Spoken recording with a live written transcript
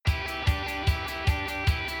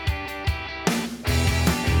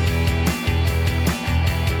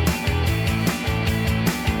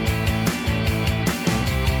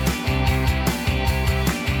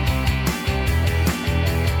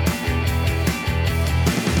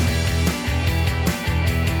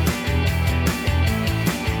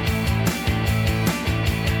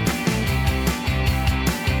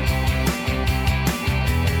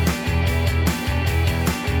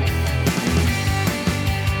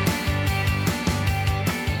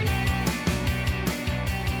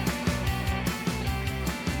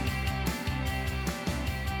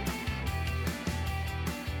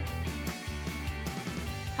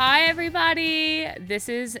Hi, everybody. This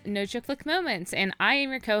is No Chick Flick Moments, and I am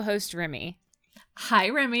your co-host, Remy. Hi,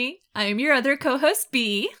 Remy. I am your other co-host,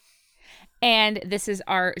 B. And this is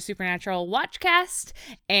our Supernatural Watchcast,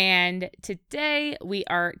 and today we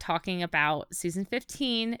are talking about Season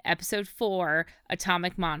 15, Episode 4,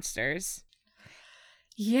 Atomic Monsters.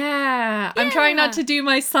 Yeah, I'm trying not to do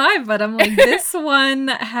my side, but I'm like, this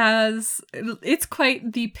one it's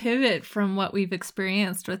quite the pivot from what we've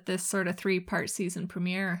experienced with this sort of 3-part season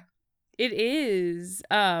premiere. It is.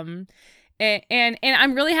 And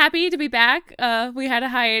I'm really happy to be back. We had a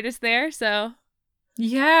hiatus there, so...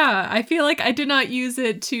 Yeah, I feel like I did not use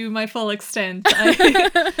it to my full extent.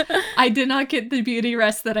 I did not get the beauty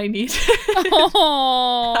rest that I needed.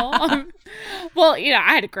 Oh, well, you know,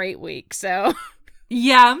 I had a great week, so...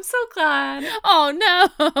 Yeah, I'm so glad. Oh,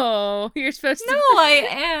 no. You're supposed to... No, I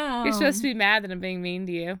am. You're supposed to be mad that I'm being mean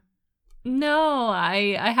to you. No,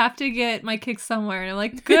 I have to get my kicks somewhere. And I'm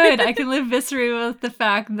like, good, I can live viscerally with the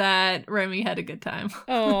fact that Remy had a good time.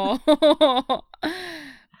 Oh.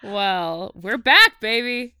 Well, we're back,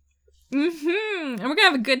 baby. And we're gonna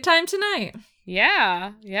have a good time tonight.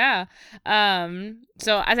 Yeah.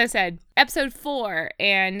 So as I said, episode 4,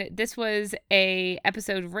 and this was a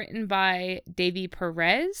episode written by Davy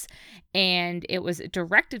Perez, and it was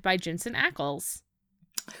directed by Jensen Ackles.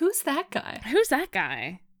 Who's that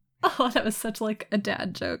guy? Oh, that was such like a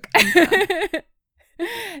dad joke.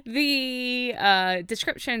 The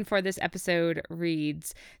description for this episode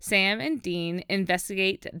reads, Sam and Dean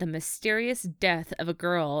investigate the mysterious death of a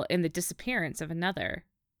girl and the disappearance of another.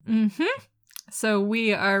 So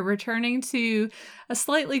we are returning to a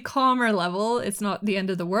slightly calmer level. It's not the end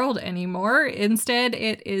of the world anymore. Instead,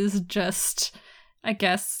 it is just, I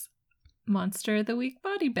guess, Monster of the Week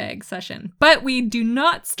body bag session. But we do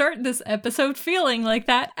not start this episode feeling like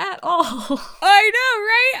that at all. I know,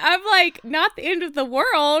 right? I'm like, not the end of the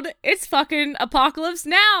world. It's fucking apocalypse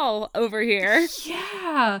now over here.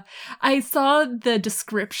 Yeah. I saw the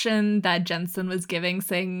description that Jensen was giving,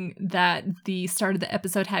 saying that the start of the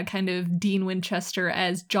episode had kind of Dean Winchester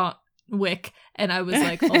as John Wick, and I was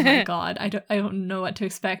like, oh my god, I don't know what to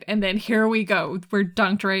expect. And then here we go. We're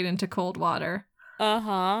dunked right into cold water.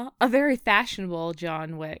 A very fashionable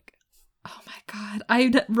John Wick. Oh my god.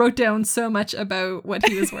 I wrote down so much about what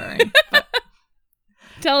he was wearing.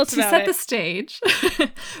 Tell us about it. To set the stage,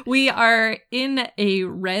 we are in a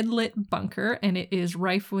red lit bunker, and it is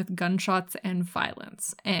rife with gunshots and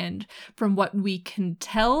violence. And from what we can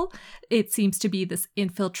tell, it seems to be this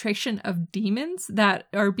infiltration of demons that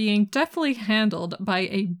are being deftly handled by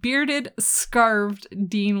a bearded, scarved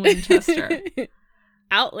Dean Winchester.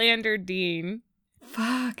 Outlander Dean.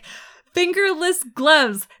 Fuck. Fingerless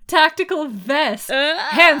gloves, tactical vest,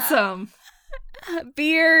 handsome.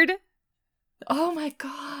 Beard. Oh my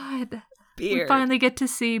god. Beard. We finally get to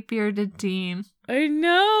see bearded Dean. I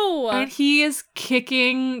know. And he is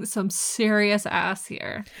kicking some serious ass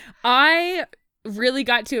here. I really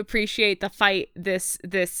got to appreciate the fight this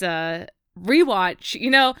rewatch.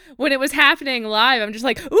 You know, when it was happening live, I'm just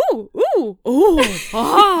like, ooh,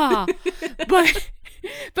 ah.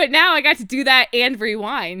 But now I got to do that and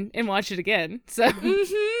rewind and watch it again. So.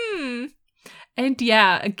 And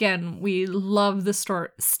yeah, again, we love the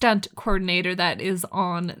stunt coordinator that is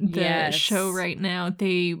on the show right now.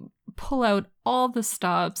 They pull out all the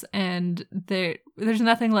stops, and there's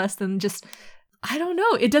nothing less than just, I don't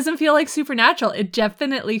know, it doesn't feel like Supernatural. It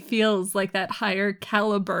definitely feels like that higher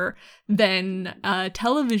caliber than a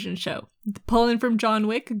television show. Pulling from John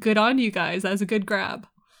Wick, good on you guys. That was a good grab.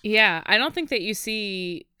 Yeah, I don't think that you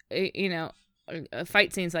see, you know,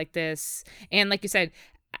 fight scenes like this. And like you said,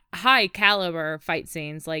 high caliber fight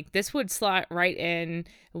scenes. Like, this would slot right in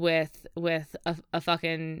with a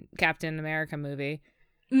fucking Captain America movie.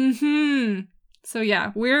 So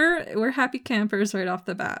yeah, we're happy campers right off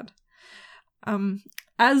the bat.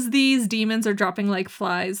 As these demons are dropping like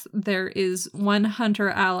flies, there is one hunter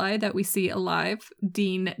ally that we see alive.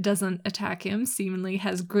 Dean doesn't attack him, seemingly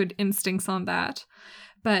has good instincts on that.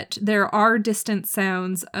 But there are distant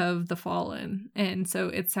sounds of the fallen, and so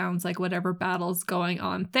it sounds like whatever battle's going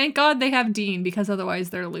on. Thank God they have Dean, because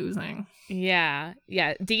otherwise they're losing. Yeah.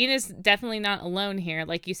 Dean is definitely not alone here.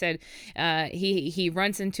 Like you said, he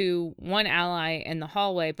runs into one ally in the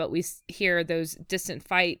hallway, but we hear those distant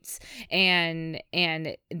fights, and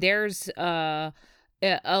there's a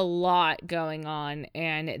lot going on,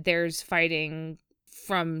 and there's fighting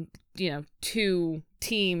from, you know, 2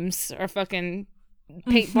 teams are fucking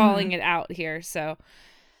paintballing it out here. So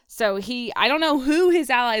I don't know who his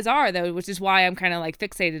allies are, though, which is why I'm kind of like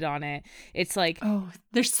fixated on it. It's like, oh,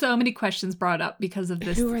 there's so many questions brought up because of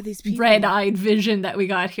this who are these people? Red-eyed vision that we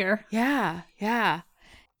got here. Yeah.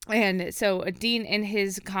 And so Dean and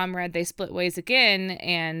his comrade, they split ways again,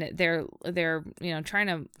 and they're trying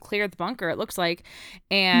to clear the bunker, it looks like.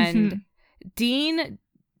 And Dean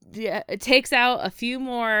takes out a few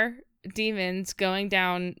more demons going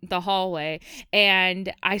down the hallway,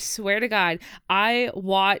 and I swear to God, I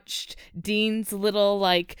watched Dean's little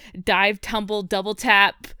like dive, tumble, double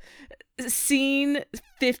tap scene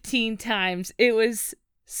 15 times. It was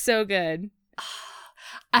so good.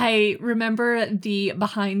 I remember the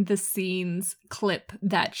behind the scenes clip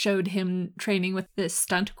that showed him training with this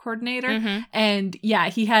stunt coordinator. And yeah,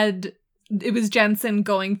 it was Jensen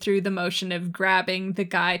going through the motion of grabbing the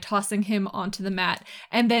guy, tossing him onto the mat,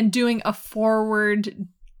 and then doing a forward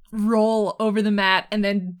roll over the mat and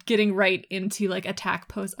then getting right into like attack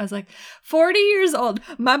pose. I was like, 40 years old,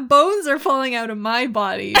 my bones are falling out of my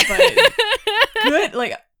body, but good.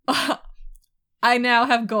 Like, I now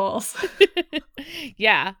have goals.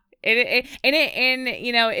 Yeah. And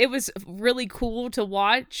you know, it was really cool to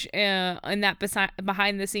watch in that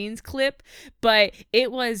behind the scenes clip, but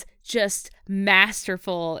it was just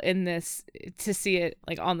masterful in this to see it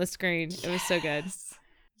like on the screen. It was so good.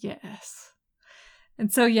 Yes.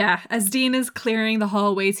 And so, yeah, as Dean is clearing the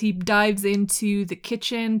hallways, he dives into the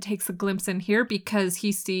kitchen, takes a glimpse in here because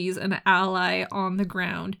he sees an ally on the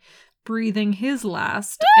ground breathing his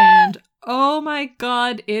last. And oh my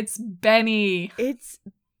God, it's Benny. It's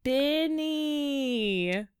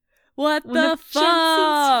Benny. What One the of fuck?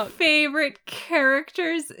 Jensen's favorite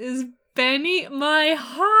characters is Benny, my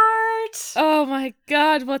heart. Oh my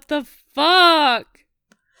God, what the fuck?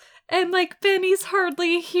 And like Benny's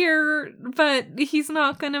hardly here, but he's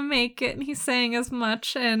not gonna make it, and he's saying as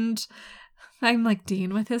much. And I'm like,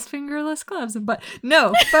 Dean with his fingerless gloves, but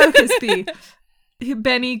no, focus B.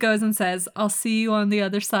 Benny goes and says, "I'll see you on the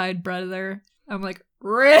other side, brother." I'm like,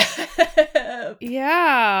 rip.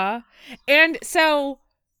 Yeah. And so,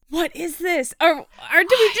 what is this? Or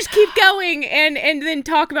do we just keep going and then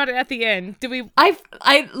talk about it at the end? Do we?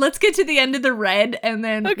 Let's get to the end of the red and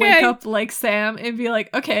then wake up like Sam and be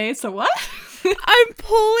like, okay, so what? I'm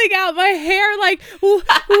pulling out my hair like,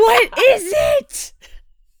 what is it?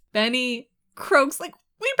 Benny croaks like,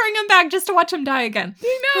 we bring him back just to watch him die again.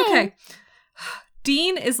 You know. Okay.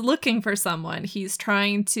 Dean is looking for someone. He's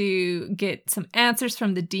trying to get some answers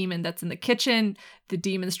from the demon that's in the kitchen. The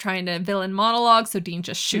demon's trying to villain monologue, so Dean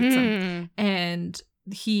just shoots him. And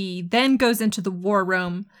he then goes into the war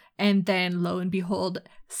room, and then, lo and behold,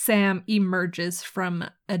 Sam emerges from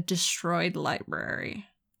a destroyed library.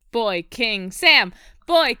 Boy King Sam!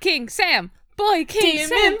 Boy King Sam! Boy King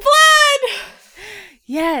Sam! Demon blood!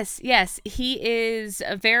 Yes. He is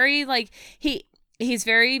a very, like, he's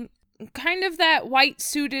very... kind of that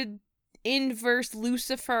white-suited inverse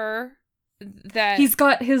Lucifer that... He's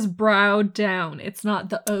got his brow down. It's not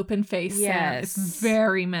the open face. Yes. Sam. It's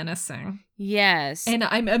very menacing. Yes. And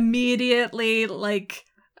I'm immediately like,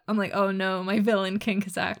 oh no, my villain kink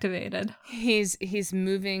is activated. He's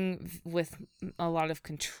moving with a lot of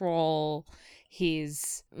control.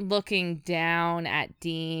 He's looking down at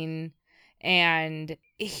Dean, and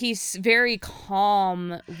he's very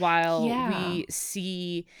calm while we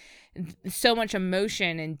see so much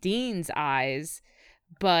emotion in Dean's eyes,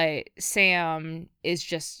 but Sam is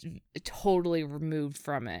just totally removed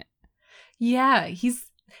from it. Yeah, he's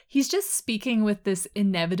just speaking with this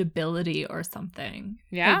inevitability or something.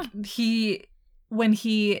 Yeah. Like when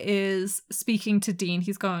he is speaking to Dean,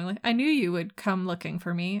 he's going like, I knew you would come looking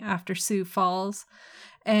for me after Sue falls.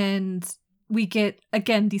 And we get,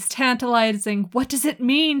 again, these tantalizing, what does it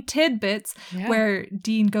mean tidbits, where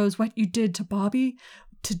Dean goes, what you did to Bobby,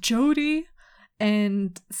 to Jody,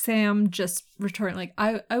 and Sam just returned like,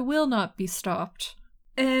 I will not be stopped.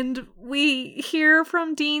 And we hear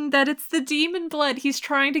from Dean that it's the demon blood. He's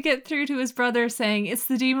trying to get through to his brother saying, it's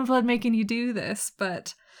the demon blood making you do this,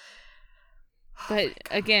 but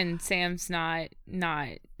again, Sam's not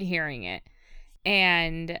hearing it.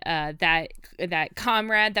 And that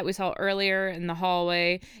comrade that we saw earlier in the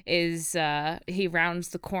hallway is he rounds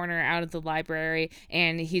the corner out of the library,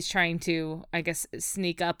 and he's trying to, I guess,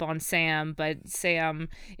 sneak up on Sam, but Sam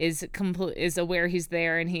is aware he's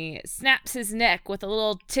there, and he snaps his neck with a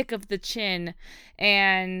little tick of the chin,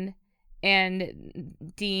 and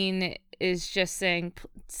Dean is just saying,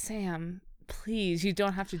 Sam, please, you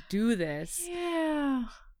don't have to do this. Yeah.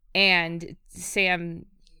 And Sam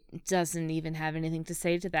doesn't even have anything to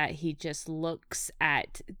say to that. He just looks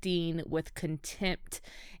at Dean with contempt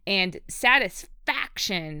and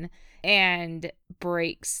satisfaction and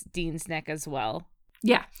breaks Dean's neck as well.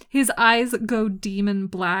 Yeah, his eyes go demon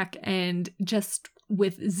black, and just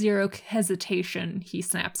with zero hesitation, he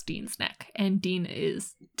snaps Dean's neck. and Dean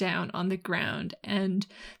is down on the ground. And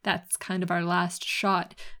that's kind of our last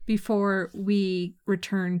shot before we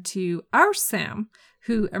return to our Sam,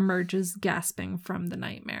 who emerges gasping from the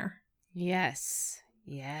nightmare. Yes.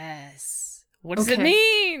 What does it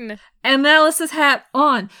mean? Analysis hat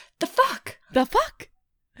on. The fuck?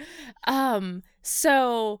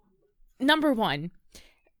 So, number one,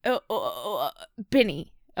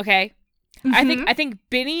 Benny, okay? Mm-hmm. I think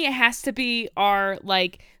Benny has to be our,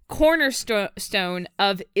 like, cornerstone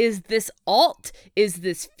of, is this alt? Is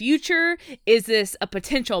this future? Is this a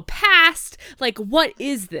potential past? Like, what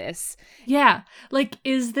is this? Yeah. Like,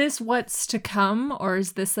 is this what's to come, or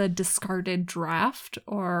is this a discarded draft,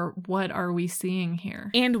 or what are we seeing here?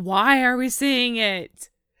 And why are we seeing it?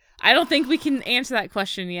 I don't think we can answer that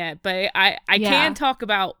question yet, but I can talk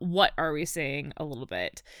about what are we seeing a little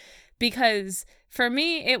bit. Because for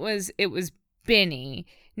me, it was Benny.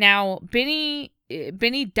 Now, Benny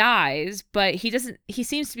dies, but he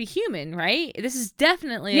seems to be human, right? This is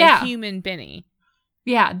definitely a human Benny.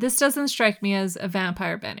 Yeah, this doesn't strike me as a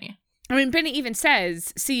vampire Benny. I mean, Benny even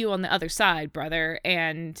says, "See you on the other side, brother."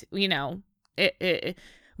 And, you know,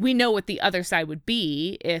 we know what the other side would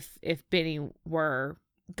be if Benny were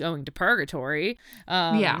going to purgatory.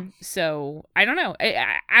 So I don't know.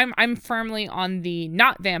 I'm firmly on the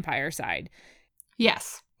not vampire side.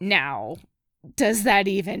 Yes. Now, does that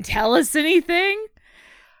even tell us anything?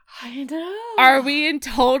 I know. Are we in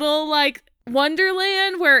total, like,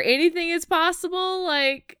 Wonderland where anything is possible?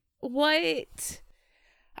 Like, what?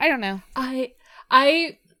 I don't know.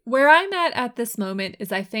 Where I'm at this moment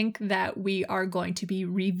is I think that we are going to be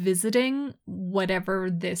revisiting whatever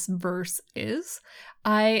this verse is.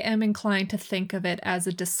 I am inclined to think of it as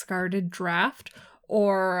a discarded draft,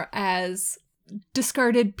 or as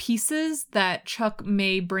discarded pieces that Chuck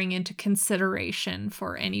may bring into consideration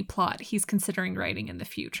for any plot he's considering writing in the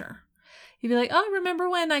future. He'd be like, oh, remember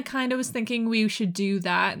when I kind of was thinking we should do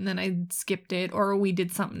that and then I skipped it, or we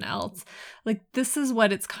did something else. Like, this is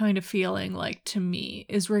what it's kind of feeling like to me,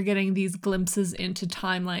 is we're getting these glimpses into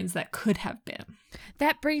timelines that could have been.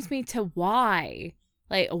 That brings me to why.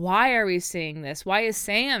 Like, why are we seeing this? Why is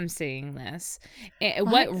Sam seeing this?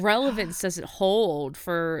 What relevance does it hold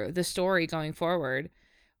for the story going forward?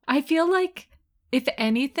 I feel like, if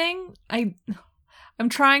anything, I'm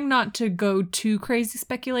trying not to go too crazy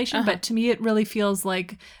speculation, but to me it really feels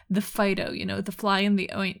like the Fido, you know, the fly in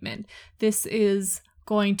the ointment. This is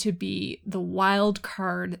going to be the wild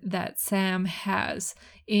card that Sam has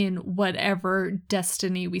in whatever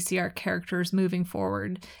destiny we see our characters moving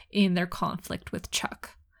forward in their conflict with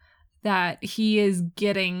Chuck. That he is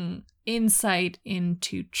getting insight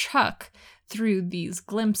into Chuck through these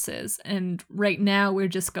glimpses. And right now we're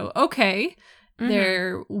just okay,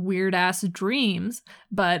 they're weird ass dreams,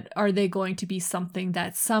 but are they going to be something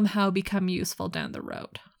that somehow become useful down the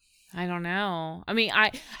road? I don't know. I mean,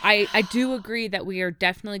 I do agree that we are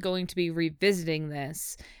definitely going to be revisiting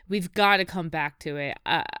this. We've got to come back to it.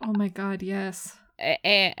 Oh my God, yes.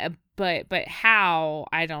 But how?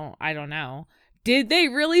 I don't know. Did they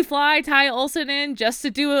really fly Ty Olsson in just to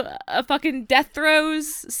do a fucking death throes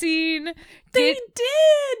scene? They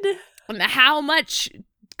did. How much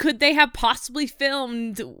could they have possibly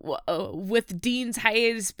filmed with Dean's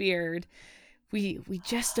hiatus beard? We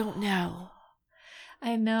just don't know.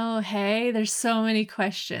 I know. Hey, there's so many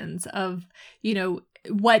questions of, you know,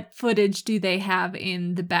 what footage do they have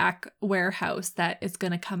in the back warehouse that is going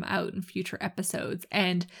to come out in future episodes?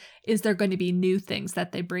 And is there going to be new things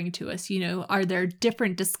that they bring to us? You know, are there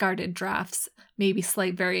different discarded drafts, maybe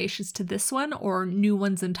slight variations to this one, or new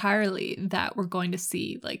ones entirely that we're going to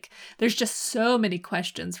see? Like, there's just so many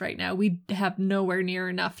questions right now. We have nowhere near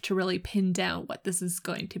enough to really pin down what this is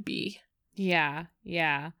going to be. Yeah.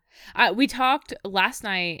 We talked last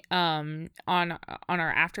night on our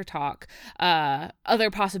after talk other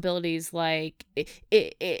possibilities, like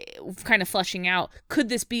it kind of fleshing out, could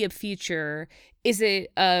this be a future, is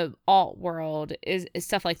it a alt world, is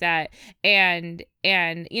stuff like that. And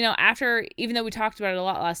you know, after, even though we talked about it a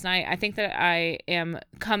lot last night, I think that I am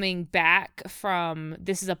coming back from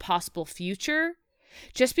this is a possible future.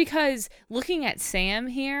 Just because looking at Sam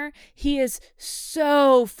here, he is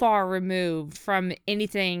so far removed from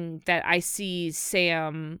anything that I see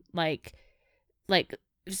Sam like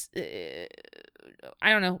I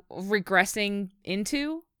don't know, regressing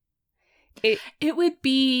into. It would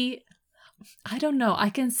be, I don't know, I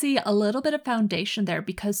can see a little bit of foundation there,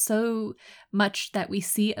 because so much that we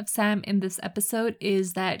see of Sam in this episode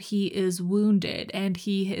is that he is wounded and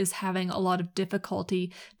he is having a lot of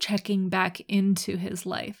difficulty checking back into his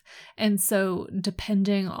life. And so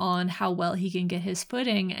depending on how well he can get his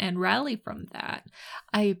footing and rally from that,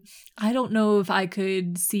 I don't know if I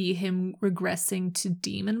could see him regressing to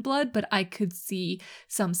demon blood, but I could see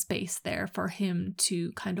some space there for him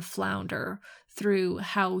to kind of flounder through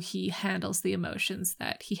how he handles the emotions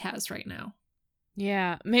that he has right now.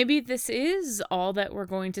 Yeah, maybe this is all that we're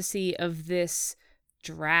going to see of this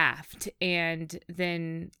draft. And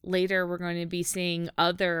then later we're going to be seeing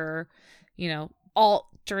other,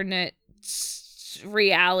 alternate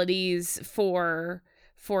realities for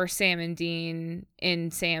Sam and Dean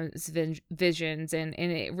in Sam's visions. And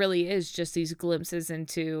it really is just these glimpses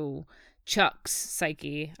into Chuck's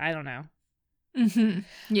psyche. I don't know. Mm-hmm.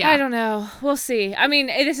 Yeah, I don't know. We'll see. I mean,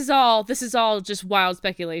 this is all just wild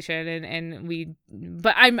speculation,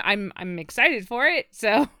 but I'm excited for it.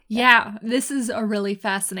 So yeah, this is a really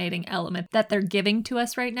fascinating element that they're giving to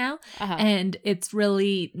us right now, and it's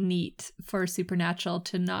really neat for Supernatural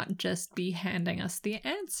to not just be handing us the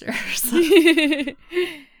answers.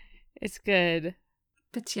 It's good.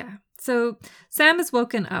 But yeah, so Sam is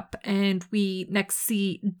woken up, and we next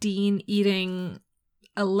see Dean eating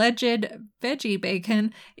alleged veggie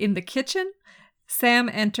bacon in the kitchen. Sam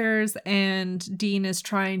enters and Dean is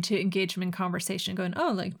trying to engage him in conversation, going,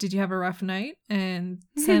 "Oh, did you have a rough night?" And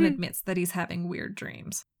Sam admits that he's having weird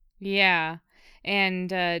dreams. Yeah. And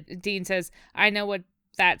Dean says, "I know what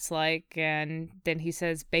that's like." And then he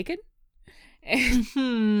says, "Bacon?"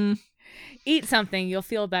 Eat something, you'll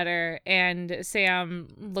feel better. And Sam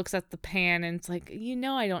looks at the pan and it's like,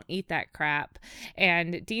 I don't eat that crap.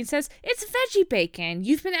 And Dean says, "It's veggie bacon.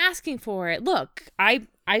 You've been asking for it. Look, I'm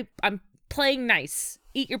playing nice.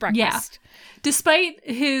 Eat your breakfast." Yeah. Despite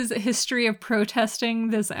his history of protesting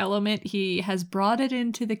this element, he has brought it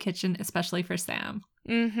into the kitchen, especially for Sam.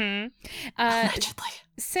 Mm-hmm. Allegedly.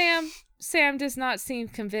 Sam does not seem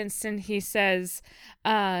convinced, and he says,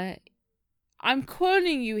 "I'm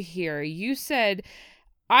quoting you here. You said,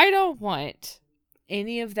 I don't want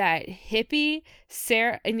any of that hippie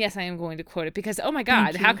Sarah," and yes, I am going to quote it because, oh my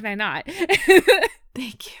God, how can I not?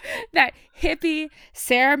 Thank you. "That hippie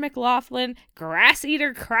Sarah McLachlan grass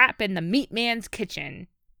eater crap in the meat man's kitchen.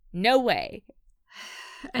 No way."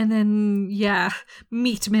 And then,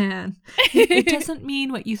 meat man. It doesn't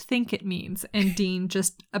mean what you think it means. And Dean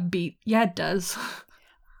just a beat. Yeah, it does.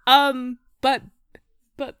 But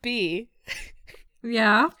B.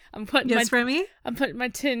 Yeah. Remy? I'm putting my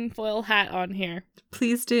tinfoil hat on here.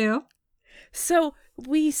 Please do. So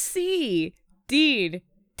we see Dean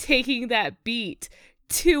taking that beat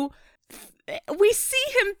we see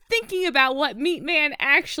him thinking about what Meat Man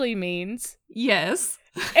actually means. Yes.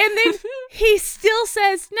 And then he still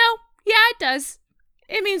says, "No, yeah, it does.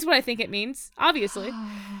 It means what I think it means, obviously."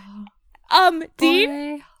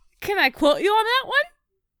 Dean, can I quote you on that one?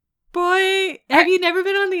 Boy, have you never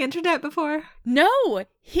been on the internet before? No.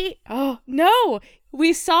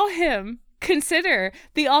 We saw him consider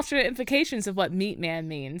the alternate implications of what Meat Man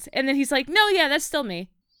means. And then he's like, "No, yeah, that's still me.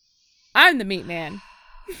 I'm the Meat Man."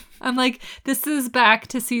 I'm like, this is back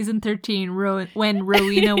to season 13 when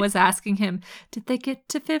Rowena was asking him, "Did they get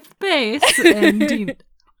to 5th base?" And Dean,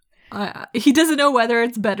 he doesn't know whether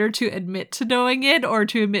it's better to admit to knowing it or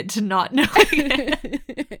to admit to not knowing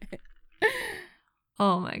it.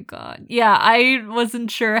 Oh my God. Yeah, I wasn't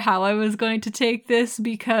sure how I was going to take this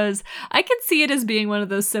because I could see it as being one of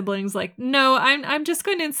those siblings like, "No, I'm just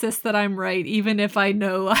going to insist that I'm right, even if I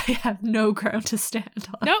know I have no ground to stand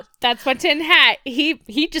on." Nope, that's my tin hat.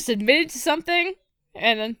 He just admitted to something,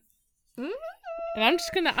 and then and I'm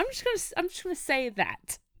just gonna say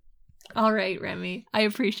that. All right, Remy. I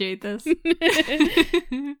appreciate this.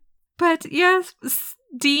 But yes,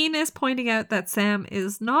 Dean is pointing out that Sam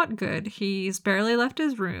is not good. He's barely left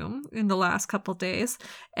his room in the last couple days,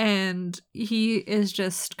 and he is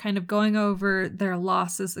just kind of going over their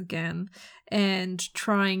losses again and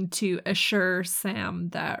trying to assure Sam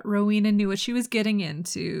that Rowena knew what she was getting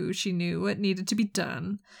into. She knew what needed to be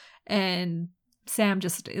done, and Sam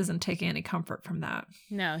just isn't taking any comfort from that.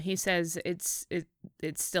 No, he says it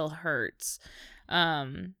still hurts.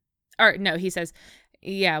 He says,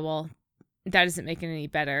 "Yeah, well, that doesn't make it any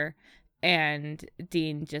better." And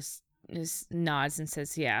Dean just nods and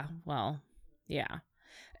says, "Yeah, well, yeah."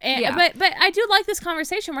 And, Yeah. But I do like this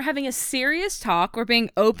conversation. We're having a serious talk. We're being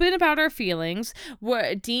open about our feelings.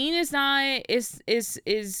 Where Dean is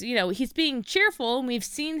he's being cheerful, and we've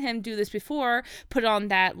seen him do this before. Put on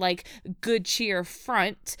that good cheer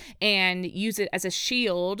front and use it as a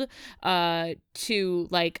shield to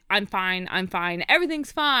 "I'm fine,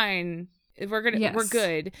 everything's fine." we're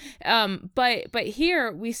good. But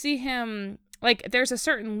here we see him, like, there's a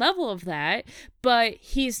certain level of that, but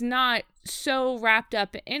he's not so wrapped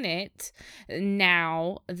up in it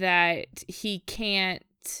now that he can't,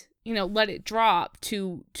 let it drop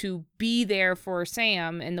to be there for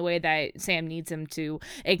Sam in the way that Sam needs him to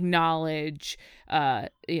acknowledge,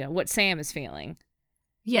 what Sam is feeling.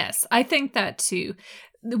 Yes, I think that too.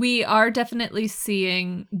 We are definitely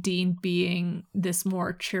seeing Dean being this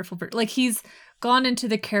more cheerful, like he's gone into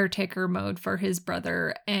the caretaker mode for his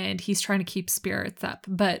brother and he's trying to keep spirits up.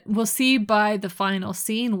 But we'll see by the final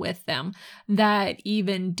scene with them that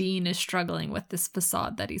even Dean is struggling with this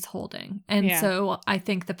facade that he's holding. And so I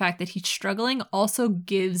think the fact that he's struggling also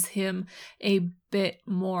gives him a bit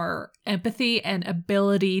more empathy and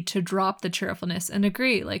ability to drop the cheerfulness and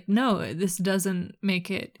agree, like, no, this doesn't make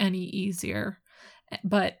it any easier.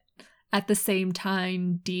 But at the same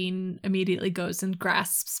time, Dean immediately goes and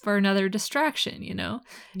grasps for another distraction,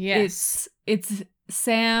 Yes. It's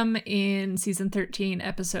Sam in season 13,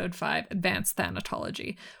 episode 5, Advanced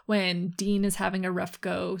Thanatology, when Dean is having a rough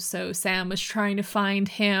go. So Sam was trying to find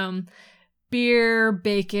him beer,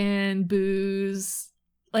 bacon, booze.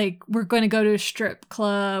 Like, we're going to go to a strip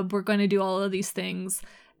club. We're going to do all of these things.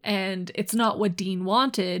 And it's not what Dean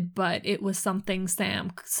wanted, but it was something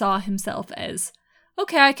Sam saw himself as,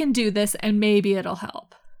 okay, I can do this and maybe it'll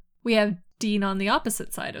help. We have Dean on the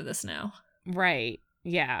opposite side of this now. Right.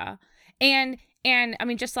 Yeah. And I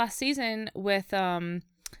mean, just last season with the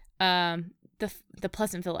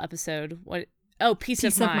Pleasantville episode, Peace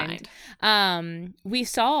of Mind. We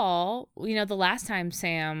saw, the last time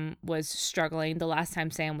Sam was struggling, the last time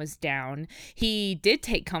Sam was down, he did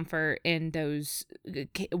take comfort in those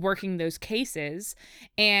working those cases.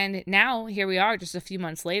 And now here we are just a few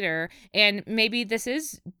months later. And maybe this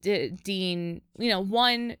is Dean,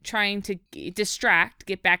 one, trying to distract,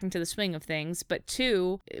 get back into the swing of things. But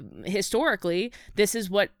two, historically, this is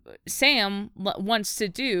what Sam wants to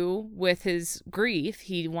do with his grief.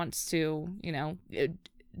 He wants to,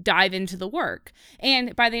 dive into the work.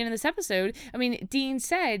 And by the end of this episode, I mean, Dean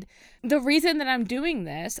said, the reason that I'm doing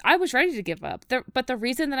this, I was ready to give up, but the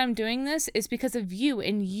reason that I'm doing this is because of you,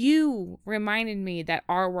 and you reminded me that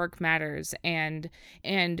our work matters, and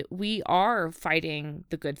we are fighting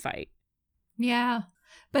the good fight. Yeah.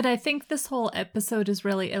 But I think this whole episode is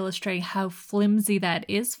really illustrating how flimsy that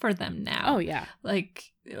is for them now. Oh, yeah.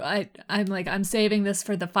 Like, I'm saving this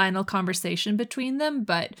for the final conversation between them,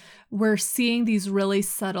 but we're seeing these really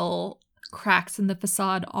subtle cracks in the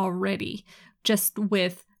facade already. Just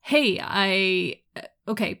with, hey,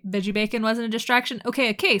 veggie bacon wasn't a distraction. Okay,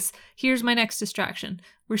 a case. Here's my next distraction.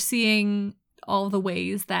 We're seeing all the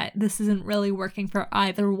ways that this isn't really working for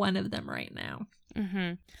either one of them right now.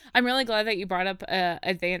 Mm-hmm. I'm really glad that you brought up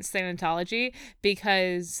Advanced Thanatology,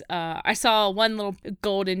 because I saw one little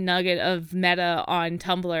golden nugget of meta on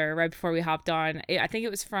Tumblr right before we hopped on. I think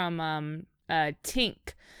it was from Tink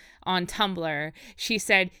on Tumblr. She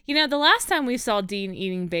said, the last time we saw Dean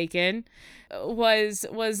eating bacon was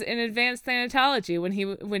in Advanced Thanatology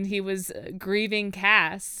when he was grieving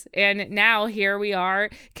Cass, and now here we are.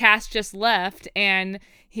 Cass just left, and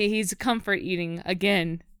he's comfort eating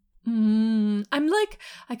again. I'm like,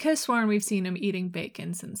 I could have sworn we've seen him eating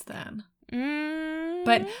bacon since then.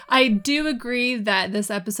 But I do agree that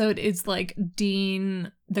this episode is like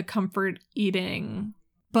Dean, the comfort eating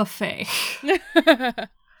buffet.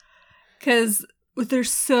 Because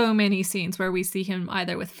there's so many scenes where we see him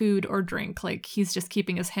either with food or drink, like he's just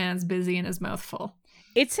keeping his hands busy and his mouth full.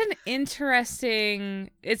 It's an interesting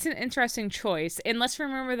choice. And let's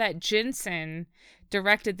remember that Jensen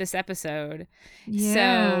directed this episode.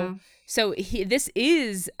 Yeah. So this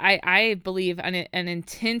is, I believe, an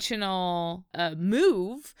intentional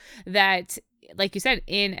move that, like you said,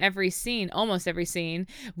 in almost every scene,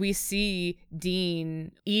 we see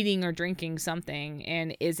Dean eating or drinking something.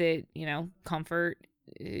 And is it, comfort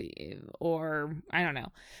or I don't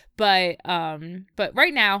know. But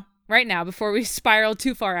right now, before we spiral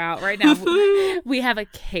too far out, right now, we have a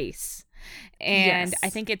case. And yes.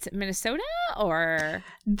 I think it's Minnesota, or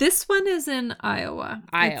this one is in Iowa.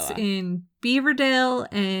 It's in Beaverdale,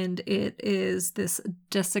 and it is this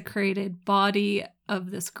desecrated body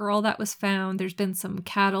of this girl that was found. There's been some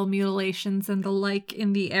cattle mutilations and the like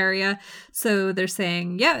in the area. So they're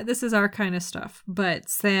saying, yeah, this is our kind of stuff. But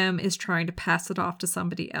Sam is trying to pass it off to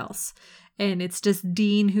somebody else. And it's just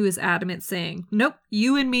Dean who is adamant, saying, nope,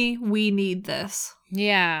 you and me, we need this.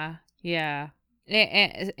 Yeah, yeah.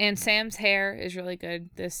 And Sam's hair is really good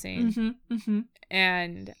this scene. Mm-hmm, mm-hmm.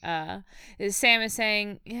 And Sam is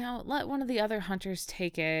saying, let one of the other hunters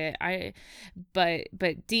take it.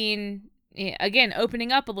 But Dean again,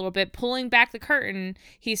 opening up a little bit, pulling back the curtain.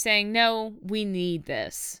 He's saying, no, we need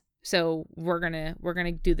this. So we're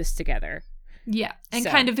gonna do this together. Yeah. And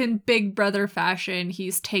kind of in Big Brother fashion,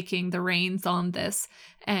 he's taking the reins on this,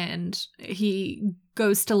 and he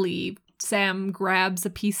goes to leave. Sam grabs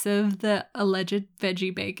a piece of the alleged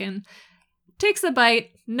veggie bacon, takes a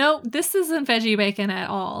bite. No, this isn't veggie bacon at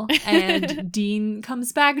all. And Dean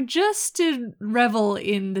comes back just to revel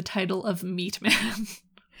in the title of Meat Man.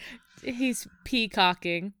 He's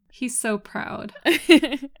peacocking. He's so proud.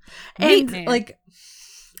 And like,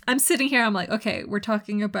 I'm sitting here, I'm like, okay, we're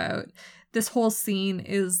talking about this whole scene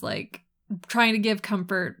is like trying to give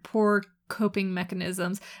comfort, poor coping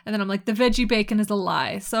mechanisms. And then I'm like, the veggie bacon is a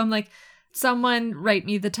lie. So I'm like, someone write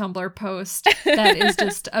me the Tumblr post that is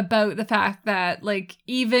just about the fact that, like,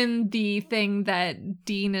 even the thing that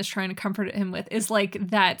Dean is trying to comfort him with is like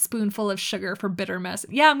that spoonful of sugar for bitter mess.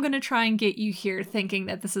 Yeah, I'm going to try and get you here thinking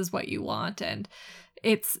that this is what you want. And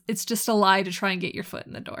it's just a lie to try and get your foot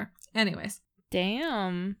in the door. Anyways.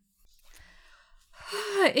 Damn.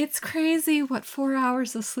 It's crazy what 4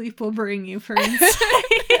 hours of sleep will bring you for insight.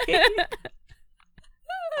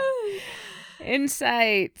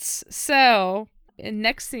 Insights. So,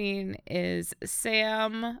 next scene is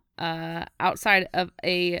Sam outside of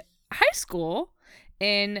a high school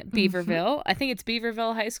in Beaverville. I think it's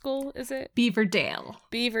Beaverville High School, is it? Beaverdale.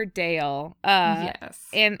 Yes.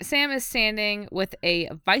 And Sam is standing with a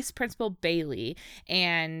vice principal, Bailey,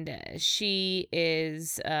 and she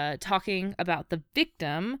is talking about the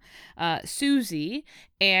victim, Susie,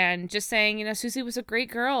 and just saying, you know, Susie was a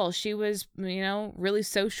great girl. She was, you know, really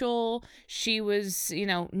social. She was, you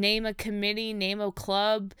know, name a committee, name a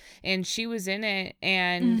club, and she was in it.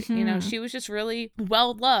 And, you know, she was just really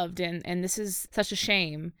well loved. And this is such a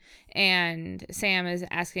shame. And Sam is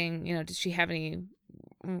asking, you know, did she have any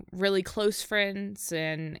really close friends?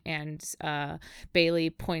 And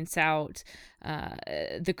Bailey points out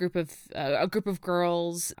a group of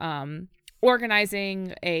girls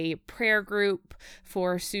organizing a prayer group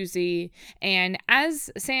for Susie. And as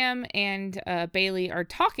Sam and Bailey are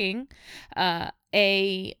talking,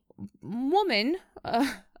 a woman,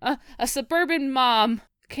 a suburban mom,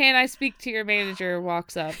 can I speak to your manager,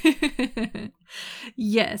 walks up.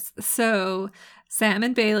 Yes. So Sam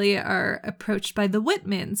and Bailey are approached by the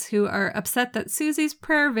Whitmans, who are upset that Susie's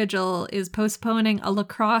prayer vigil is postponing a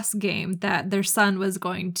lacrosse game that their son was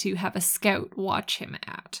going to have a scout watch him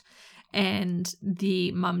at. And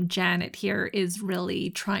the mom Janet here is really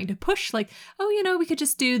trying to push, like, oh, you know, we could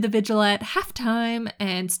just do the vigil at halftime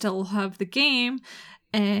and still have the game.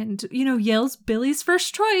 And, you know, Yale's Billy's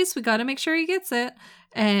first choice. We got to make sure he gets it.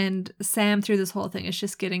 And Sam, through this whole thing, is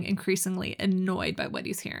just getting increasingly annoyed by what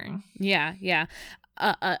he's hearing. Yeah.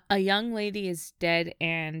 A young lady is dead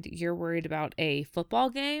and you're worried about a football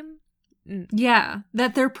game? Yeah,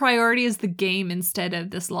 that their priority is the game instead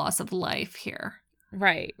of this loss of life here.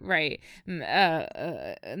 Right.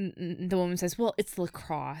 The woman says, "Well, it's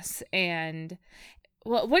lacrosse," and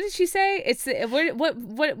what did she say? It's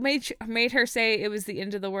what made her say it was the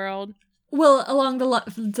end of the world? Well, along the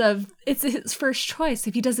lines of it's his first choice.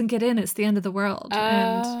 If he doesn't get in, it's the end of the world.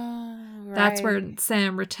 And that's where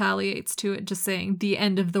Sam retaliates to it, just saying the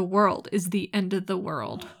end of the world is the end of the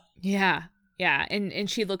world. Yeah. And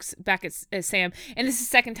she looks back at Sam, and this is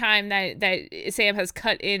the second time that Sam has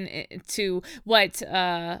cut in to what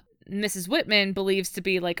Mrs. Whitman believes to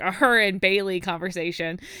be like a her and Bailey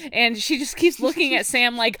conversation, and she just keeps looking at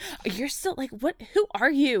Sam like, you're still like, what? Who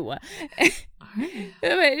are you?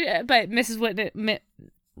 But Mrs.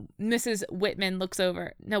 Whitman looks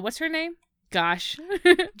over. No, what's her name? Gosh,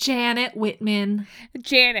 Janet Whitman.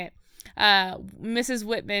 Janet. Mrs.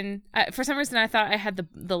 Whitman. For some reason, I thought I had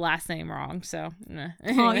the last name wrong. So,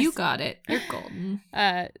 oh, you got it. You're golden.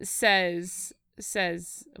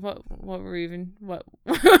 Says what were we even what?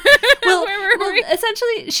 well,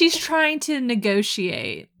 essentially, she's trying to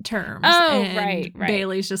negotiate terms. Oh, and right.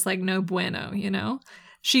 Bailey's just like, no bueno, you know.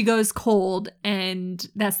 She goes cold, and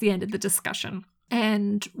that's the end of the discussion.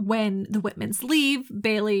 And when the Whitmans leave,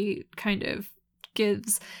 Bailey kind of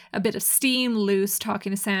gives a bit of steam loose,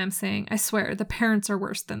 talking to Sam, saying, I swear, the parents are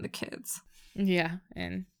worse than the kids. Yeah,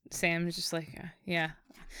 and Sam is just like, yeah,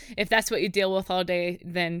 if that's what you deal with all day,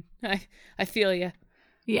 then I feel you.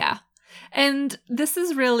 Yeah. And this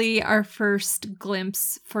is really our first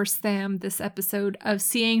glimpse for Sam this episode of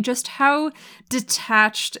seeing just how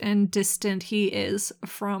detached and distant he is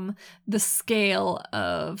from the scale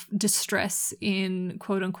of distress in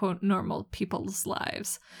quote unquote normal people's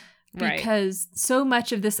lives. Because so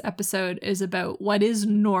much of this episode is about what is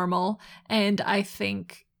normal, and I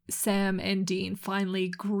think Sam and Dean finally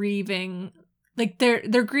grieving Like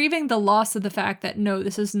they're grieving the loss of the fact that no,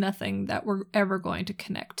 this is nothing that we're ever going to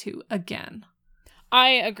connect to again. I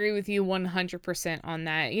agree with you 100% on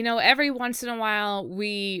that. Every once in a while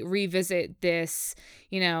we revisit this,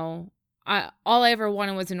 all I ever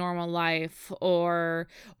wanted was a normal life, or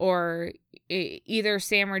either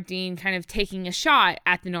Sam or Dean kind of taking a shot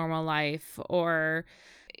at the normal life, or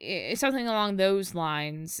something along those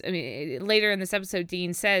lines. I mean, later in this episode,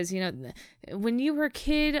 Dean says, when you were a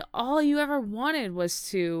kid, all you ever wanted was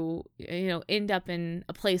to, end up in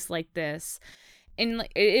a place like this. And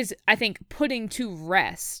it is, I think, putting to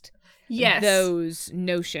rest those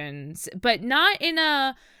notions, but not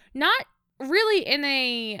really in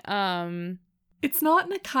a it's not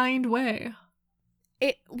in a kind way.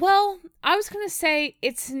 I was gonna say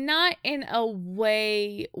it's not in a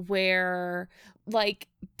way where, like,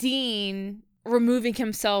 Dean removing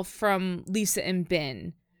himself from Lisa and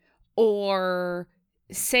Ben, or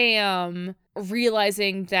Sam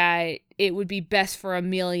realizing that it would be best for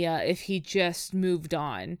Amelia if he just moved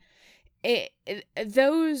on.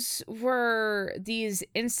 Those were these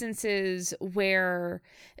instances where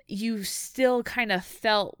you still kind of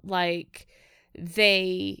felt like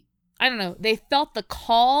they felt the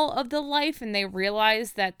call of the life, and they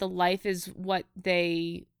realized that the life is what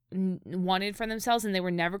they wanted for themselves, and they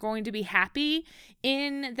were never going to be happy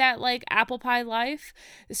in that, like, apple pie life.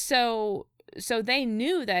 So they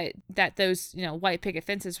knew that those, white picket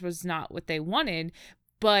fences was not what they wanted,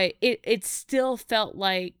 but it still felt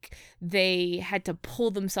like they had to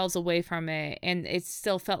pull themselves away from it, and it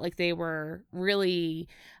still felt like they were really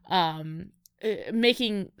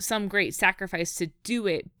making some great sacrifice to do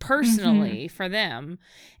it personally for them.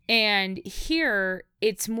 And here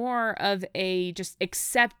it's more of a just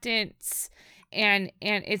acceptance, and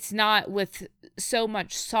it's not with so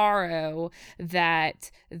much sorrow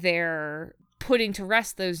that they're putting to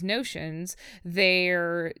rest those notions.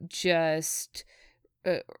 They're just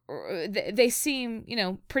they seem,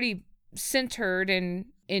 pretty centered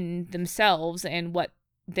in themselves and what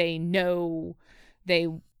they know they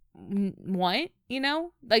want,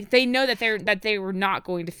 like they know that they were not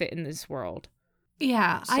going to fit in this world.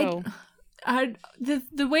 Yeah. So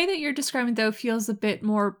the way that you're describing, though, feels a bit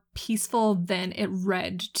more peaceful than it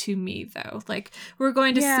read to me, though. Like, we're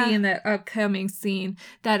going to see in the upcoming scene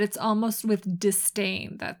that it's almost with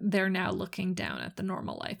disdain that they're now looking down at the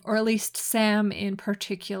normal life, or at least Sam in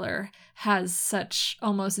particular has such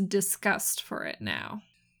almost disgust for it now.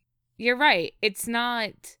 You're right. It's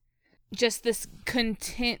not just this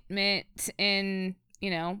contentment in,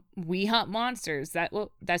 we hunt monsters.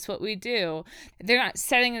 That's what we do. They're not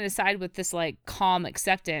setting it aside with this, like, calm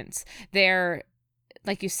acceptance. They're,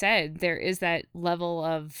 like you said, there is that level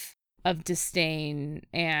of disdain,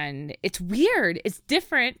 and it's weird. It's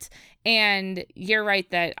different. And you're right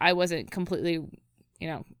that I wasn't completely,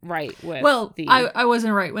 right with. Well, I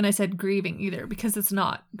wasn't right when I said grieving either, because it's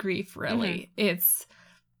not grief, really. It's,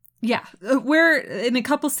 we're in a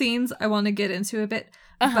couple scenes I want to get into a bit.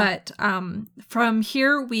 But from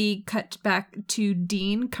here, we cut back to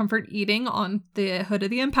Dean comfort eating on the hood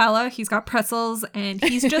of the Impala. He's got pretzels, and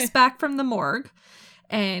he's just back from the morgue.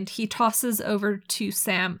 And he tosses over to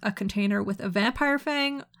Sam a container with a vampire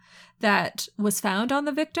fang that was found on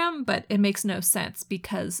the victim, but it makes no sense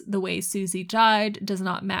because the way Susie died does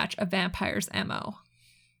not match a vampire's MO.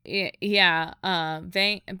 Yeah.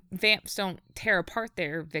 Vamps don't tear apart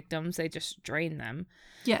their victims; they just drain them.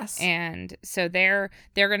 Yes. And so they're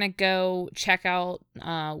gonna go check out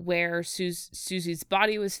where Susie's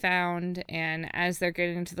body was found, and as they're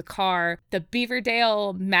getting into the car, the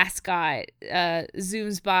Beaverdale mascot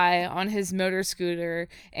zooms by on his motor scooter,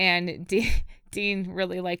 and Dean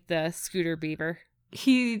really liked the scooter beaver.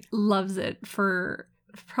 He loves it for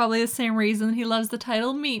probably the same reason he loves the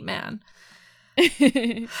title Meat Man.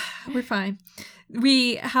 We're fine.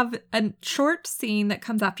 We have a short scene that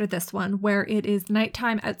comes after this one where it is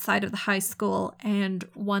nighttime outside of the high school, and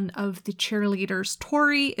one of the cheerleaders,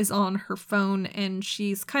 Tori, is on her phone, and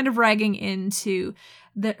she's kind of ragging into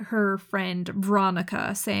her friend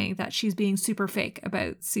Veronica, saying that she's being super fake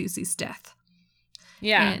about Susie's death.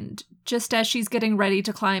 Yeah. And just as she's getting ready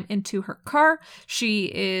to climb into her car,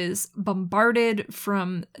 she is bombarded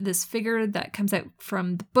from this figure that comes out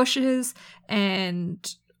from the bushes,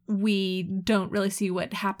 and we don't really see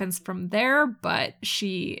what happens from there, but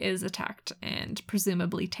she is attacked and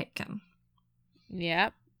presumably taken.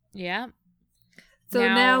 Yep. So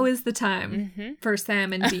now is the time for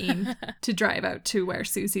Sam and Dean to drive out to where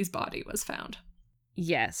Susie's body was found.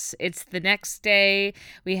 Yes, it's the next day.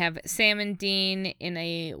 We have Sam and Dean in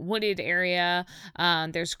a wooded area.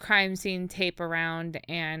 There's crime scene tape around.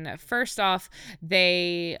 And first off,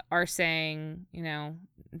 they are saying,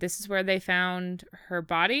 this is where they found her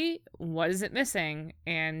body. What is it missing?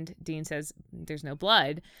 And Dean says, there's no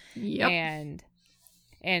blood. Yep.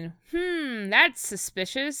 And that's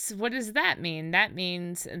suspicious. What does that mean? That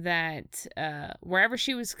means that wherever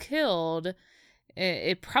she was killed,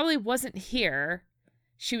 it probably wasn't here.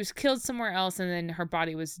 She was killed somewhere else, and then her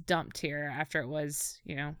body was dumped here after it was,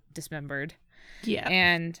 dismembered. Yeah.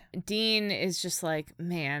 And Dean is just like,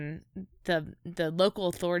 man, the local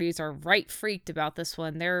authorities are right freaked about this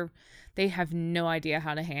one. They have no idea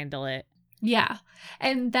how to handle it. Yeah.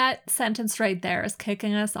 And that sentence right there is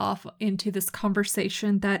kicking us off into this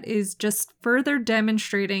conversation that is just further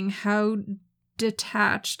demonstrating how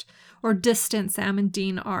detached or distant Sam and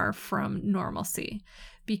Dean are from normalcy.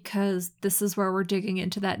 Because this is where we're digging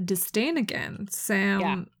into that disdain again.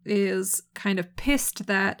 Sam is kind of pissed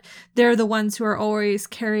that they're the ones who are always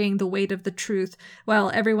carrying the weight of the truth,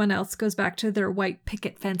 while everyone else goes back to their white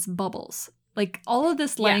picket fence bubbles. Like, all of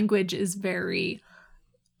this language is very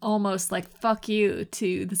almost like, fuck you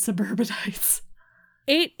to the suburbanites.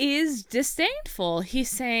 It is disdainful. He's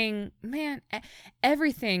saying, man,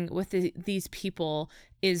 everything with these people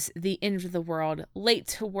is the end of the world. Late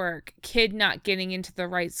to work, kid not getting into the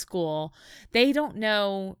right school. They don't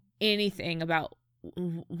know anything about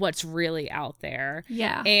what's really out there.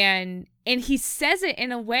 Yeah. And he says it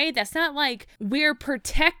in a way that's not like we're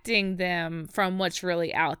protecting them from what's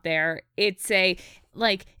really out there. It's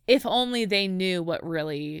if only they knew what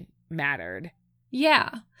really mattered. Yeah.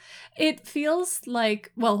 It feels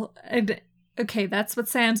like, okay, that's what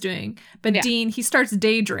Sam's doing. But Dean, he starts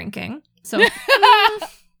day drinking. So,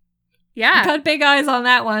 yeah. Got big eyes on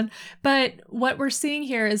that one. But what we're seeing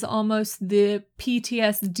here is almost the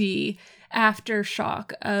PTSD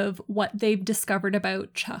aftershock of what they've discovered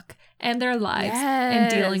about Chuck and their lives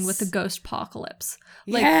and dealing with the ghost apocalypse.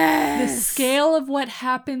 Like, the scale of what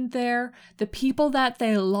happened there, the people that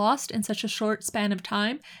they lost in such a short span of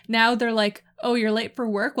time, now they're like, oh, you're late for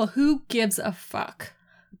work? Well, who gives a fuck?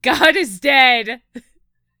 God is dead.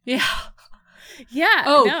 Yeah. Yeah.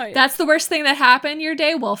 Oh, no. That's the worst thing that happened your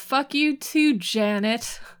day? Well, fuck you too,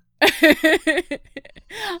 Janet.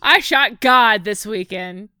 I shot God this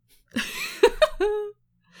weekend.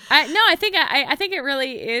 I think it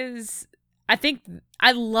really is.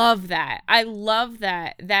 I love that. I love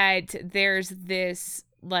that there's this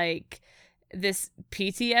this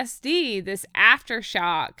PTSD, this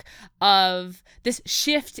aftershock of this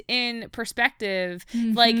shift in perspective.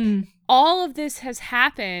 Mm-hmm. Like, all of this has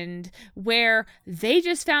happened where they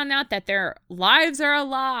just found out that their lives are a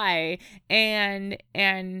lie and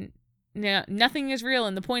nothing is real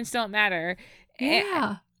and the points don't matter.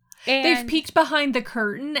 Yeah. And they've peeked behind the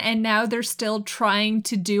curtain and now they're still trying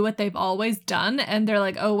to do what they've always done. And they're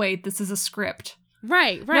like, oh, wait, this is a script.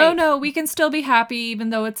 Right. No, we can still be happy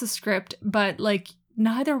even though it's a script. But,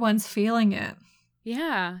 neither one's feeling it.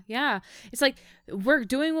 Yeah. It's like, we're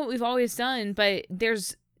doing what we've always done, but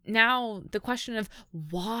there's now the question of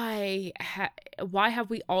why have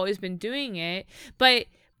we always been doing it? But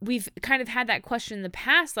we've kind of had that question in the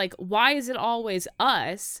past, like, why is it always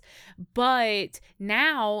us? But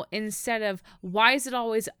now, instead of why is it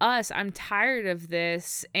always us, I'm tired of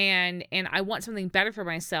this and I want something better for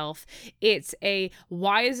myself. It's a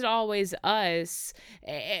why is it always us?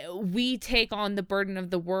 We take on the burden of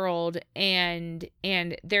the world and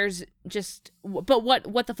there's just, but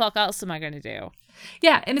what the fuck else am I going to do?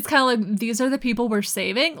 Yeah, and it's kind of like, these are the people we're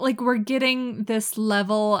saving. Like, we're getting this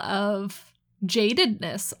level of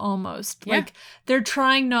jadedness almost. Yeah. Like, they're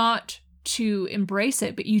trying not to embrace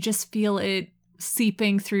it, but you just feel it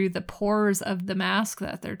seeping through the pores of the mask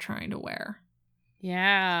that they're trying to wear.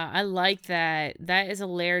 Yeah, I like that. That is a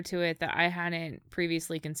layer to it that I hadn't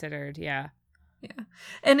previously considered. Yeah.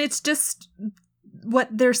 And it's just what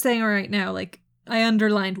they're saying right now. Like, I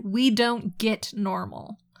underlined, we don't get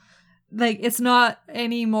normal. Like, it's not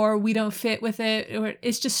anymore, we don't fit with it.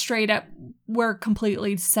 It's just straight up, we're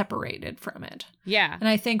completely separated from it. Yeah. And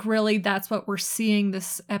I think really that's what we're seeing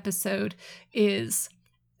this episode is,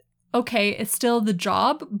 okay, it's still the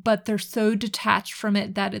job, but they're so detached from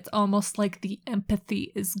it that it's almost like the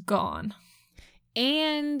empathy is gone.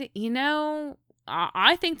 And,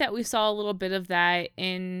 I think that we saw a little bit of that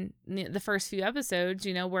in the first few episodes,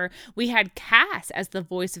 where we had Cass as the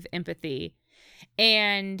voice of empathy.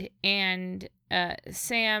 And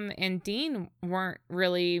Sam and Dean weren't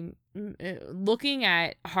really looking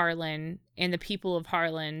at Harlan and the people of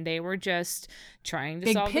Harlan. They were just trying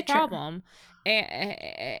to solve the problem.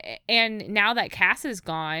 And now that Cass is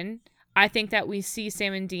gone, I think that we see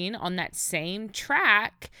Sam and Dean on that same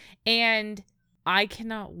track, and I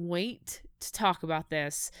cannot wait to talk about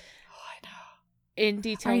this in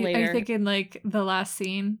detail later. Are you thinking like the last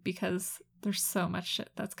scene? Because there's so much shit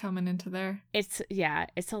that's coming into there. It's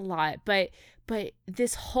a lot, but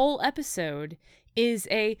this whole episode is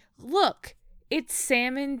a look. It's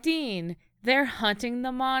Sam and Dean. They're hunting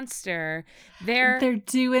the monster. They're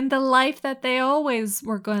doing the life that they always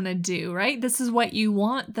were going to do, right? This is what you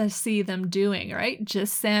want to see them doing, right?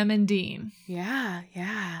 Just Sam and Dean. Yeah.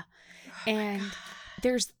 And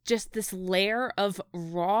there's just this layer of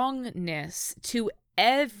wrongness to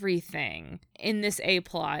everything in this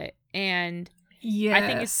A-plot. And I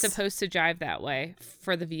think it's supposed to jive that way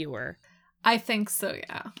for the viewer. I think so,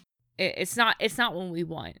 yeah. It's not what we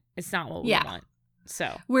want. It's not what we want.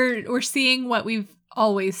 So we're seeing what we've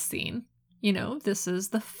always seen. You know, this is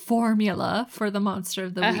the formula for the monster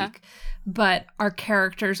of the week, but our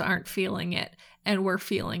characters aren't feeling it, and we're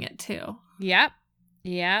feeling it too. Yep.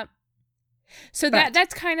 So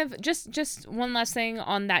that's kind of just one last thing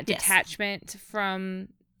on that detachment from,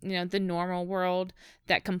 you know, the normal world,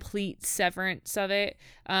 that complete severance of it.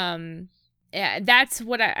 Yeah, that's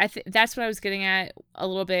what that's what I was getting at a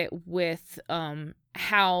little bit with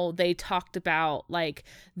how they talked about like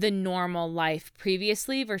the normal life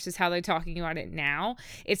previously versus how they're talking about it now.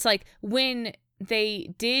 It's like when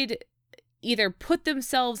they did either put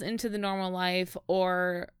themselves into the normal life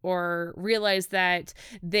or realize that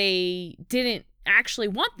they didn't actually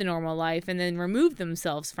want the normal life and then remove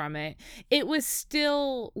themselves from it, it was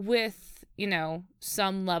still with, you know,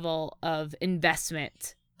 some level of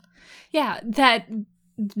investment. Yeah, that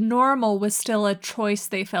normal was still a choice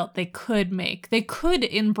they felt they could make. They could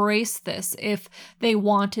embrace this if they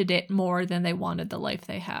wanted it more than they wanted the life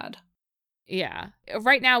they had. Yeah.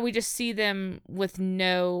 Right now we just see them with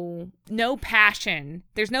no passion.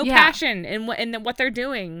 There's no passion in what they're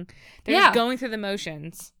doing. They're just going through the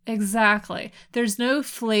motions. Exactly. There's no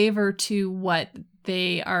flavor to what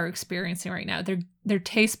they are experiencing right now. Their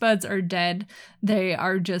taste buds are dead. They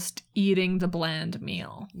are just eating the bland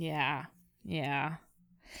meal. Yeah.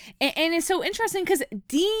 And it's so interesting because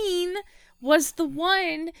Dean was the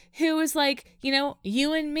one who was like, you know,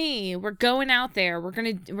 you and me, we're going out there. We're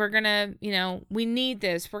gonna, you know, we need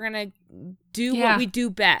this. We're gonna do what we do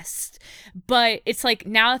best. But it's like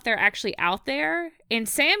now that they're actually out there, and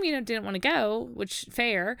Sam, you know, didn't want to go, which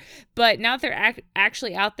fair. But now that they're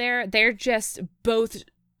actually out there, they're just both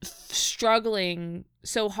struggling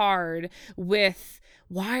so hard with,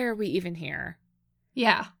 why are we even here?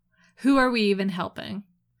 Yeah. Who are we even helping?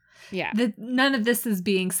 Yeah. None of this is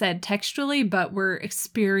being said textually, but we're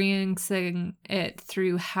experiencing it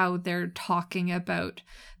through how they're talking about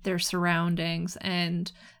their surroundings and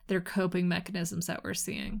their coping mechanisms that we're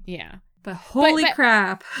seeing. Yeah. But holy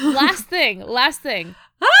crap. Last thing. Last thing.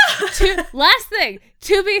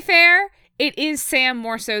 To be fair, it is Sam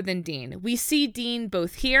more so than Dean. We see Dean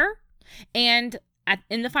both here and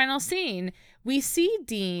in the final scene, we see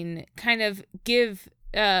Dean kind of give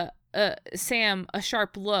Sam a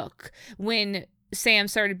sharp look when Sam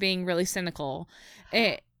started being really cynical.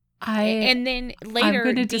 And then later, I'm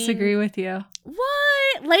going to disagree with you.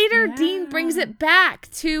 What? Later, Dean brings it back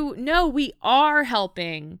to, no, we are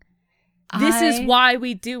helping. This is why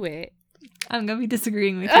we do it. I'm going to be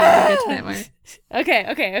disagreeing with you when we get to that mark.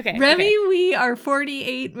 Okay. Remy, we are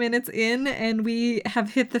 48 minutes in, and we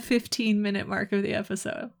have hit the 15-minute mark of the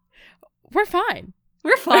episode. We're fine.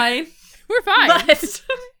 We're fine.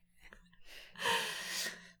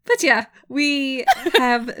 But yeah, we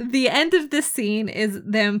have the end of this scene is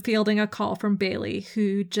them fielding a call from Bailey,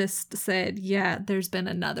 who just said, yeah, there's been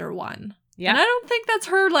another one. Yeah. And I don't think that's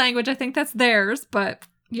her language. I think that's theirs, but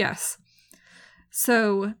yes.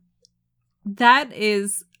 So that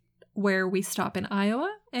is where we stop in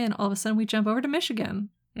Iowa, and all of a sudden we jump over to Michigan,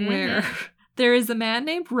 where there is a man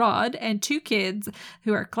named Rod and two kids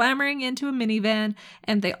who are clambering into a minivan,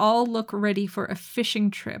 and they all look ready for a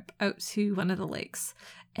fishing trip out to one of the lakes.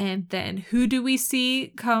 And then who do we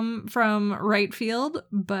see come from right field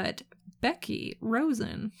but Becky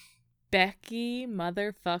Rosen? Becky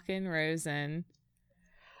motherfucking Rosen.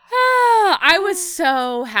 I was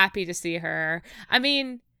so happy to see her. I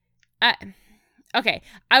mean, okay,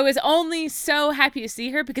 I was only so happy to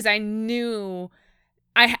see her because I knew,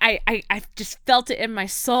 I just felt it in my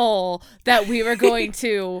soul that we were going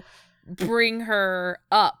to bring her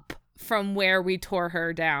up from where we tore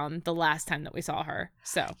her down the last time that we saw her.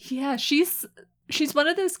 So yeah, she's she's one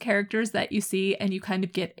of those characters that you see and you kind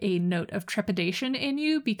of get a note of trepidation in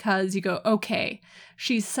you because you go, okay,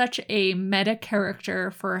 she's such a meta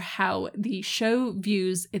character for how the show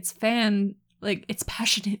views its its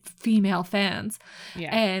passionate female fans.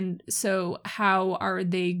 Yeah. And so how are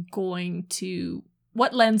they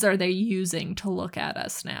what lens are they using to look at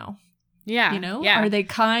us now? Yeah. You know, yeah. Are they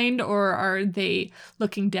kind or are they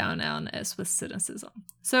looking down on us with cynicism?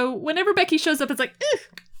 So whenever Becky shows up, it's like,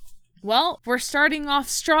 ugh. Well, we're starting off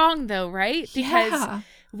strong though, right? Because Yeah.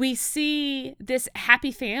 we see this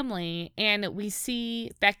happy family and we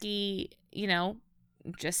see Becky,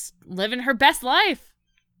 just living her best life.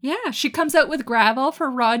 Yeah, she comes out with gravel for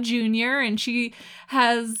Rod Jr. and she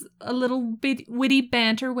has a little bit witty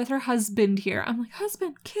banter with her husband here. I'm like,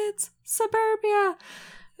 husband, kids, suburbia.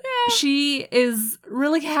 Yeah. She is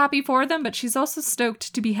really happy for them, but she's also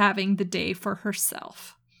stoked to be having the day for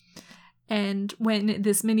herself. And when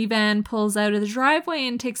this minivan pulls out of the driveway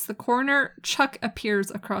and takes the corner, Chuck appears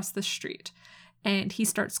across the street. And he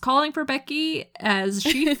starts calling for Becky as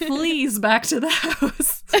she flees back to the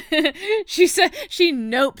house. She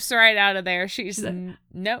nopes right out of there. She's like,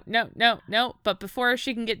 no. But before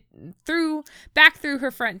she can get back through her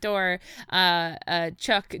front door,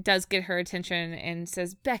 Chuck does get her attention and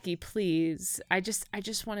says, Becky, please, I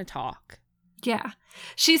just want to talk. Yeah.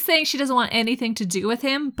 She's saying she doesn't want anything to do with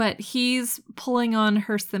him, but he's pulling on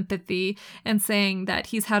her sympathy and saying that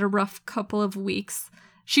he's had a rough couple of weeks.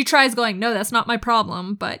 She tries going, no, that's not my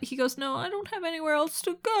problem. But he goes, no, I don't have anywhere else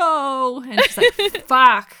to go. And she's like,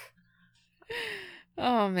 fuck.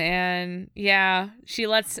 Oh, man. Yeah. She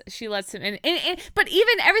lets him in. But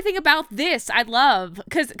even everything about this, I love.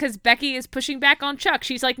 Because Becky is pushing back on Chuck.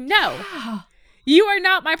 She's like, no, you are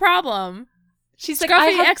not my problem. She's like, Scruffy I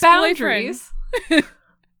have ex-boyfriend. boundaries.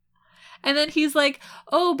 And then he's like,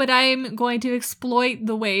 oh, but I'm going to exploit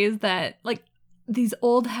the ways that, like, these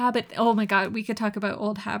old habits. Oh my God, we could talk about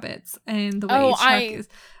old habits and the way Chuck is.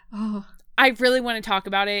 Oh, I really want to talk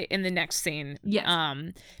about it in the next scene.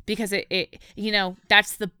 Yes. Because it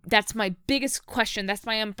that's my biggest question. That's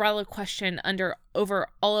my umbrella question over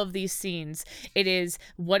all of these scenes. It is,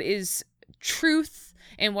 what is truth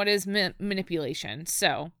and what is manipulation?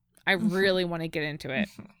 So I really want to get into it.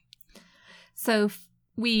 So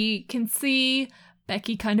we can see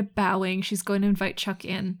Becky kind of bowing. She's going to invite Chuck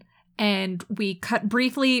in. And we cut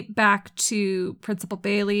briefly back to Principal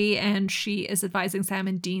Bailey, and she is advising Sam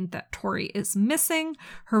and Dean that Tori is missing.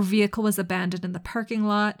 Her vehicle was abandoned in the parking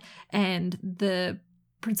lot, and the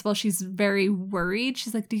principal, she's very worried.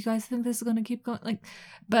 She's like, do you guys think this is going to keep going?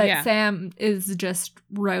 But Sam is just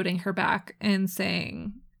routing her back and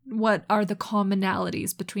saying, what are the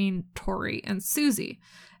commonalities between Tori and Susie?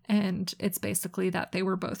 And it's basically that they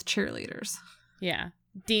were both cheerleaders. Yeah.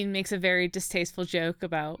 Dean makes a very distasteful joke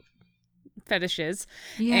about fetishes,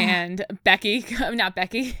 and Bailey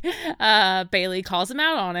calls him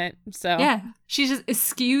out on it. So yeah, she just,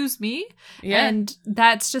 excuse me. Yeah. And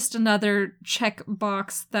that's just another check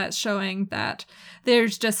box that's showing that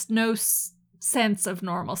there's just no sense of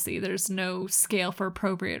normalcy. There's no scale for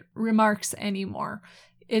appropriate remarks anymore.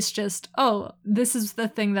 It's just, oh, this is the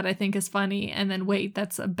thing that I think is funny, and then wait,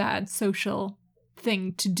 that's a bad social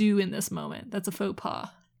thing to do in this moment. That's a faux pas.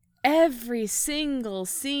 Every single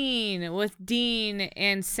scene with Dean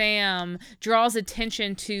and Sam draws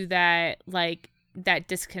attention to that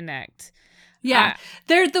disconnect. Yeah,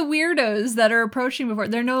 they're the weirdos that are approaching before.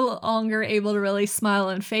 They're no longer able to really smile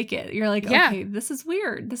and fake it. You're like, okay, this is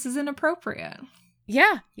weird. This is inappropriate.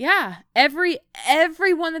 Yeah.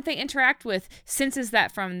 Everyone that they interact with senses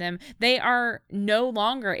that from them. They are no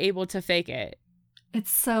longer able to fake it.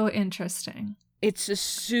 It's so interesting. It's just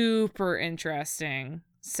super interesting.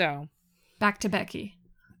 So, back to Becky.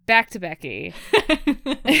 Becky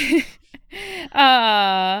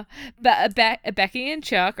and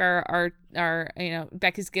Chuck are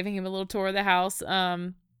Becky's giving him a little tour of the house,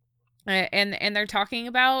 and they're talking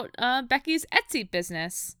about Becky's Etsy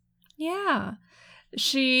business. Yeah,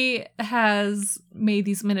 she has made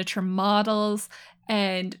these miniature models,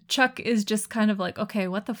 and Chuck is just kind of like, okay,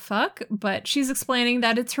 what the fuck? But she's explaining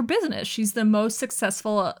that it's her business. She's the most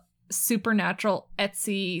successful supernatural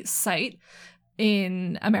Etsy site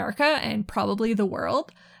in America and probably the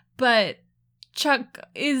world. But Chuck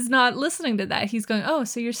is not listening to that. He's going, oh,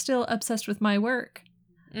 so you're still obsessed with my work.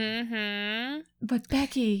 Mm-hmm. But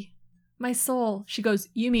Becky, my soul, she goes,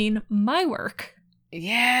 you mean my work?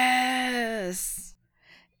 Yes.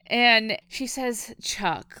 And she says,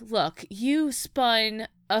 Chuck, look, you spun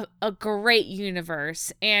a great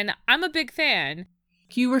universe and I'm a big fan.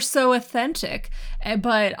 You were so authentic,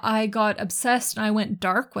 but I got obsessed and I went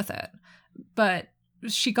dark with it. But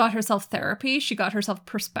she got herself therapy, she got herself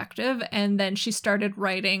perspective, and then she started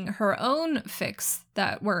writing her own fics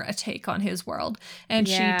that were a take on his world. And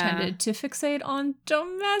she tended to fixate on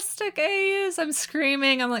domestic AUs. I'm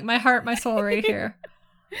screaming. I'm like, my heart, my soul right here.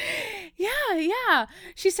 Yeah.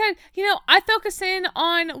 She said, I focus in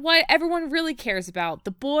on what everyone really cares about.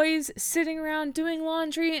 The boys sitting around doing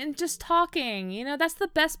laundry and just talking. That's the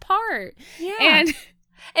best part. Yeah.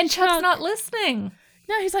 And Chuck's not listening.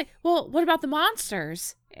 No, he's like, well, what about the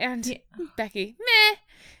monsters? And Becky, meh.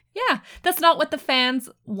 Yeah, that's not what the fans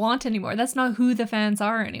want anymore. That's not who the fans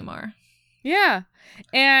are anymore. Yeah.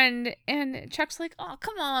 And Chuck's like, oh,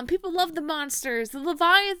 come on. People love the monsters. The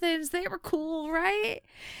Leviathans, they were cool, right?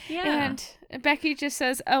 Yeah. And Becky just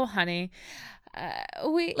says, oh, honey,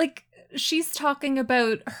 she's talking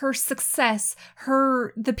about her success,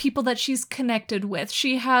 the people that she's connected with.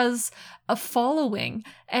 She has a following,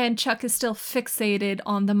 and Chuck is still fixated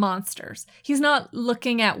on the monsters. He's not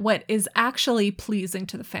looking at what is actually pleasing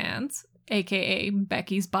to the fans, aka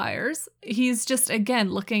Becky's buyers. He's just,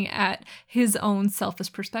 again, looking at his own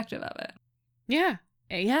selfish perspective of it.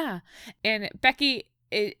 Yeah. And Becky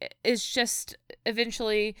is just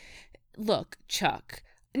eventually, look, Chuck,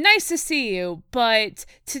 nice to see you, but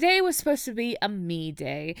today was supposed to be a me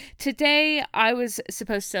day. Today I was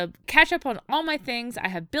supposed to catch up on all my things. I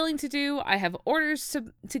have billing to do. I have orders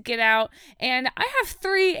to get out. And I have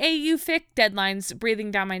 3 AU fic deadlines breathing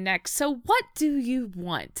down my neck. So what do you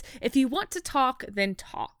want? If you want to talk, then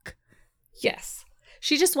talk. Yes.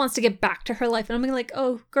 She just wants to get back to her life. And I'm like,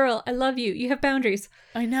 oh, girl, I love you. You have boundaries.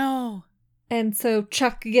 I know. And so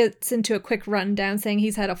Chuck gets into a quick rundown saying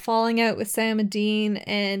he's had a falling out with Sam and Dean,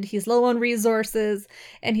 and he's low on resources,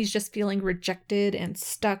 and he's just feeling rejected and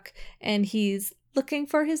stuck, and he's looking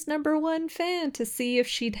for his number 1 fan to see if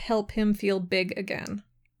she'd help him feel big again.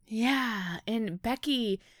 Yeah, and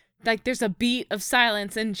Becky, there's a beat of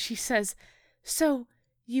silence, and she says, so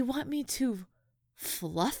you want me to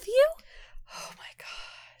fluff you? Oh my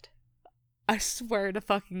God. I swear to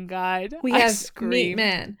fucking God. We have Meat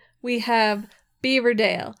Man. We have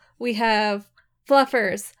Beaverdale. We have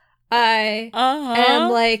Fluffers. I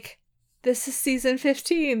am like, this is season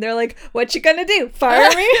 15. They're like, what you gonna do?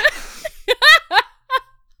 Fire me?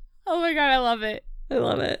 Oh my God, I love it. I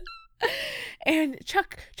love it. And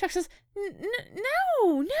Chuck says,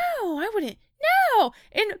 no, I wouldn't. No.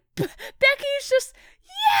 And Becky's just,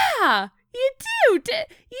 yeah, you do.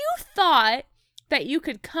 You thought that you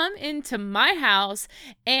could come into my house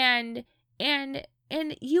and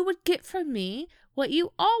you would get from me what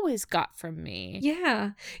you always got from me.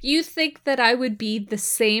 Yeah. You think that I would be the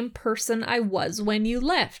same person I was when you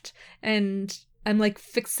left. And I'm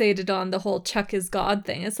fixated on the whole Chuck is God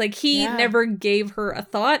thing. It's like he never gave her a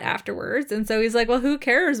thought afterwards. And so he's like, well, who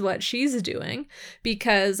cares what she's doing?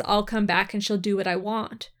 Because I'll come back and she'll do what I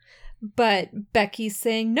want. But Becky's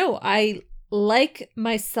saying, no, I like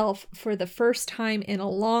myself for the first time in a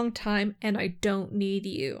long time and I don't need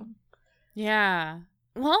you. Yeah.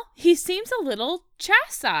 Well, he seems a little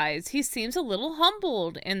chastised. He seems a little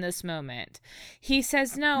humbled in this moment. He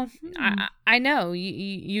says, no, I know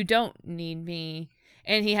you don't need me.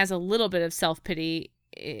 And he has a little bit of self-pity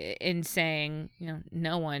in saying,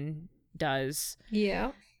 no one does.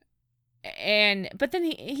 Yeah. But then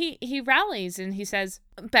he rallies and he says,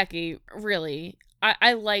 Becky, really,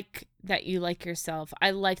 I like that you like yourself.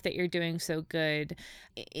 I like that you're doing so good.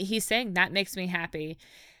 He's saying that makes me happy.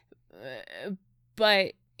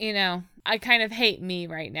 But, I kind of hate me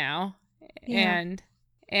right now. Yeah.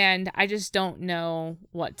 And I just don't know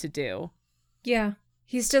what to do. Yeah.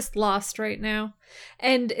 He's just lost right now.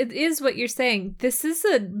 And it is what you're saying. This is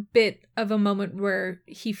a bit of a moment where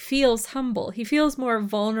he feels humble. He feels more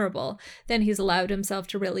vulnerable than he's allowed himself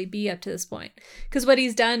to really be up to this point. Because what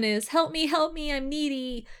he's done is, help me, I'm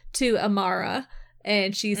needy, to Amara.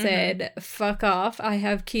 And she said, fuck off, I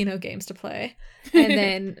have Kino games to play. And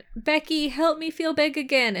then, Becky, help me feel big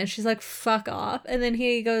again. And she's like, fuck off. And then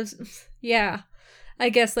he goes, yeah, I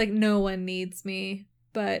guess no one needs me,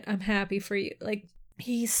 but I'm happy for you.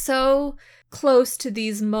 He's so close to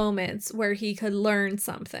these moments where he could learn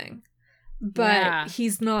something, but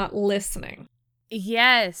he's not listening.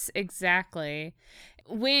 Yes, exactly.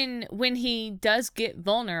 When he does get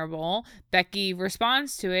vulnerable, Becky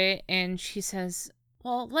responds to it and she says,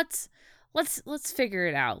 well, let's figure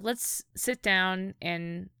it out. Let's sit down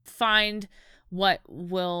and find what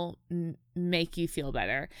will make you feel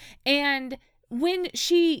better. And when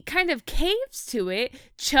she kind of caves to it,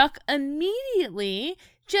 Chuck immediately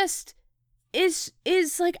just is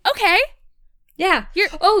like, okay. Yeah.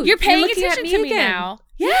 You're paying attention to me now.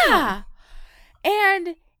 Yeah.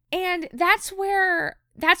 And that's where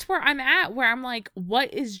that's where I'm at, where I'm like,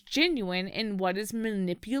 what is genuine and what is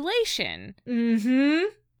manipulation? Mm-hmm.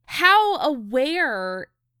 How aware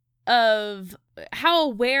of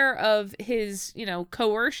his,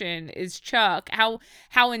 coercion is Chuck?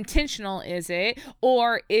 How intentional is it?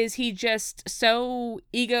 Or is he just so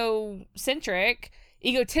egotistical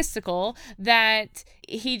that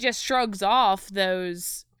he just shrugs off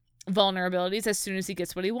those vulnerabilities as soon as he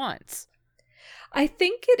gets what he wants? I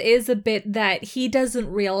think it is a bit that he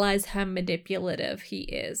doesn't realize how manipulative he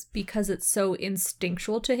is because it's so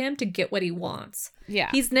instinctual to him to get what he wants. Yeah.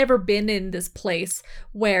 He's never been in this place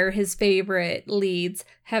where his favorite leads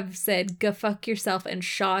have said, go fuck yourself, and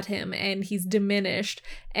shot him, and he's diminished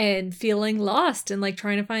and feeling lost and like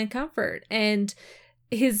trying to find comfort. And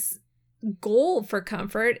his goal for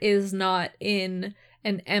comfort is not in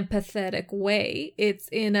an empathetic way. It's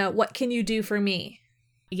in a, what can you do for me?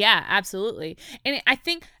 Yeah, absolutely. And I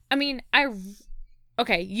think,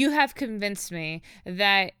 okay, you have convinced me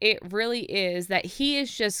that it really is that he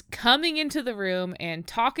is just coming into the room and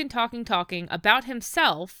talking about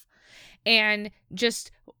himself and just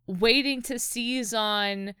waiting to seize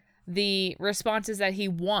on the responses that he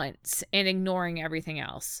wants and ignoring everything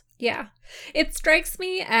else. Yeah. It strikes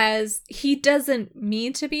me as he doesn't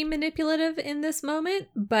mean to be manipulative in this moment,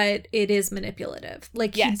 but it is manipulative.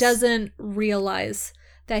 Like, yes. He doesn't realize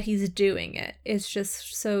that he's doing it. It's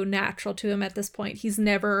just so natural to him at this point. He's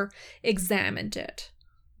never examined it.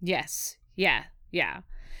 Yes. Yeah.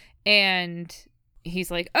 And he's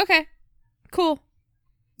like, okay, cool.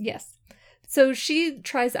 Yes. So she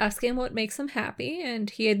tries asking what makes him happy, and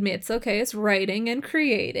he admits, okay, it's writing and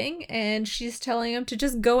creating, and she's telling him to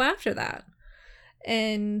just go after that.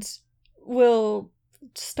 And we'll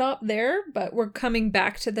stop there, but we're coming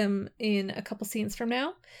back to them in a couple scenes from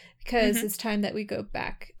now, because it's time that we go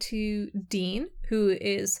back to Dean, who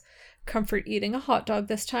is comfort eating a hot dog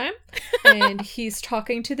this time, and he's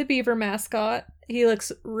talking to the beaver mascot. He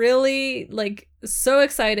looks really, like, so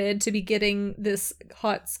excited to be getting this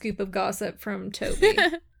hot scoop of gossip from Toby.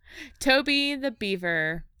 Toby the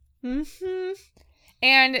beaver. Mm-hmm.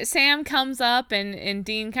 And Sam comes up and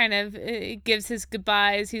Dean kind of gives his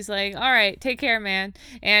goodbyes. He's like, all right, take care, man.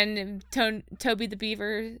 And Toby the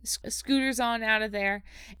beaver scooters on out of there.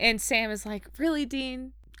 And Sam is like, really,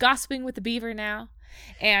 Dean? Gossiping with the beaver now?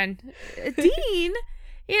 And Dean,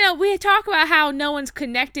 we talk about how no one's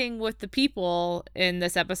connecting with the people in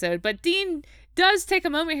this episode. But Dean does take a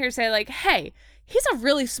moment here to say, like, hey, he's a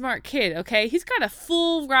really smart kid, okay? He's got a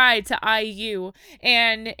full ride to IU,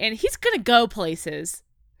 and he's gonna go places.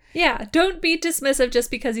 Yeah, don't be dismissive just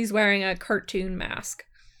because he's wearing a cartoon mask.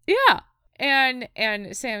 Yeah, and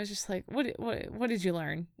Sam is just like, what did you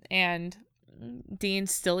learn? And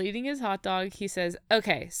Dean's still eating his hot dog. He says,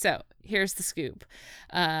 okay, so here's the scoop.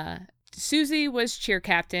 Susie was cheer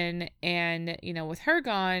captain, and with her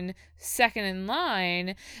gone, second in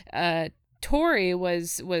line, Tori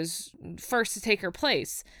was first to take her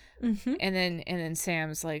place. Mm-hmm. And then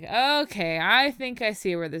Sam's like, okay, I think I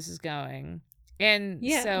see where this is going. And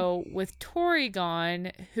so with Tori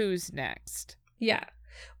gone, who's next? Yeah.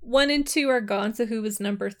 1 and 2 are gone, so who was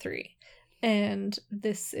number 3? And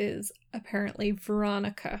this is apparently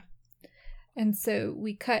Veronica. And so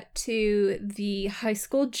we cut to the high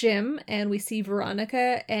school gym, and we see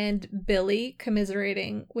Veronica and Billy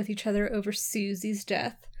commiserating with each other over Susie's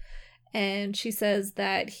death. And she says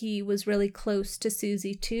that he was really close to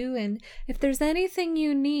Susie too, and if there's anything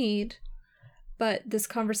you need. But this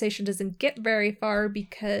conversation doesn't get very far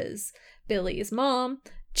because Billy's mom,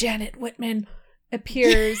 Janet Whitman,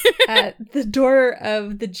 appears at the door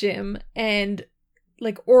of the gym and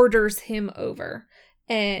like orders him over.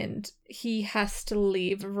 And he has to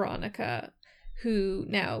leave Veronica, who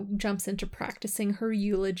now jumps into practicing her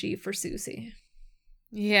eulogy for Susie.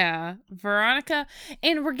 Yeah, Veronica.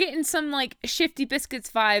 And we're getting some like Shifty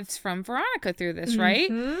Biscuits vibes from Veronica through this,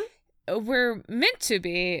 right? We're meant to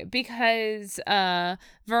be, because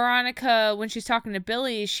Veronica, when she's talking to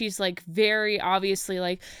Billy, she's like very obviously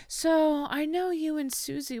like, so I know you and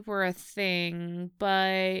Susie were a thing,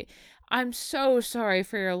 but I'm so sorry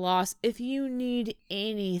for your loss. If you need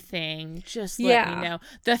anything, just let me know.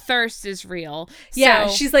 The thirst is real. Yeah,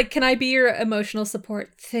 so, she's like, can I be your emotional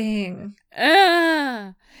support thing?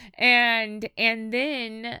 And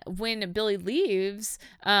then when Billy leaves,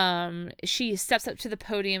 she steps up to the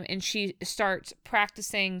podium and she starts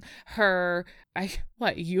practicing her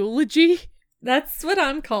eulogy? That's what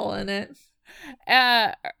I'm calling it.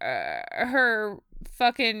 Her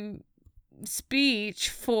fucking speech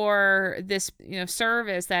for this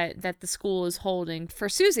service that the school is holding for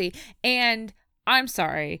Susie. And I'm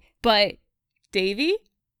sorry, but Davey,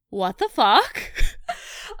 what the fuck?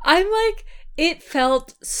 I'm like, it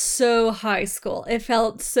felt so high school. It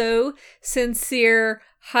felt so sincere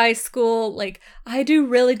high school. Like, I do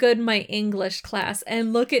really good in my English class,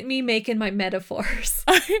 and look at me making my metaphors.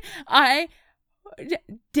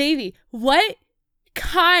 Davy, what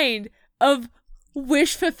kind of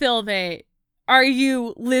wish fulfillment are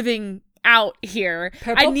you living out here?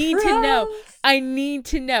 Purple I need Prose. to know. I need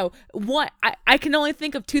to know. What I can only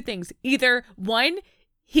think of two things. Either one,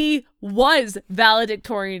 he was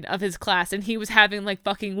valedictorian of his class and he was having like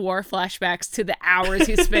fucking war flashbacks to the hours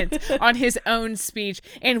he spent on his own speech,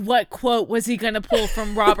 and what quote was he gonna pull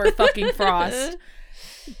from Robert fucking Frost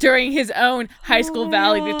during his own high school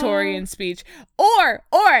valedictorian speech, or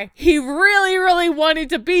he really, really wanted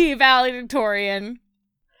to be valedictorian.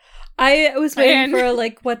 I was waiting for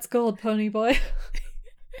like, what's gold, pony boy?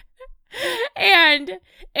 and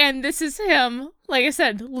this is him, like I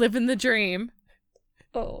said, living the dream.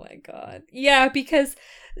 Oh my god. Yeah, because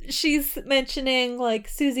she's mentioning like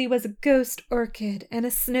Susie was a ghost orchid and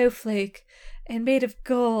a snowflake and made of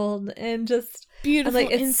gold and just beautiful,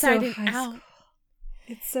 like, it's inside so and out.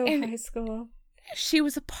 It's so high school. She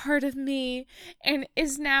was a part of me and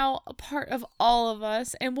is now a part of all of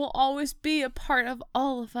us and will always be a part of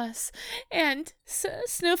all of us. And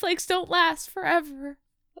snowflakes don't last forever.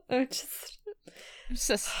 It's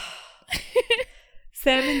just...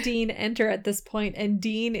 Sam and Dean enter at this point, and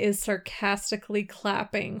Dean is sarcastically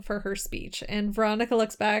clapping for her speech. And Veronica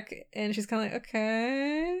looks back and she's kind of like,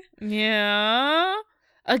 okay. Yeah.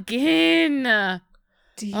 Again.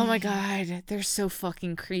 Dean. Oh my god. They're so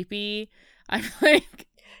fucking creepy. I'm like...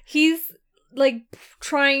 He's like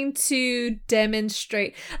trying to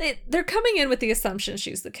demonstrate. They're coming in with the assumption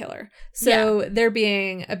she's the killer. So they're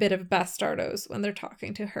being a bit of bastardos when they're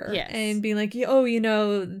talking to her. Yes. And being like, oh, you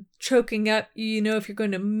know, choking up, you know, if you're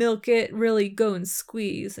going to milk it, really go and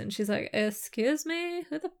squeeze. And she's like, excuse me?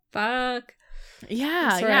 Who the fuck? Yeah,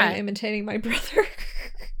 I'm sorry, I'm imitating my brother.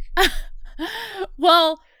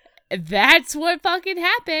 Well, that's what fucking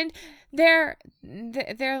happened. They're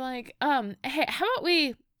like, hey, how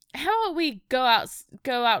about we go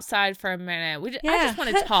outside for a minute? I just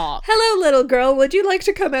want to talk. Hello, little girl. Would you like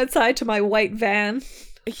to come outside to my white van?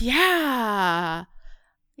 Yeah.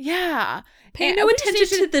 Pay no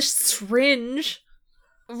attention to the syringe.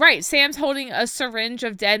 Right, Sam's holding a syringe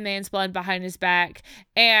of dead man's blood behind his back,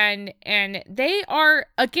 and they are,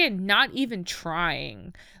 again, not even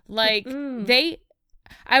trying. Like, I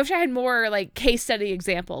wish I had more, like, case study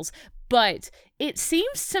examples, but it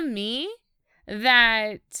seems to me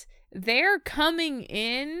that they're coming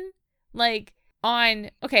in, like,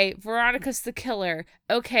 on, okay, Veronica's the killer,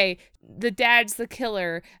 okay, the dad's the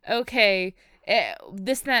killer, okay,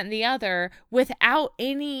 this, that, and the other, without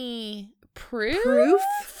any proof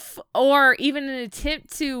or even an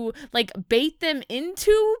attempt to, like, bait them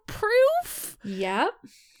into proof. Yep.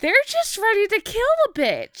 They're just ready to kill a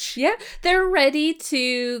bitch. Yeah, they're ready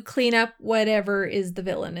to clean up whatever is the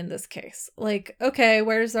villain in this case. Like, okay,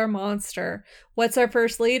 where's our monster? What's our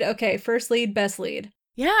first lead? Okay, first lead, best lead.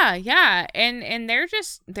 Yeah. And they're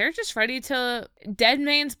just ready to dead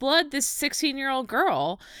man's blood this 16-year-old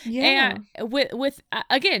girl. Yeah. And with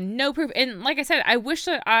again, no proof. And like I said, I wish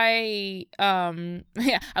that I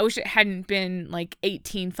wish it hadn't been like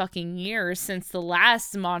 18 fucking years since the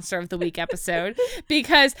last Monster of the Week episode,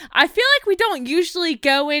 because I feel like we don't usually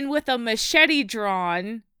go in with a machete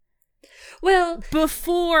drawn. Well,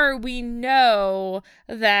 before we know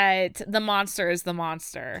that the monster is the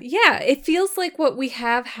monster. Yeah, it feels like what we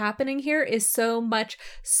have happening here is so much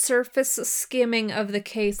surface skimming of the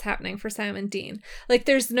case happening for Sam and Dean. Like,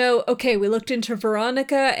 there's no, okay, we looked into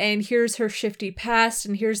Veronica and here's her shifty past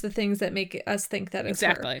and here's the things that make us think that it's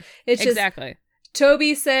her. It's just,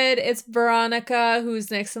 Toby said it's Veronica who's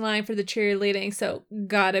next in line for the cheerleading, so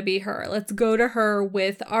gotta be her. Let's go to her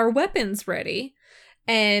with our weapons ready.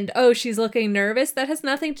 And, oh, she's looking nervous. That has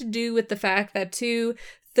nothing to do with the fact that two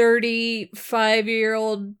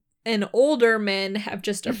 35-year-old and older men have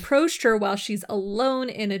just approached her while she's alone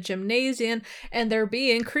in a gymnasium, and they're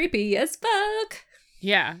being creepy as fuck.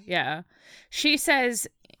 Yeah. She says,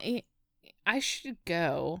 I should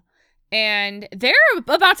go. And they're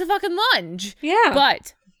about to fucking lunge. Yeah.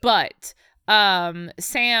 But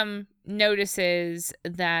Sam notices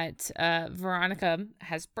that Veronica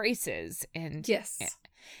has braces, and yes,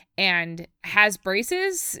 and has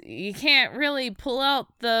braces. You can't really pull out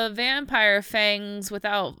the vampire fangs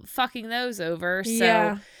without fucking those over.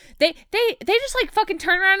 So they just like fucking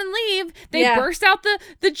turn around and leave. They burst out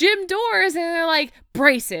the gym doors and they're like,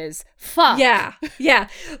 braces. Fuck. Yeah.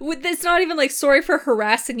 It's not even like, sorry for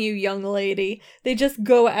harassing you, young lady. They just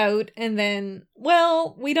go out and then,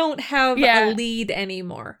 well, we don't have a lead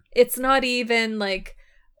anymore. It's not even like,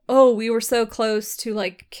 oh, we were so close to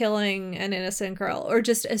like killing an innocent girl, or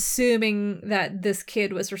just assuming that this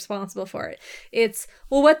kid was responsible for it. It's,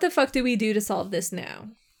 well, what the fuck do we do to solve this now?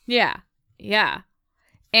 Yeah.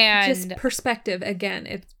 And just perspective again.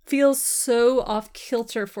 It feels so off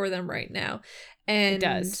kilter for them right now. And it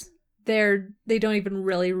does. They don't even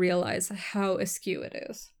really realize how askew it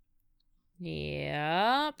is.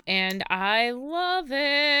 Yep. And I love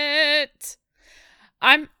it.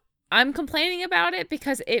 I'm complaining about it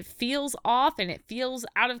because it feels off and it feels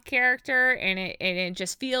out of character and it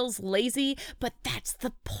just feels lazy, but that's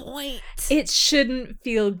the point. It shouldn't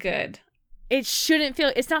feel good.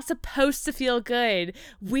 It's not supposed to feel good.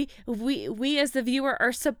 We as the viewer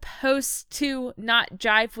are supposed to not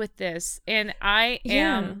jive with this. And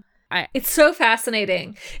it's so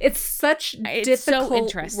fascinating. It's difficult so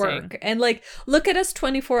interesting work. And like, look at us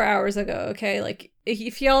 24 hours ago, okay? Like,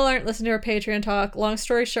 if y'all aren't listening to our Patreon talk, long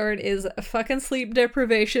story short is a fucking sleep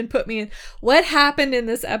deprivation put me in. What happened in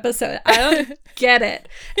this episode? I don't get it.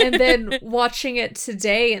 And then watching it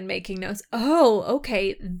today and making notes. Oh,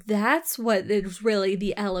 okay. That's what is really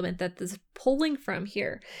the element that this is pulling from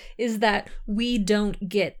here, is that we don't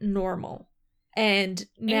get normal. And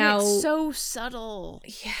now it's so subtle.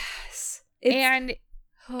 Yes. It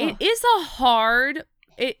is a hard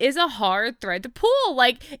thread to pull.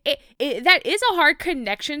 Like that is a hard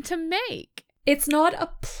connection to make. It's not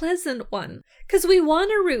a pleasant one, because we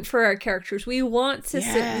want to root for our characters. We want to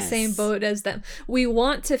sit in the same boat as them. We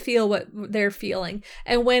want to feel what they're feeling.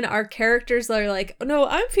 And when our characters are like, no,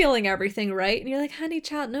 I'm feeling everything right. And you're like, honey,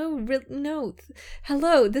 child, no.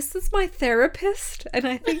 Hello, this is my therapist. And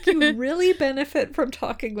I think you really benefit from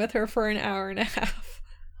talking with her for an hour and a half.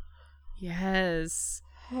 Yes.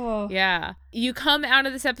 Oh. Yeah. You come out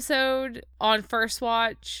of this episode on first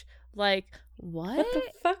watch like, what the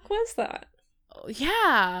fuck was that?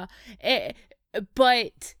 Yeah.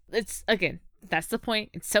 But it's, again, that's the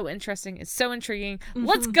point. It's so interesting. It's so intriguing.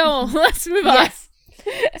 Let's go. Let's move on. Yes.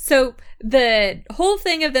 So the whole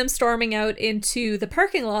thing of them storming out into the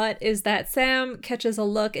parking lot is that Sam catches a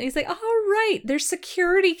look and he's like, all right, there's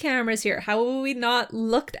security cameras here. How have we not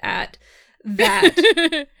looked at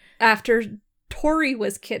that after Tori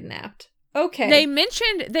was kidnapped? Okay. They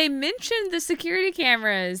mentioned the security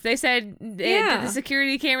cameras. They said, did the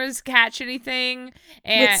security cameras catch anything?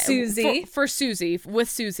 And with Susie. For Susie, with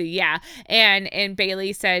Susie, yeah. And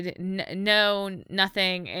Bailey said, no,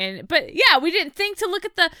 nothing. But yeah, we didn't think to look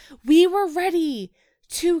at we were ready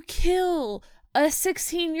to kill a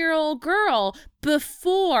 16-year-old girl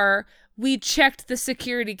before we checked the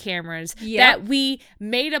security cameras. Yep. That we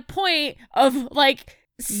made a point of, like,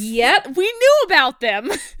 yep, we knew about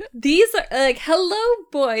them. These are like, hello,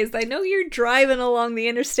 boys. I know you're driving along the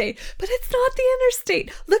interstate, but it's not the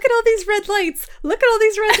interstate. Look at all these red lights. Look at all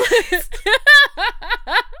these red lights.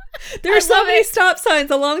 There are so many stop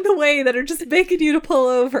signs along the way that are just begging you to pull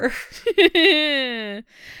over.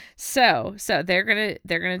 So they're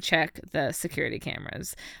gonna check the security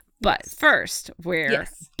cameras. But first, we're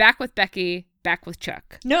back with Becky, back with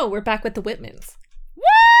Chuck. No, we're back with the Whitmans.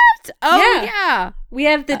 What? Oh, yeah. We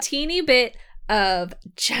have the teeny bit of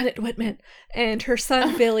Janet Whitman and her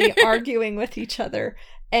son Billy arguing with each other.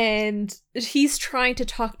 And he's trying to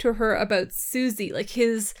talk to her about Susie, like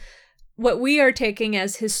what we are taking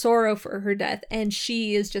as his sorrow for her death. And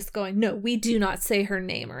she is just going, no, we do not say her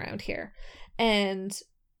name around here. And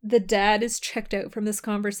the dad is checked out from this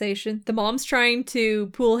conversation. The mom's trying to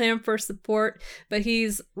pull him for support, but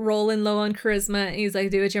he's rolling low on charisma. And he's like,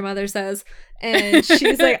 do what your mother says. And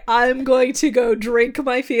she's like, I'm going to go drink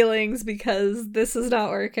my feelings because this is not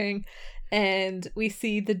working. And we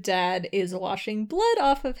see the dad is washing blood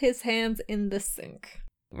off of his hands in the sink.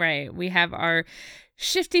 Right. We have our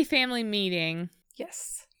shifty family meeting.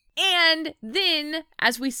 Yes. And then,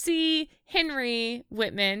 as we see Henry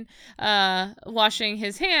Whitman washing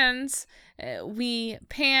his hands, we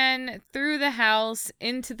pan through the house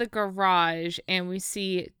into the garage, and we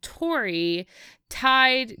see Tori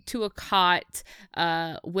tied to a cot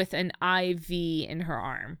with an IV in her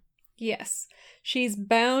arm. Yes. She's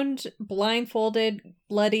bound, blindfolded,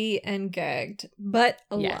 bloody, and gagged, but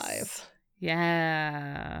alive. Yes.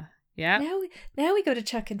 Yeah. Yeah. Now we go to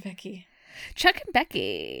Chuck and Becky. Chuck and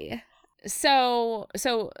Becky. So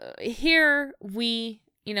here we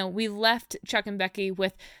we left Chuck and Becky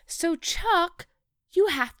with, so Chuck, you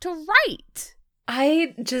have to write.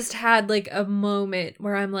 I just had like a moment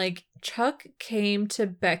where I'm like, Chuck came to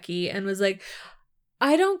Becky and was like,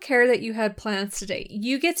 I don't care that you had plans today.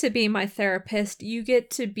 You get to be my therapist. You get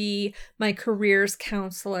to be my careers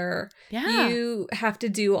counselor. Yeah. You have to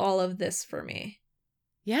do all of this for me.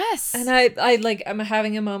 Yes. And I'm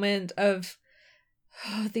having a moment of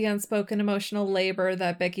the unspoken emotional labor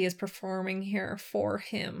that Becky is performing here for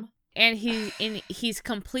him. And he's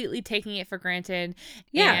completely taking it for granted.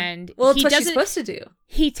 Yeah. And well, it's what she's supposed to do.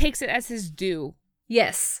 He takes it as his due.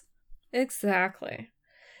 Yes. Exactly.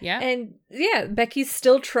 Yeah. And yeah, Becky's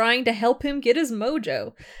still trying to help him get his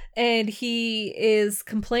mojo. And he is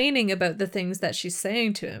complaining about the things that she's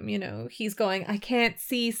saying to him. He's going, I can't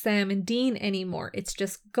see Sam and Dean anymore. It's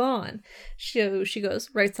just gone. So she goes,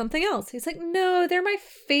 write something else. He's like, no, they're my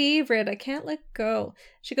favorite. I can't let go.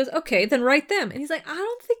 She goes, okay, then write them. And he's like, I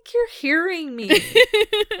don't think you're hearing me.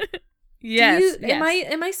 Yes.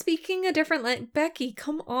 Am I speaking a different language? Becky,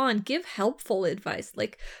 come on, give helpful advice.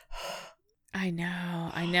 Like, I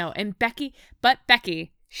know. And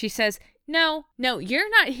Becky, she says, no, you're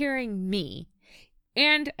not hearing me.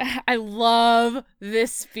 And I love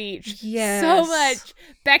this speech so much.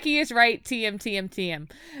 Becky is right.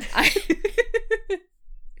 TM.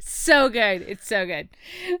 So good. It's so good.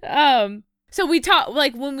 So we talk,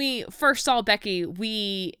 like, when we first saw Becky,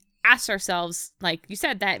 we asked ourselves, like you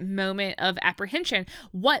said, that moment of apprehension.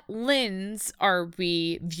 What lens are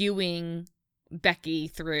we viewing Becky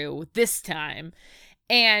through this time?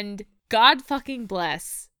 And God fucking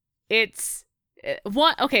bless, it's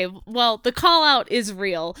one. Okay, well, the call out is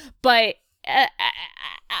real, but at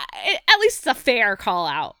least it's a fair call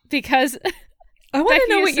out, because I want to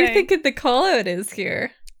know what you're thinking the call out is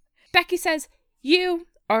here. Becky says, you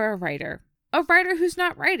are a writer who's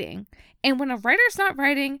not writing, and when a writer's not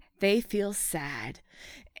writing, they feel sad.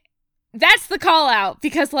 That's the call out,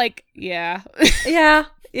 because, like, yeah. Yeah.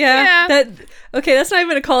 That's not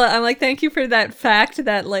even a call out. I'm like, thank you for that fact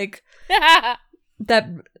that, like, that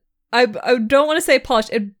I don't want to say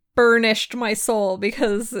polished. It burnished my soul,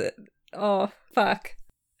 because, oh, fuck.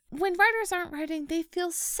 When writers aren't writing, they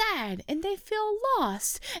feel sad and they feel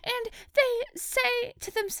lost. And they say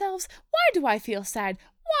to themselves, why do I feel sad?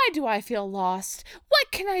 Why do I feel lost?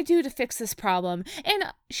 What can I do to fix this problem? And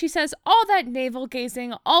she says, all that navel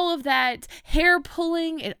gazing, all of that hair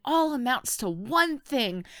pulling, it all amounts to one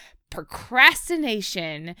thing: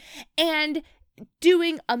 procrastination, and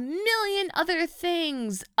doing a million other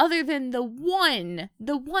things other than the one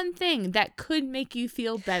thing that could make you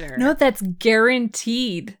feel better. No, that's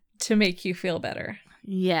guaranteed to make you feel better.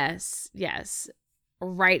 Yes.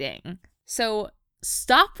 Writing. So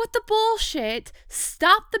stop with the bullshit,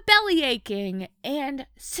 stop the belly aching, and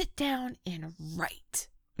sit down and write.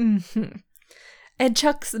 Mm-hmm. And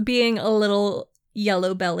Chuck's being a little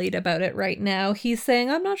yellow-bellied about it right now. He's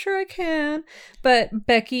saying, I'm not sure I can. But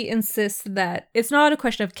Becky insists that it's not a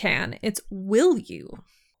question of can, it's will you.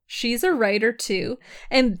 She's a writer too.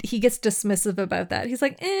 And he gets dismissive about that. He's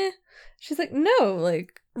like, She's like, no,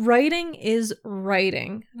 like, writing is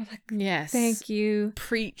writing. And I'm like, yes. Thank you.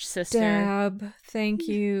 Preach, sister. Dab. Thank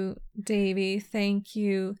you, Davy. Thank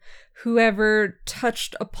you, whoever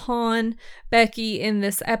touched upon Becky in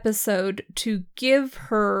this episode, to give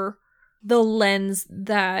her the lens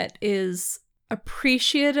that is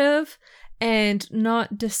appreciative and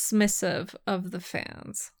not dismissive of the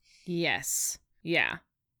fans. Yes. Yeah.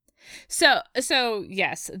 So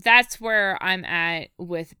yes, that's where I'm at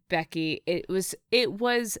with Becky. It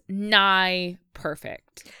was nigh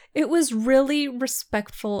perfect. It was really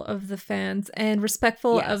respectful of the fans and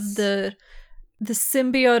respectful of the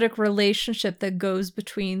symbiotic relationship that goes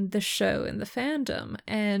between the show and the fandom,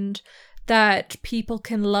 and that people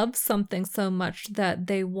can love something so much that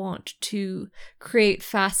they want to create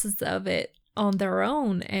facets of it on their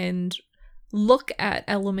own and look at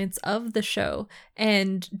elements of the show,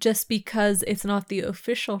 and just because it's not the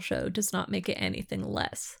official show does not make it anything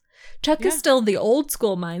less. Chuck is still the old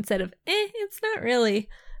school mindset of, it's not really,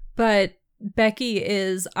 but Becky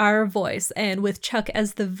is our voice, and with Chuck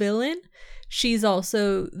as the villain, she's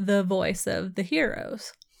also the voice of the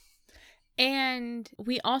heroes. And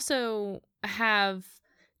we also have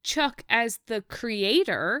Chuck as the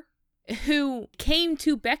creator, who came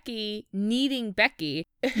to Becky needing Becky.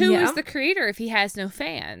 Who is the creator if he has no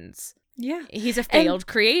fans? Yeah. He's a failed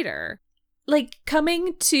creator. Like,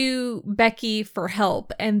 coming to Becky for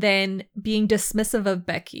help and then being dismissive of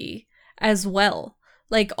Becky as well.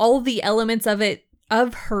 Like, all the elements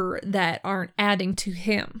of her that aren't adding to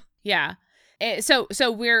him. Yeah. So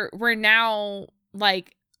we're now,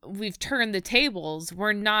 like, we've turned the tables.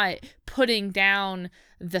 We're not putting down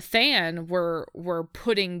the fan. We're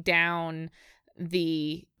putting down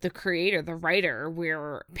the creator, the writer.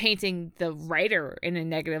 We're painting the writer in a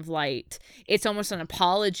negative light. It's almost an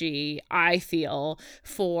apology, I feel,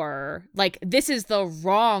 for like, this is the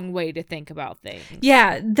wrong way to think about things.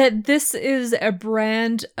 Yeah, that this is a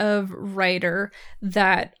brand of writer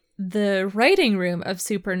that the writing room of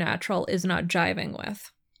Supernatural is not jiving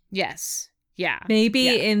with. Yes. Yeah.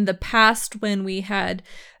 Maybe in the past when we had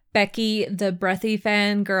Becky, the breathy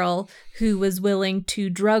fangirl who was willing to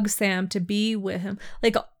drug Sam to be with him.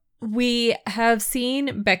 Like, we have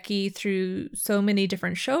seen Becky through so many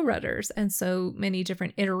different showrunners and so many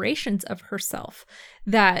different iterations of herself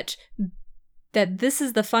that this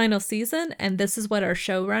is the final season and this is what our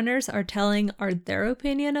showrunners are telling are their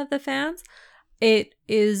opinion of the fans. It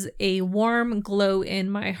is a warm glow in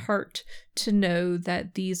my heart to know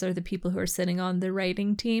that these are the people who are sitting on the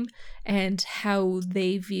writing team and how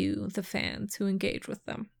they view the fans who engage with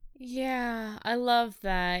them. Yeah, I love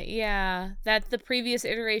that. Yeah, that the previous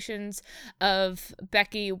iterations of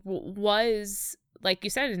Becky was, like you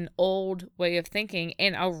said, an old way of thinking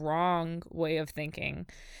and a wrong way of thinking.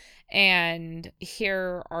 And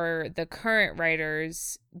here are the current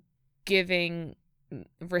writers giving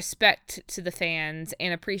respect to the fans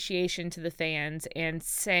and appreciation to the fans and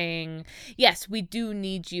saying, yes, we do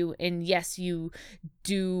need you, and yes, you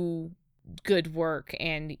do good work,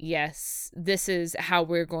 and yes, this is how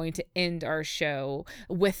we're going to end our show,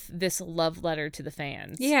 with this love letter to the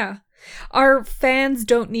fans. Yeah. Our fans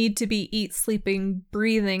don't need to be eat, sleeping,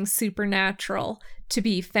 breathing Supernatural to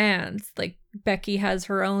be fans. Like, Becky has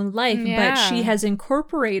her own life, but she has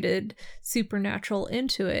incorporated Supernatural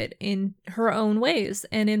into it in her own ways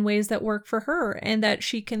and in ways that work for her and that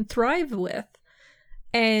she can thrive with.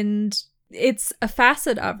 And it's a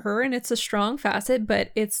facet of her, and it's a strong facet,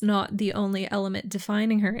 but it's not the only element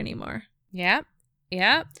defining her anymore. Yep.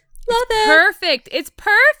 Yep. Love it. Perfect. It's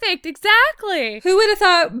perfect. Exactly. Who would have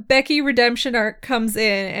thought Becky redemption arc comes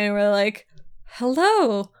in and we're like,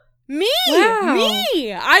 hello. Me. Wow.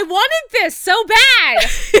 Me. I wanted this so bad.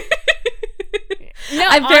 No,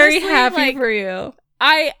 I'm very honestly, happy like, for you.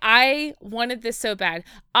 I wanted this so bad.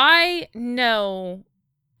 I know.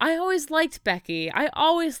 I always liked Becky.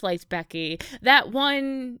 That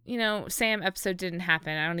one, Sam episode didn't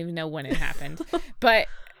happen. I don't even know when it happened. But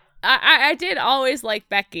I did always like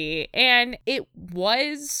Becky. And it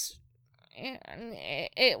was an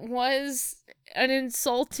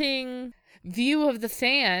insulting view of the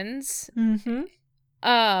fans. Mm-hmm.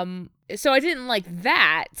 So I didn't like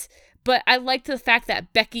that. But I liked the fact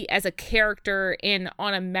that Becky as a character and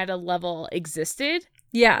on a meta level existed.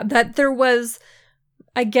 Yeah, that there was,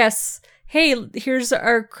 I guess, hey, here's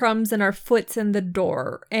our crumbs and our foot's in the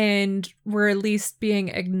door, and we're at least being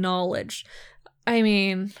acknowledged. I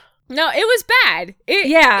mean, no, it was bad.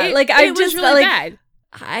 It was really bad.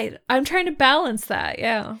 I'm trying to balance that.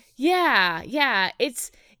 Yeah.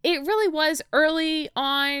 It really was early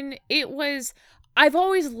on. I've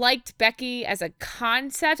always liked Becky as a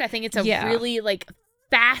concept. I think it's a really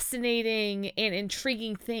fascinating and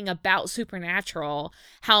intriguing thing about Supernatural,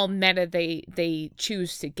 how meta they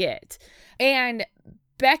choose to get. And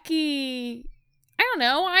Becky, I don't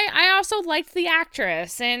know, I also liked the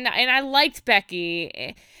actress, and I liked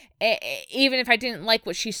Becky, even if I didn't like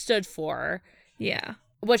what she stood for. Yeah.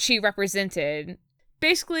 What she represented.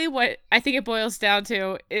 Basically, what I think it boils down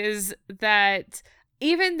to is that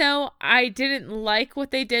even though I didn't like what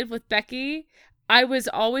they did with Becky, I was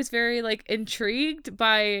always very intrigued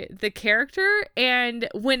by the character, and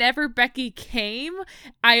whenever Becky came,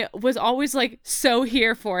 I was always so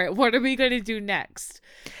here for it. What are we going to do next?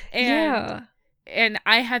 And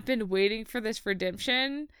I have been waiting for this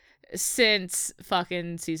redemption since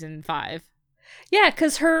fucking season 5. Yeah,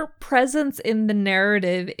 because her presence in the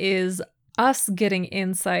narrative is us getting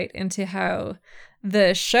insight into how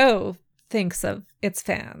the show thinks of its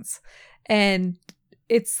fans. And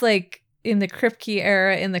it's in the Kripke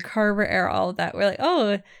era, in the Carver era, all of that, we're like,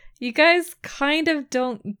 oh, you guys kind of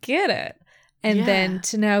don't get it. And then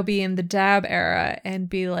to now be in the Dab era and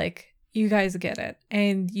be like, you guys get it.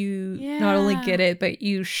 And you not only get it, but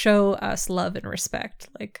you show us love and respect.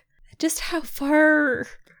 Just how far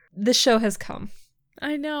the show has come.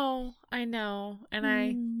 I know. And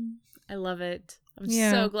I love it. I'm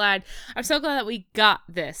so glad. I'm so glad that we got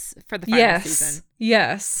this for the final season.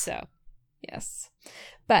 Yes. So. Yes.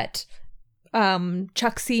 But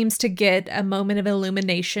Chuck seems to get a moment of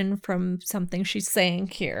illumination from something she's saying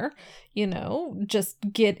here. Just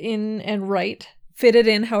get in and write fit it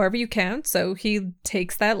in however you can. So he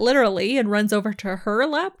takes that literally and runs over to her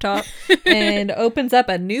laptop and opens up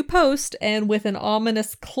a new post, and with an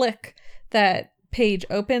ominous click, that page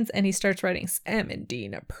opens and he starts writing Sam and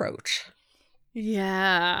Dean approach.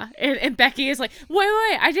 Yeah. And Becky is like, wait,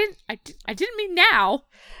 I didn't mean now.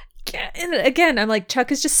 Yeah, and again, I'm like,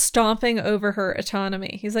 Chuck is just stomping over her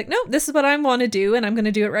autonomy. He's like, nope, this is what I want to do, and I'm going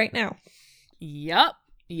to do it right now. Yep.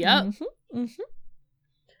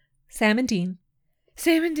 Sam and Dean.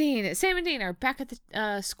 Sam and Dean are back at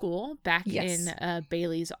the school, back Yes. in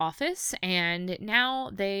Bailey's office, and now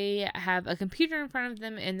they have a computer in front of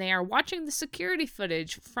them, and they are watching the security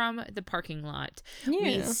footage from the parking lot. Yeah.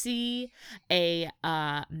 We see a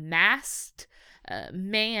masked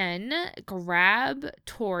man grab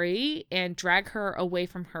Tori and drag her away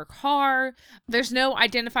from her car. There's no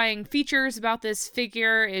identifying features about this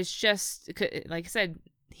figure. It's just, like I said,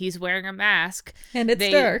 he's wearing a mask. And it's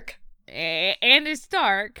dark. And it's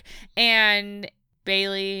dark, and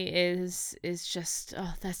Bailey is just,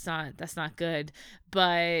 oh, that's not good.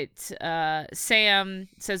 But Sam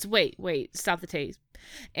says, wait, stop the tape.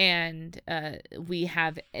 And we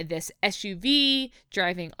have this SUV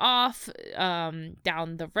driving off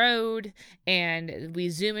down the road, and we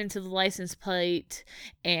zoom into the license plate,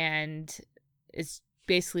 and it's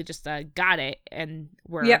basically just got it, and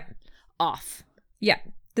we're off. Yeah.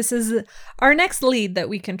 This is our next lead that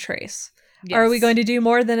we can trace. Yes. Are we going to do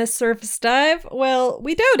more than a surface dive? Well,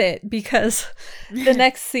 we doubt it, because the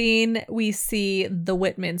next scene we see the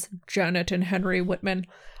Whitmans, Janet and Henry Whitman,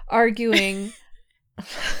 arguing.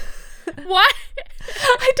 What?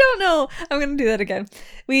 I don't know. I'm going to do that again.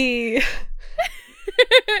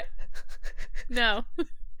 No.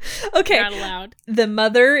 Okay. Not allowed. The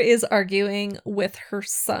mother is arguing with her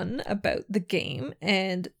son about the game,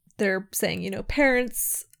 and they're saying,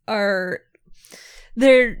 parents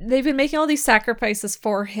they've been making all these sacrifices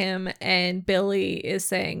for him, and Billy is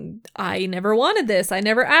saying, I never wanted this. I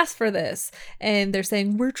never asked for this. And they're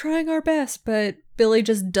saying, we're trying our best, but Billy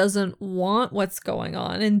just doesn't want what's going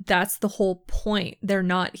on. And that's the whole point. They're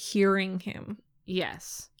not hearing him.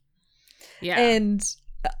 Yes. Yeah. And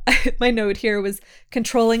my note here was,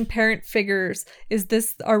 controlling parent figures. Is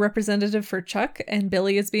this our representative for Chuck? And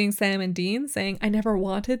Billy is being Sam and Dean, saying, I never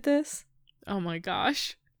wanted this. Oh my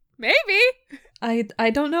gosh. Maybe. I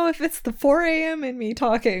don't know if it's the 4 a.m. in me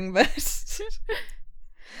talking, but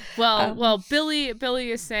well,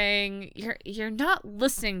 Billy is saying, you're not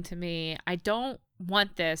listening to me. I don't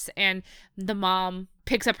want this. And the mom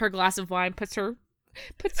picks up her glass of wine, puts her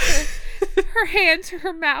hand to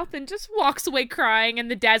her mouth, and just walks away crying. And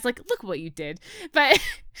the dad's like, look what you did. But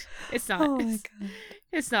it's not. Oh my God.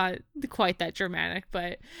 It's not quite that dramatic.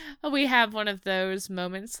 But we have one of those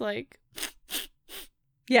moments, like.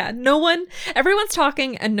 Yeah, everyone's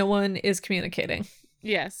talking and no one is communicating.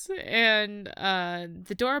 Yes, and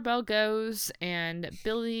the doorbell goes, and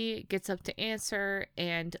Billy gets up to answer,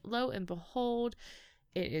 and lo and behold,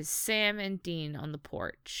 it is Sam and Dean on the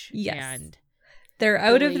porch. Yes. And they're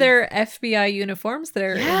out of their FBI uniforms.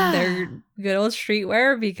 They're in their good old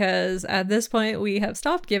streetwear, because at this point we have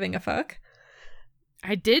stopped giving a fuck.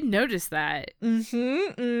 I did notice that. I'm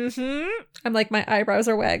like, my eyebrows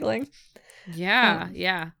are waggling.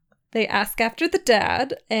 Yeah. They ask after the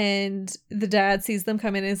dad, and the dad sees them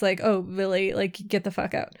come in and is like, oh, Billy, like, get the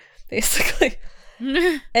fuck out, basically.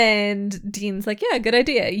 And Dean's like, yeah, good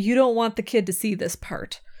idea. You don't want the kid to see this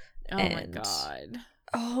part. My God.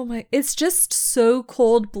 Oh my, it's just so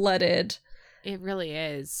cold-blooded. It really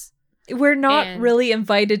is. We're not really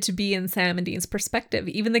invited to be in Sam and Dean's perspective.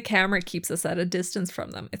 Even the camera keeps us at a distance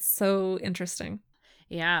from them. It's so interesting.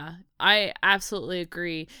 Yeah, I absolutely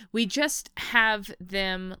agree. We just have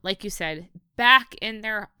them, like you said, back in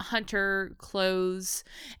their hunter clothes,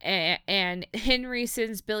 and Henry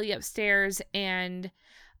sends Billy upstairs, and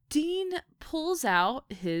Dean pulls out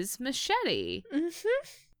his machete.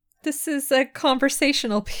 This is a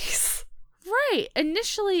conversational piece. Right.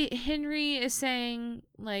 Initially, Henry is saying,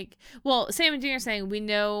 like, well, Sam and Dean are saying, we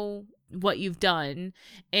know what you've done,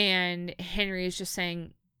 and Henry is just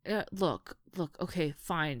saying, look, okay,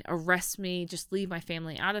 fine, arrest me, just leave my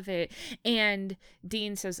family out of it. And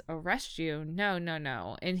Dean says, arrest you?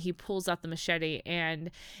 No. And he pulls out the machete, and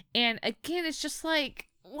again, it's just like,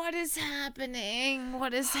 what is happening?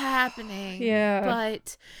 Yeah.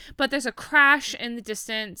 But there's a crash in the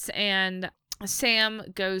distance, and Sam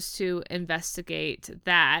goes to investigate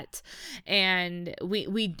that, and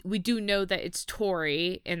we do know that it's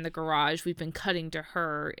Tori in the garage. We've been cutting to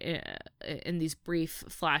her in these brief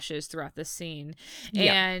flashes throughout the scene,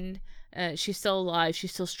 and she's still alive.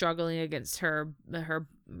 She's still struggling against her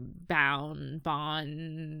bonds.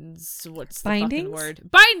 What's the Bindings? fucking word?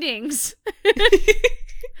 Bindings.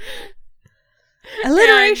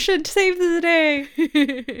 Alliteration saves the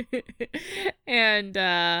day.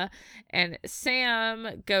 And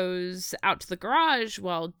Sam goes out to the garage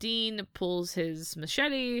while Dean pulls his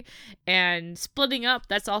machete, and splitting up.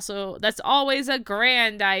 That's always a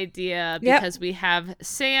grand idea, because we have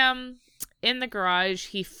Sam in the garage.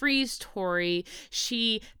 He frees Tori.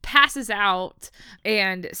 She passes out,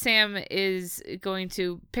 and Sam is going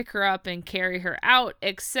to pick her up and carry her out,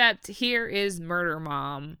 except here is Murder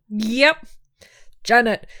Mom. Yep.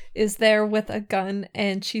 Janet is there with a gun,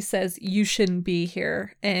 and she says, "You shouldn't be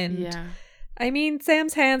here." And I mean,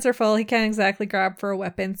 Sam's hands are full. He can't exactly grab for a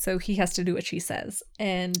weapon, so he has to do what she says.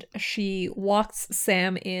 And she walks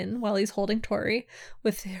Sam in while he's holding Tori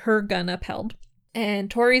with her gun upheld.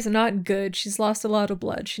 And Tori's not good. She's lost a lot of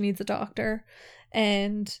blood. She needs a doctor.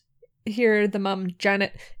 And here the mom,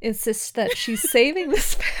 Janet, insists that she's saving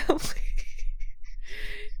this family.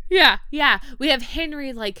 Yeah. We have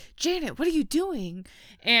Henry like, "Janet, what are you doing?"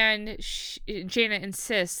 And Janet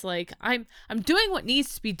insists, like, I'm doing what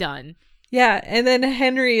needs to be done. Yeah, and then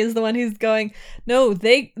Henry is the one who's going, "No,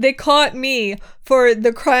 they caught me for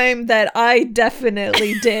the crime that I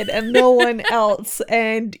definitely did and no one else.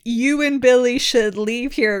 And you and Billy should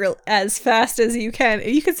leave here as fast as you can."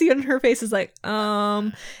 And you can see on her face is like,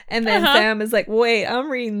 And then Sam is like, "Wait,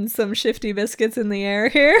 I'm reading some Shifty Biscuits in the air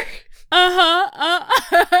here." I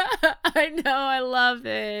know, I love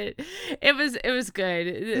it. It was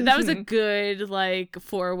good. That was a good, like,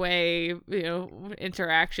 4-way,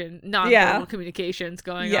 interaction, non-verbal communications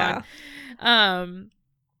going on.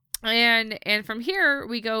 And from here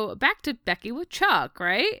we go back to Becky with Chuck,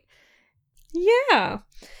 right? Yeah.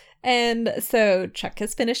 And so Chuck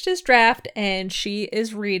has finished his draft, and she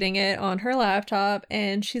is reading it on her laptop,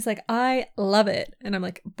 and she's like, "I love it." And I'm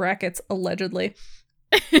like, brackets, allegedly.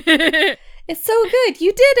 "It's so good.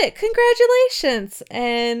 You did it. Congratulations.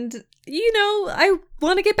 And, I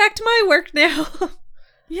want to get back to my work now."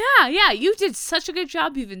 Yeah. You did such a good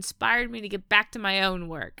job. You've inspired me to get back to my own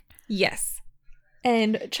work. Yes.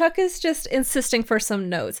 And Chuck is just insisting for some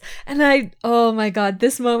notes. And oh my God,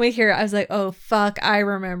 this moment here, I was like, oh fuck, I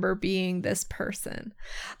remember being this person.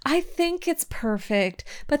 I think it's perfect,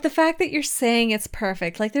 but the fact that you're saying it's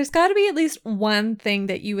perfect, like there's got to be at least one thing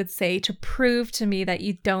that you would say to prove to me that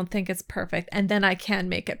you don't think it's perfect, and then I can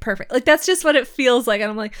make it perfect. Like that's just what it feels like.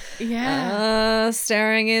 And I'm like,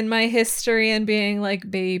 staring in my history and being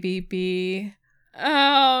like, baby B.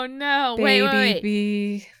 Oh no, wait.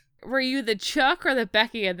 B. Were you the Chuck or the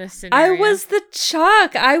Becky in this scenario? I was the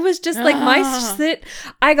Chuck. I was just like,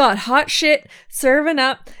 I got hot shit serving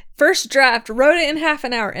up. First draft, wrote it in half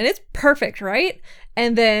an hour, and it's perfect, right?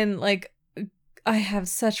 And then, like, I have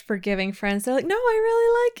such forgiving friends. They're like, "No, I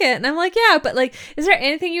really like it." And I'm like, "Yeah, but, like, is there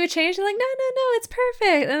anything you would change?" They're like, no, it's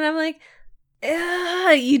perfect. And I'm like,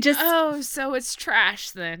 you just... Oh, so it's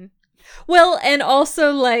trash then. Well, and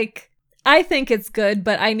also, like, I think it's good,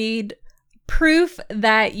 but I need proof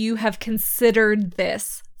that you have considered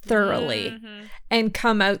this thoroughly and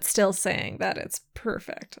come out still saying that it's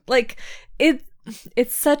perfect. Like it's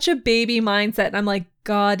such a baby mindset. And I'm like,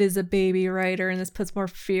 God is a baby writer, and this puts more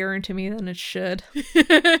fear into me than it should.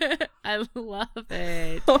 I love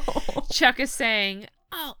it. Chuck is saying,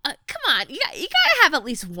 "Oh, come on, you gotta have at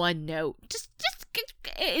least one note, just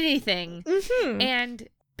anything." And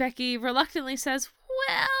Becky reluctantly says,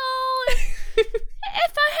 "Well,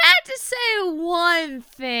 if I had to say one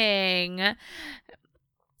thing,"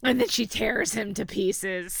 and then she tears him to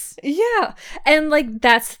pieces. Yeah. And like,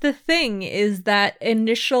 that's the thing, is that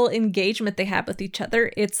initial engagement they have with each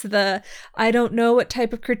other. It's I don't know what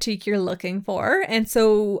type of critique you're looking for. And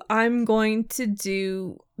so I'm going to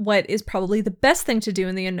do what is probably the best thing to do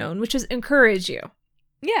in the unknown, which is encourage you.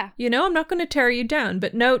 Yeah. I'm not going to tear you down.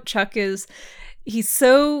 But no, Chuck he's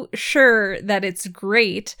so sure that it's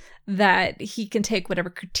great that he can take whatever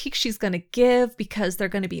critique she's going to give because they're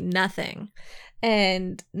going to be nothing.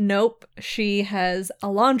 And nope, she has a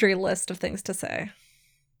laundry list of things to say.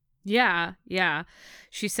 Yeah.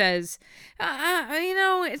 She says,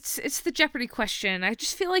 it's the Jeopardy question. I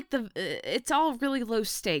just feel like it's all really low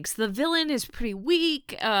stakes. The villain is pretty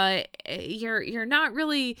weak. You're not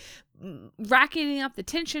really racking up the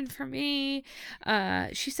tension for me.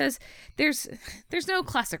 She says, there's no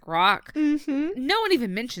classic rock. No one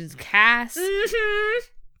even mentions Cass.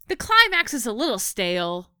 The climax is a little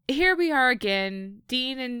stale. Here we are again,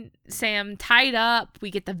 Dean and Sam tied up.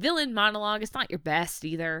 We get the villain monologue. It's not your best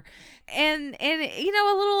either. And a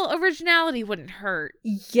little originality wouldn't hurt.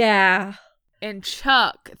 Yeah. And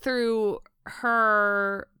Chuck, through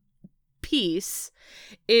her piece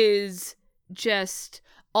is just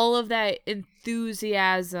all of that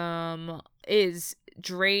enthusiasm is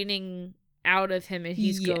draining out of him and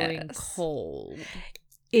he's going cold.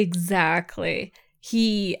 Exactly.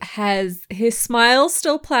 He has his smile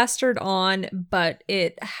still plastered on, but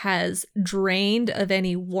it has drained of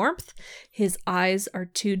any warmth. His eyes are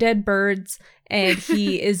two dead birds, and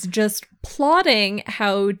he is just plotting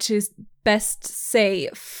how to best say,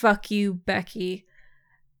 "Fuck you, Becky."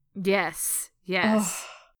 Yes.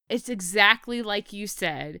 It's exactly like you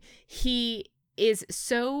said. He is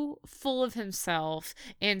so full of himself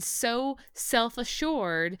and so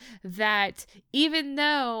self-assured that even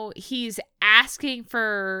though he's asking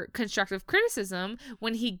for constructive criticism,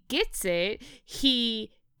 when he gets it,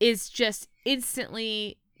 he is just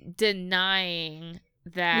instantly denying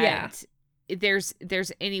that there's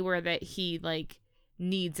anywhere that he like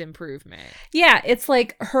needs improvement. Yeah, it's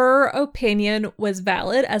like her opinion was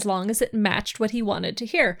valid as long as it matched what he wanted to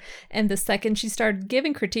hear. And the second she started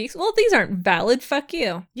giving critiques, well, these aren't valid, fuck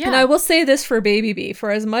you. Yeah. And I will say this for Baby B, for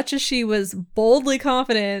as much as she was boldly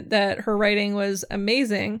confident that her writing was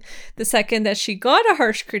amazing, the second that she got a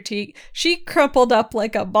harsh critique, she crumpled up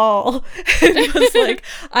like a ball and was like,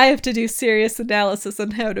 I have to do serious analysis on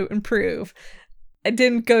how to improve. I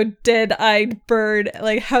didn't go dead-eyed bird,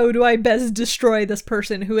 like, how do I best destroy this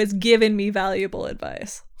person who has given me valuable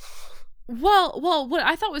advice? Well, what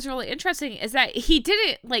I thought was really interesting is that he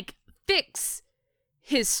didn't, like, fix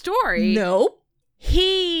his story. Nope.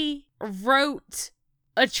 He wrote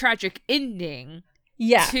a tragic ending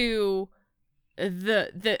to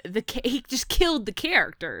he just killed the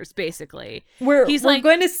characters, basically. We're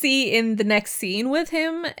going to see in the next scene with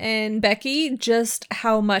him and Becky just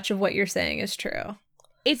how much of what you're saying is true.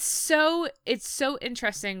 It's so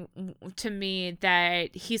interesting to me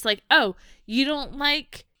that he's like, oh, you don't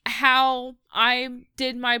like how I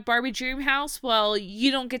did my Barbie dream house? Well, you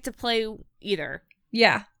don't get to play either.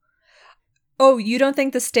 Yeah. Oh, you don't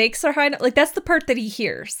think the stakes are high enough? Like, that's the part that he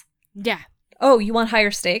hears. Yeah. Oh, you want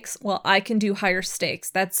higher stakes? Well, I can do higher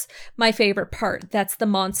stakes. That's my favorite part. That's the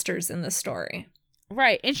monsters in the story.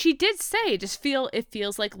 Right. And she did say, it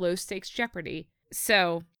feels like low stakes Jeopardy.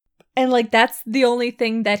 So. And like, that's the only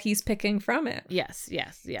thing that he's picking from it. Yes.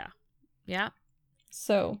 Yeah. Yeah.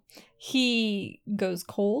 So he goes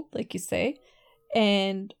cold, like you say.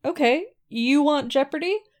 And okay, you want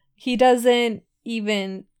Jeopardy? He doesn't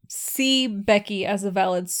even see Becky as a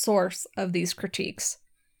valid source of these critiques.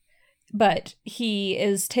 But he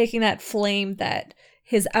is taking that flame that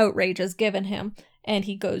his outrage has given him, and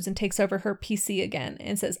he goes and takes over her PC again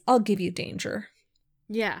and says, I'll give you danger.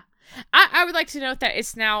 Yeah. I would like to note that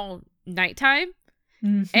it's now nighttime,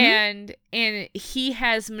 and he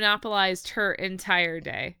has monopolized her entire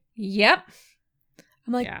day. Yep.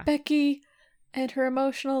 I'm like, Becky and her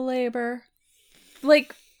emotional labor.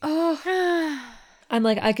 Like, oh... I'm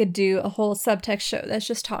like, I could do a whole subtext show that's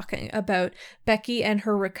just talking about Becky and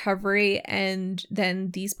her recovery and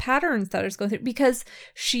then these patterns that is going through, because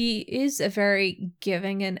she is a very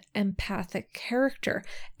giving and empathic character,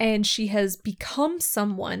 and she has become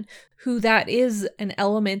someone who that is an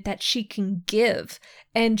element that she can give.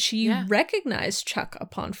 And she recognized Chuck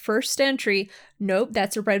upon first entry. Nope,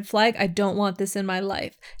 that's a red flag. I don't want this in my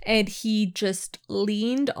life. And he just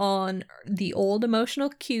leaned on the old emotional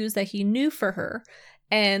cues that he knew for her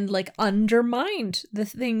and like undermined the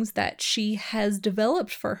things that she has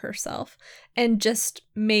developed for herself and just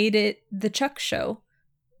made it the Chuck show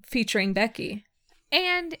featuring Becky.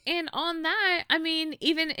 And on that, I mean,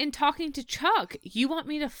 even in talking to Chuck, you want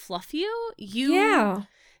me to fluff you?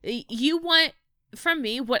 You want from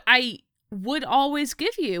me what I would always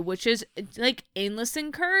give you, which is like endless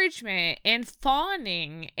encouragement and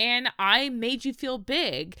fawning, and I made you feel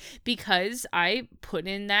big because I put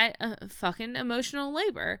in that fucking emotional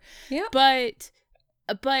labor. Yeah. But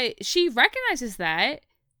she recognizes that,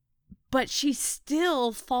 but she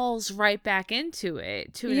still falls right back into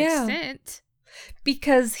it to an extent.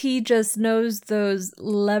 Because he just knows those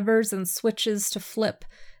levers and switches to flip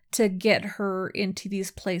to get her into these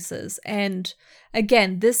places. And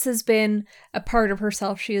again, this has been a part of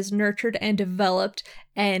herself she has nurtured and developed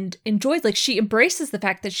and enjoyed. Like, she embraces the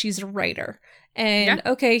fact that she's a writer. And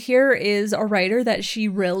okay, here is a writer that she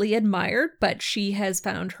really admired, but she has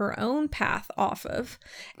found her own path off of.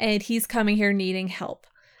 And he's coming here needing help.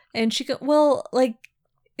 And she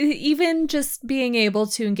even just being able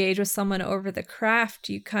to engage with someone over the craft,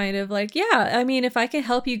 you kind of like, I mean, if I can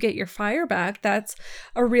help you get your fire back, that's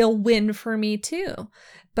a real win for me too.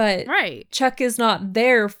 But Chuck is not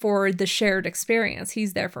there for the shared experience.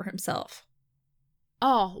 He's there for himself.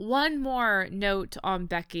 Oh, one more note on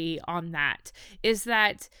Becky on that is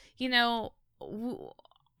that, you know,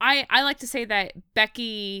 I like to say that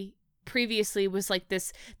Becky previously was like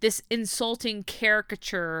this insulting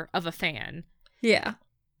caricature of a fan. Yeah.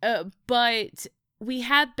 But we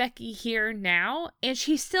have Becky here now, and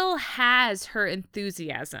she still has her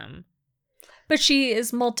enthusiasm. But she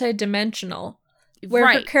is multidimensional. Where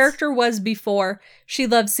right. her character was before, she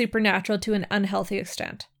loves supernatural to an unhealthy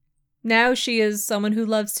extent. Now she is someone who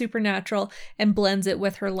loves supernatural and blends it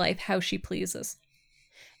with her life how she pleases.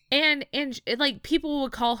 And like, people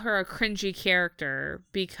would call her a cringy character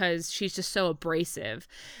because she's just so abrasive.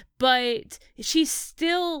 But she's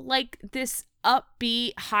still like this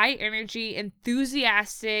upbeat, high energy,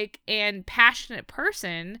 enthusiastic, and passionate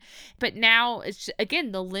person. But now it's,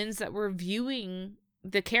 again, the lens that we're viewing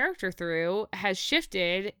the character through has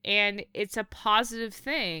shifted, and it's a positive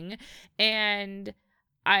thing. And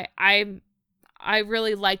I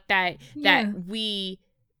really like that we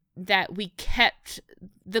kept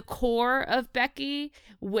the core of Becky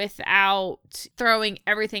without throwing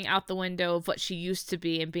everything out the window of what she used to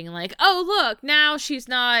be and being like, oh, look, now she's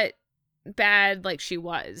not bad like she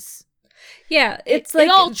was. Yeah, it's like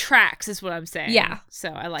it all tracks is what I'm saying. Yeah. So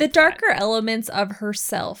I like the darker elements of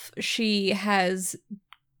herself she has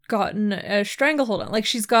gotten a stranglehold on. Like,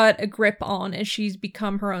 she's got a grip on, and she's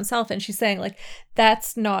become her own self, and she's saying, like,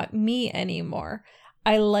 that's not me anymore.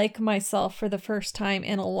 I like myself for the first time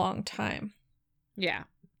in a long time. Yeah.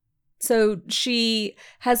 So she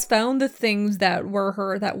has found the things that were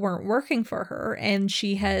her that weren't working for her, and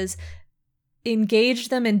she has engaged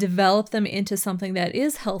them and developed them into something that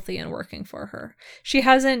is healthy and working for her. She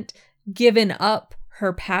hasn't given up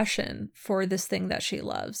her passion for this thing that she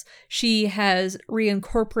loves. She has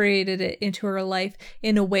reincorporated it into her life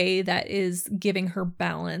in a way that is giving her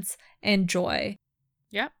balance and joy.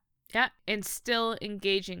 Yep. Yeah. And still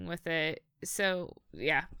engaging with it. So,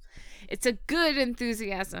 yeah. It's a good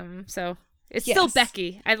enthusiasm. So, it's still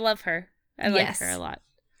Becky. I love her. I like her a lot.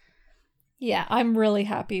 Yeah, I'm really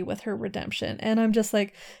happy with her redemption. And I'm just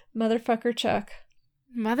like, motherfucker Chuck.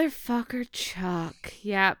 Motherfucker Chuck.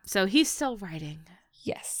 Yeah. So, he's still writing.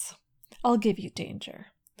 Yes. I'll give you danger.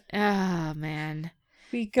 Oh, man.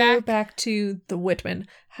 We go back to the Whitman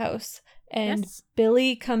house, and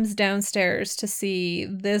Billy comes downstairs to see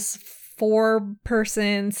this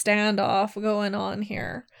 4-person standoff going on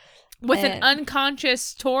here. With an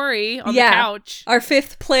unconscious Tori on the couch. Our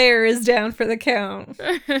 5th player is down for the count.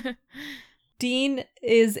 Dean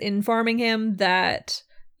is informing him that,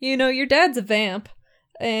 you know, your dad's a vamp.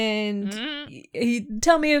 And he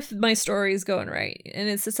tell me if my story is going right. And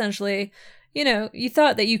it's essentially, you know, you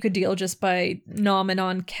thought that you could deal just by nomming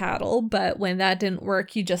on cattle, but when that didn't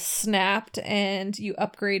work, you just snapped and you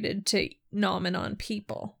upgraded to nomming on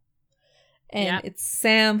people. And it's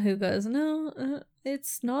Sam who goes, no,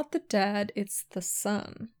 it's not the dad, it's the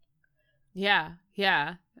son. Yeah.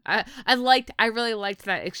 I really liked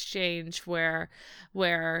that exchange where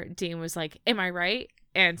Dean was like, am I right?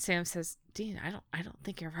 And Sam says, Dean, I don't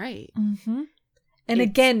think you're right. Mm-hmm. And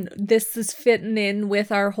again, this is fitting in with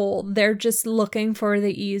our whole, they're just looking for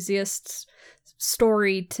the easiest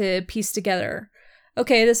story to piece together.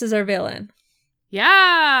 Okay, this is our villain.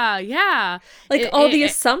 Yeah. Like all the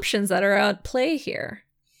assumptions that are at play here.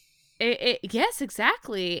 Yes,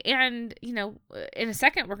 exactly. And, you know, in a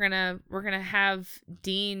second we're gonna have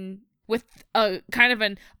Dean with a kind of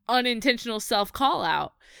an unintentional self call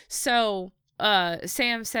out. So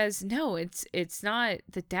Sam says, no, it's not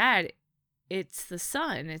the dad, it's the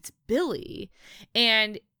son, it's Billy.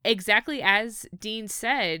 And exactly as Dean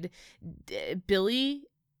said, Billy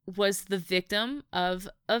was the victim of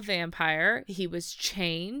a vampire. He was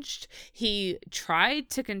changed. He tried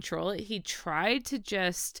to control it. He tried to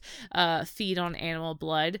just feed on animal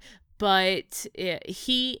blood. But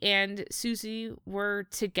he and Susie were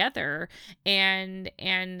together, and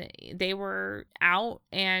they were out,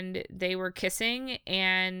 and they were kissing,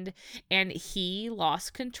 and he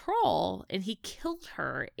lost control, and he killed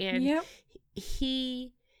her, and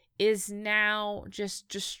he is now just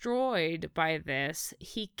destroyed by this.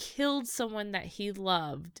 He killed someone that he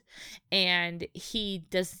loved, and he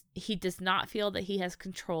does not feel that he has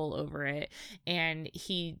control over it, and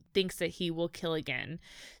he thinks that he will kill again.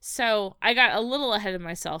 So I got a little ahead of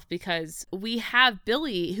myself because we have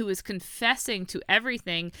Billy who is confessing to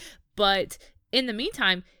everything, but in the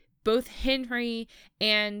meantime, both Henry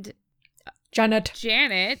and Janet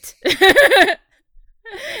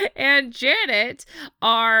and Janet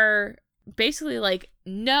are basically like,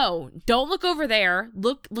 no, don't look over there.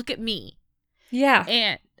 Look at me. Yeah.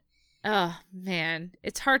 And oh man,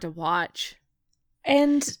 it's hard to watch.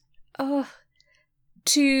 And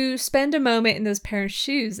to spend a moment in those parents'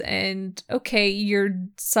 shoes, and okay, your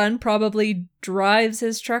son probably drives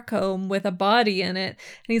his truck home with a body in it,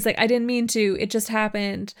 and he's like, I didn't mean to, it just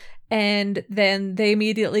happened. And then they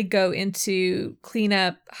immediately go into clean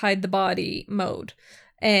up, hide the body mode.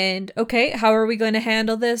 And okay, how are we going to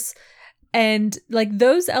handle this? And like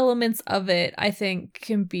those elements of it, I think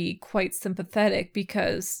can be quite sympathetic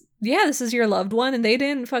because yeah, this is your loved one and they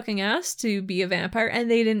didn't fucking ask to be a vampire and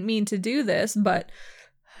they didn't mean to do this, but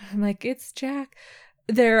I'm like, it's Jack.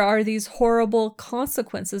 There are these horrible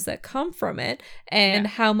consequences that come from it. And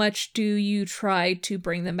how much do you try to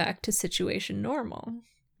bring them back to situation normal?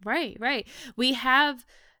 Right, right. We have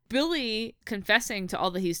Billy confessing to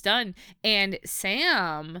all that he's done, and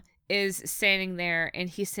Sam is standing there and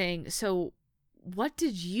he's saying, so what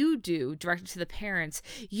did you do? Directed to the parents.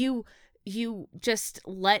 You just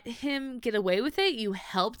let him get away with it? You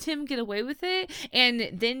helped him get away with it? And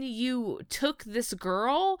then you took this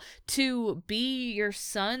girl to be your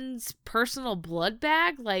son's personal blood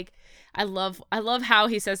bag? Like, I love how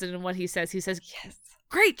he says it and what he says. He says, yes,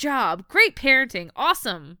 great job. Great parenting.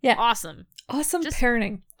 Awesome. Yeah. Awesome. Awesome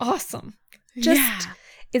parenting. Awesome. Just,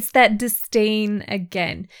 it's that disdain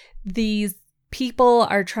again. These people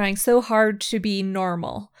are trying so hard to be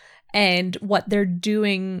normal, and what they're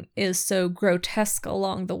doing is so grotesque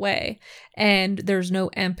along the way, and there's no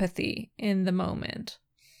empathy in the moment.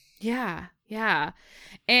 Yeah, yeah.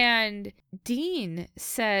 And Dean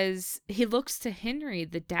says, he looks to Henry,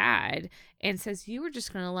 the dad, and says, you were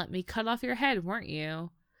just going to let me cut off your head, weren't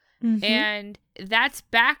you? Mm-hmm. And that's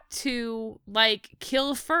back to, like,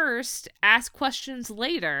 kill first, ask questions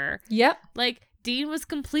later. Yep. Like, Dean was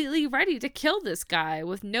completely ready to kill this guy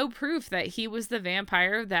with no proof that he was the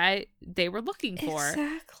vampire that they were looking for.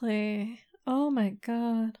 Exactly. Oh my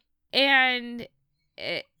God. And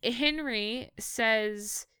Henry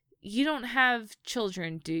says, you don't have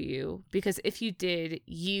children, do you? Because if you did,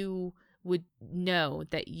 you would know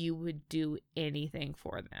that you would do anything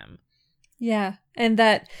for them. Yeah. And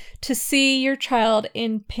that to see your child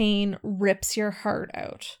in pain rips your heart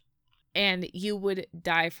out. And you would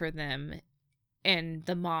die for them. And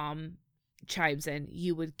the mom chimes in,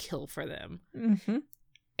 you would kill for them. Mm-hmm.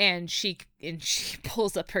 And she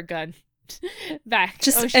pulls up her gun back.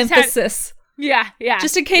 Just emphasis. Yeah.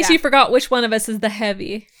 Just in case you forgot which one of us is the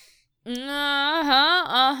heavy. And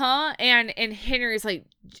Henry's like,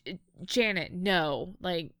 Janet, no.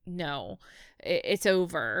 Like, no. It's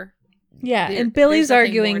over. Yeah, and Billy's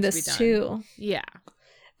arguing this too. Yeah.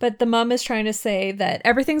 But the mom is trying to say that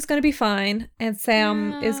everything's going to be fine. And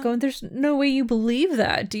Sam is going, there's no way you believe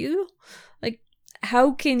that, do you? Like,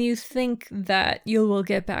 how can you think that you will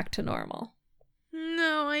get back to normal?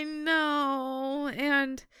 No, I know.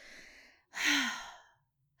 And...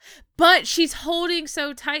 but she's holding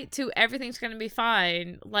so tight to everything's going to be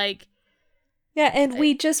fine. Like... Yeah, and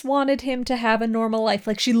we just wanted him to have a normal life.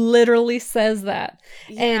 Like, she literally says that.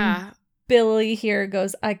 Yeah. And Billy here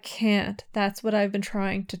goes, I can't. That's what I've been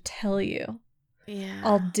trying to tell you. Yeah.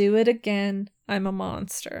 I'll do it again. I'm a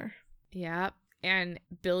monster. Yeah. And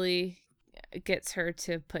Billy gets her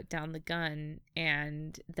to put down the gun,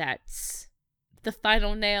 and that's the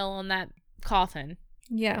final nail on that coffin.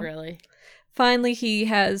 Yeah. Really. Finally, he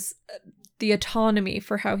has the autonomy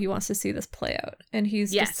for how he wants to see this play out. And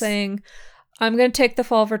he's just saying, I'm going to take the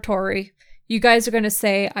fall for Tori. You guys are going to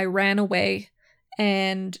say I ran away.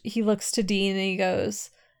 And he looks to Dean and he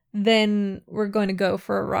goes, then we're going to go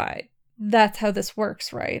for a ride. That's how this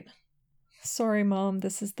works, right? Sorry, Mom.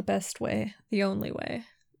 This is the best way. The only way.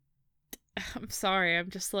 I'm sorry. I'm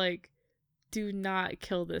just like, do not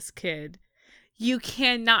kill this kid. You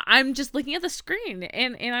cannot. I'm just looking at the screen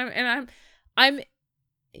and I'm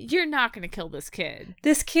you're not going to kill this kid.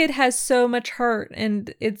 This kid has so much heart,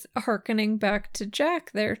 and it's hearkening back to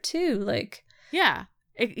Jack there too. Like, yeah.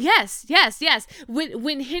 Yes.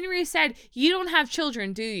 When Henry said, you don't have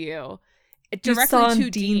children, do you? Directly you saw to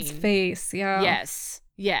Dean's Dean. face. Yeah.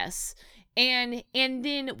 Yes. And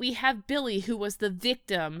then we have Billy, who was the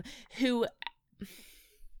victim, who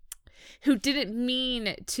didn't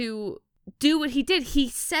mean to do what he did. He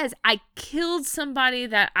says, I killed somebody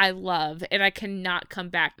that I love, and I cannot come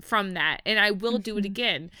back from that, and I will do it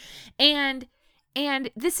again. And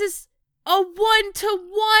this is a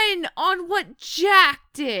 1-to-1 on what Jack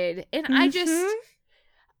did. And I just...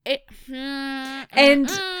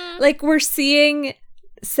 like, we're seeing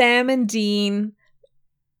Sam and Dean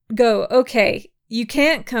go, okay, you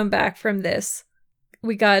can't come back from this.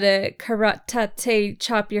 We gotta karate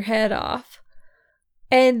chop your head off.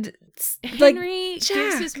 And Henry like,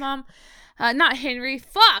 gives his mom... not Henry.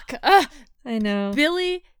 Fuck! I know.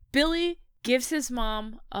 Billy gives his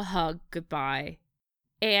mom a hug goodbye.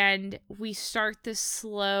 and we start this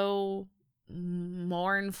slow,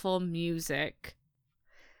 mournful music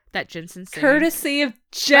that Jensen sings. Courtesy of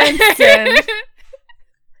Jensen.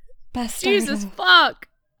 Best Jesus artist. fuck.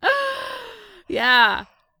 Yeah.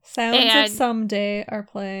 Sounds of Someday are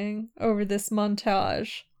playing over this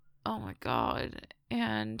montage. Oh my god.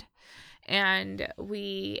 And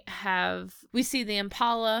we see the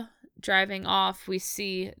Impala driving off. We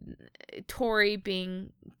see Tori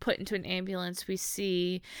being put into an ambulance. We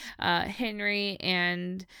see Henry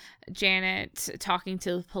and Janet talking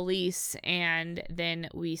to the police, and then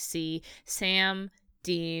we see Sam,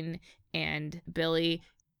 Dean, and Billy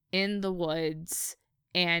in the woods,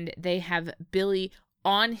 and they have Billy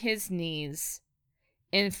on his knees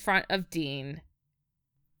in front of Dean.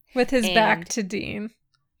 With his back to Dean.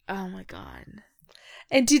 Oh my god.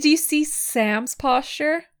 And did you see Sam's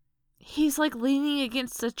posture? He's like leaning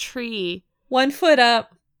against a tree. 1 foot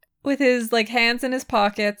up with his like hands in his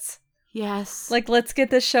pockets. Yes. Like, let's get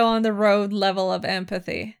this show on the road level of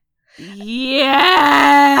empathy. Yes.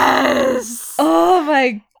 Oh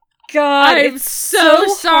my god. I'm so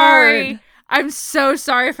sorry. Hard. I'm so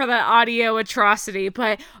sorry for that audio atrocity,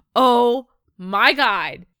 but oh my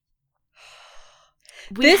god.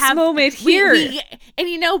 This moment here. And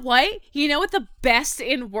you know what? You know what the best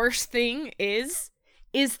and worst thing is?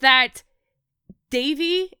 Is that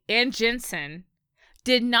Davy and Jensen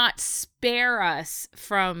did not spare us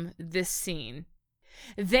from this scene.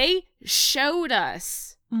 They showed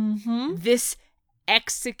us this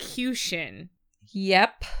execution.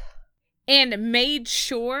 Yep. And made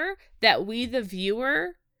sure that we, the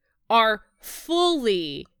viewer, are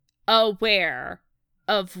fully aware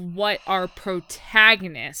of what our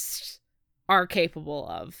protagonists are capable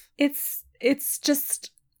of. It's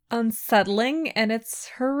just unsettling and it's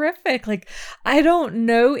horrific. Like, I don't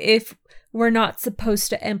know if we're not supposed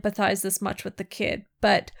to empathize this much with the kid,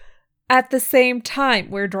 but at the same time,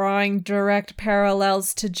 we're drawing direct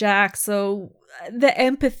parallels to Jack, so the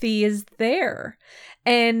empathy is there.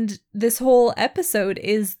 And this whole episode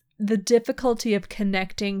is the difficulty of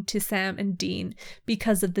connecting to Sam and Dean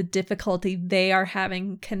because of the difficulty they are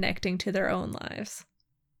having connecting to their own lives.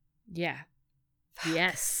 Yeah. Fuck.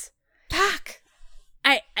 Yes. Fuck.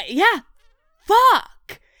 Yeah.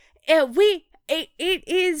 Fuck. It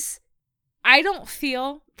is. I don't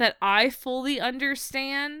feel that I fully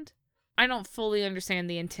understand. I don't fully understand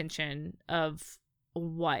the intention of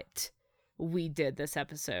what we did this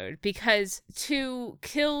episode, because to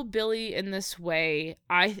kill Billy in this way,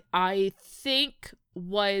 I think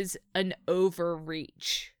was an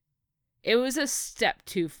overreach. It was a step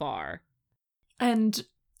too far. And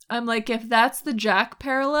I'm like, if that's the Jack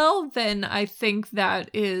parallel, then I think that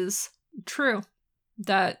is true.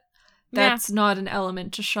 That's not an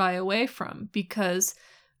element to shy away from, because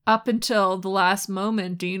up until the last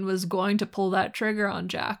moment, Dean was going to pull that trigger on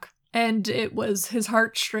Jack. And it was his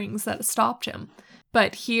heartstrings that stopped him.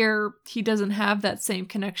 But here, he doesn't have that same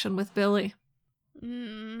connection with Billy.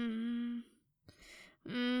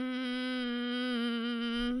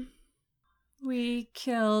 We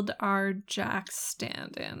killed our Jack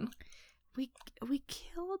stand-in. We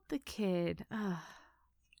killed the kid. Ugh.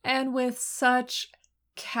 And with such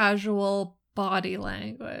casual body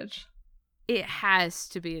language. It has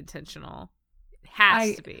to be intentional. It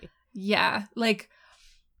has to be. Yeah, like,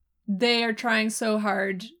 they are trying so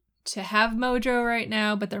hard to have mojo right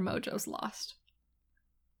now, but their mojo's lost.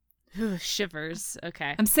 Shivers.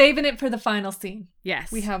 Okay. I'm saving it for the final scene.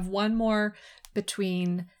 Yes. We have one more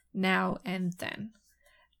between now and then.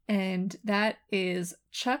 And that is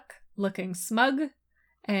Chuck looking smug,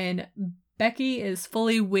 and Becky is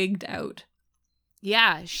fully wigged out.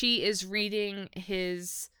 Yeah, she is reading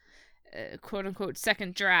his quote-unquote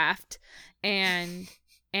second draft, and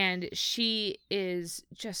she is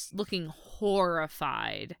just looking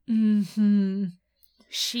horrified. Mm-hmm.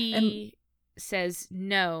 She says,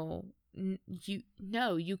 no,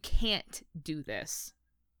 you can't do this.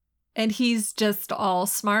 And he's just all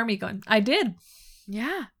smarmy going, I did.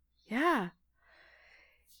 Yeah.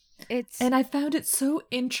 And I found it so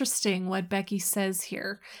interesting what Becky says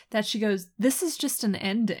here, that she goes, this is just an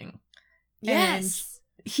ending. Yes.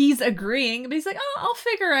 And he's agreeing, but he's like, oh, I'll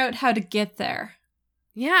figure out how to get there.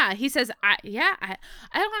 Yeah, he says, I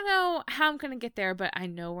don't know how I'm going to get there, but I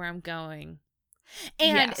know where I'm going.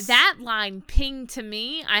 And that line pinged to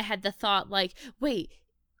me. I had the thought, like, wait,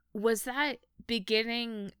 was that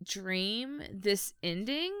beginning dream this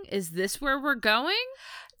ending? Is this where we're going?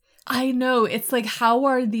 I know. It's like, how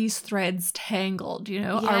are these threads tangled? You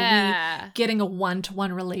know, Yeah. are we getting a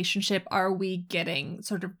one-to-one relationship? Are we getting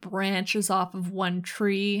sort of branches off of one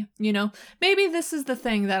tree? You know, maybe this is the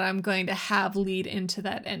thing that I'm going to have lead into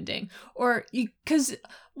that ending. Or because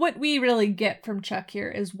what we really get from Chuck here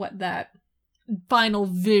is what that final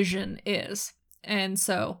vision is. And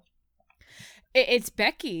so It's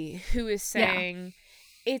Becky who is saying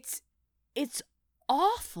it's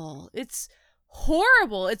awful. It's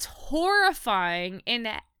horrible. It's horrifying and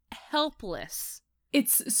helpless.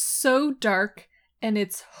 it's so dark and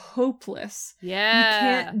it's hopeless. Yeah. You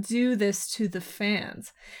can't do this to the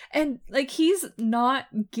fans. And like, he's not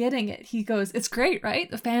getting it. He goes, it's great, right?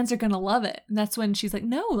 The fans are going to love it. And that's when she's like,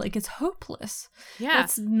 no, like, it's hopeless. Yeah.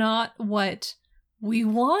 That's not what we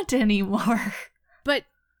want anymore. But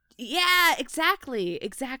yeah, exactly.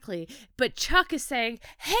 But Chuck is saying,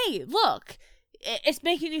 hey, look, it's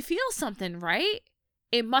making you feel something, right?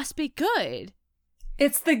 It must be good.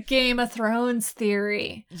 It's the Game of Thrones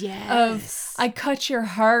theory. Yes. Of, I cut your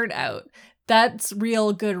heart out. That's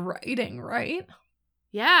real good writing, right?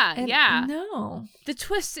 Yeah, And yeah. No. The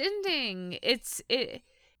twist ending,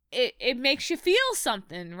 it makes you feel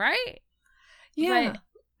something, right? Yeah.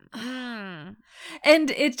 But, And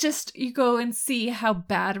it just, you go and see how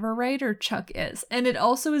bad of a writer Chuck is. And it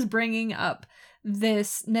also is bringing up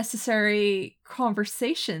this necessary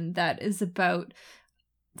conversation that is about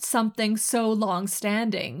something so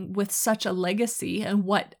long-standing with such a legacy, and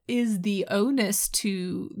what is the onus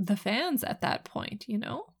to the fans at that point, you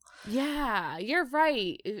know? Yeah, you're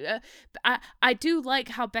right. I do like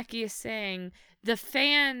how Becky is saying the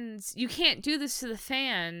fans, you can't do this to the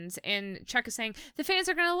fans, and Chuck is saying the fans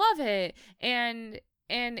are gonna love it,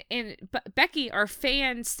 but Becky, our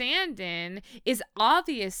fan stand-in, is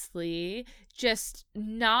obviously just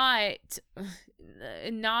not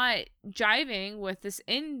jiving with this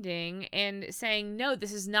ending and saying, no,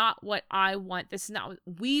 this is not what I want, this is not what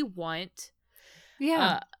we want.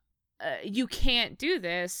 Yeah. You can't do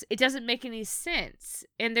this. It doesn't make any sense,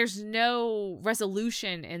 and there's no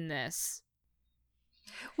resolution in this.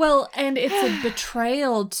 Well, and it's a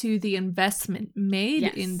betrayal to the investment made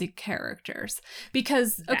Yes. in the characters.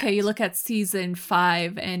 Because, okay, you look at season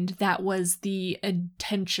 5, and that was the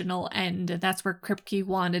intentional end. And that's where Kripke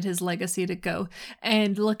wanted his legacy to go.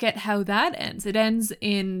 And look at how that ends. It ends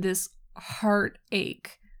in this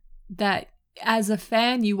heartache that, as a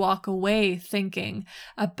fan, you walk away thinking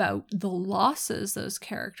about the losses those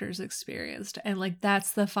characters experienced. And, like,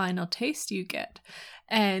 that's the final taste you get.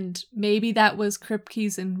 And maybe that was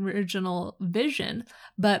Kripke's original vision,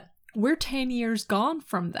 but we're 10 years gone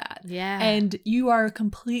from that. Yeah. And you are a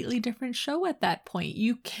completely different show at that point.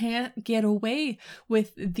 You can't get away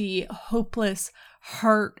with the hopeless,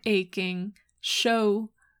 heart-aching show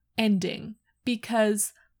ending,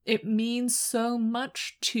 because it means so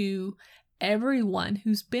much to everyone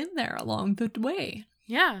who's been there along the way.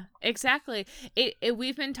 Yeah, exactly.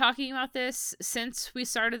 We've been talking about this since we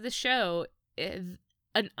started the show.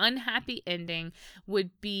 An unhappy ending would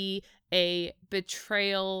be a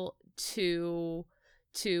betrayal to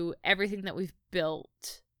everything that we've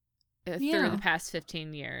built through the past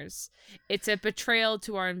 15 years. It's a betrayal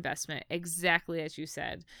to our investment, exactly as you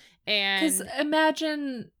said. And because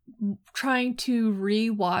imagine trying to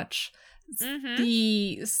rewatch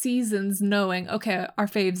the seasons knowing, okay, our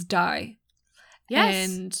faves die. Yes.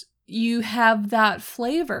 And you have that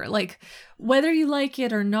flavor. Like, whether you like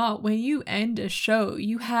it or not, when you end a show,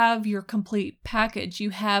 you have your complete package.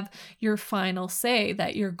 You have your final say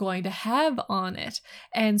that you're going to have on it.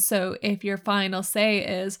 And so if your final say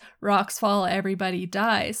is rocks fall, everybody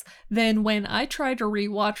dies, then when I try to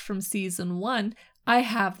rewatch from season 1, I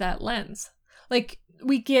have that lens. Like,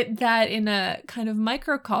 we get that in a kind of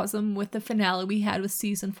microcosm with the finale we had with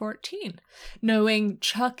season 14. Knowing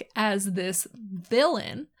Chuck as this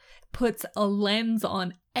villain puts a lens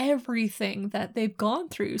on everything that they've gone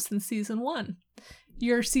through since season 1.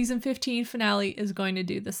 Your season 15 finale is going to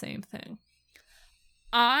do the same thing.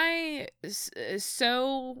 I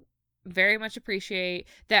so very much appreciate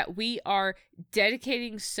that we are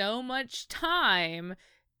dedicating so much time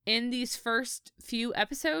in these first few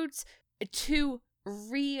episodes to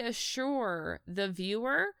reassure the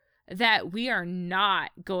viewer that we are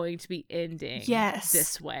not going to be ending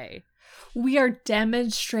this way. We are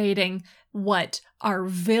demonstrating what our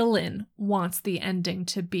villain wants the ending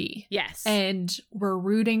to be. Yes. And we're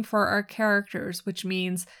rooting for our characters, which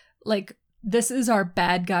means, like, this is our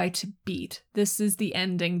bad guy to beat. This is the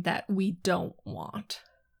ending that we don't want.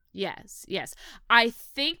 Yes, yes. I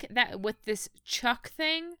think that with this Chuck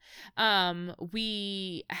thing,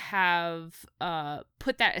 we have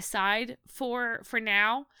put that aside for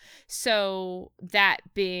now. So that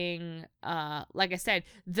being like I said,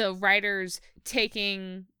 the writers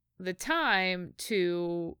taking the time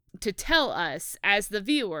to tell us as the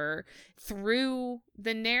viewer through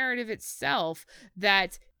the narrative itself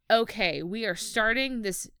that okay, we are starting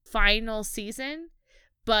this final season,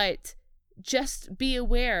 but just be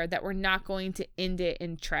aware that we're not going to end it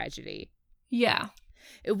in tragedy. Yeah.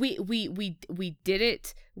 We did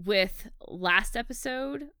it with last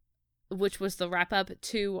episode, which was the wrap up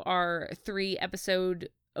to our 3-episode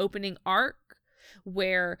opening arc,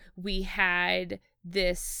 where we had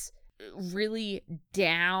this really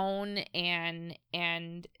down and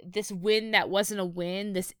this win that wasn't a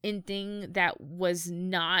win, this ending that was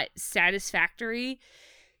not satisfactory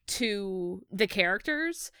to the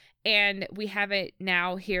characters. And we have it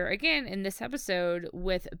now here again in this episode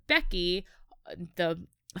with Becky, the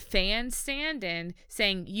fan stand-in,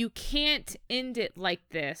 saying you can't end it like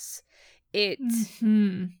this.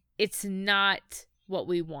 It's not what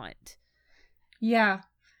we want. Yeah.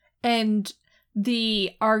 And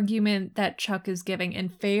the argument that Chuck is giving in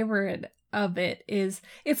favor of it is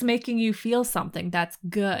it's making you feel something that's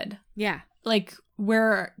good. Yeah. Like,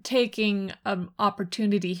 we're taking an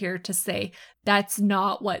opportunity here to say that's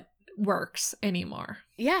not what works anymore.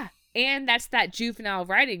 Yeah. And that's that juvenile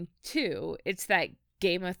writing too. It's that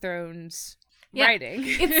Game of Thrones writing.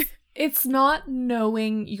 It's not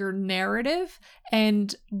knowing your narrative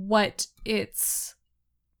and what its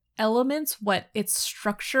elements, what its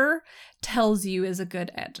structure tells you is a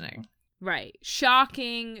good ending. Right.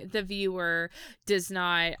 Shocking the viewer does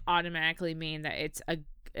not automatically mean that it's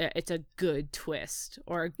a good twist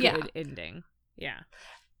or a good ending. Yeah.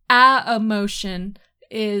 Emotion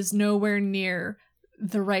is nowhere near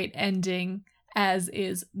the right ending as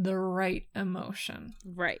is the right emotion.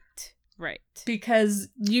 Right. Because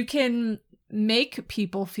you can make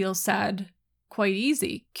people feel sad quite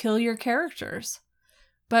easy. Kill your characters.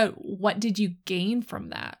 But what did you gain from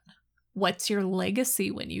that? What's your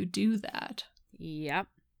legacy when you do that? Yep.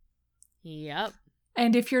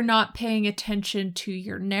 And if you're not paying attention to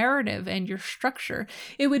your narrative and your structure,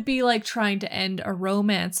 it would be like trying to end a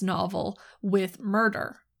romance novel with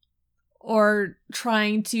murder, or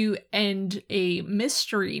trying to end a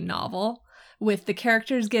mystery novel with the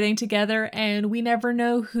characters getting together and we never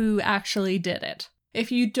know who actually did it.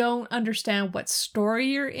 If you don't understand what story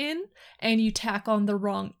you're in and you tack on the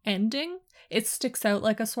wrong ending, it sticks out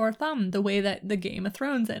like a sore thumb, the way that the Game of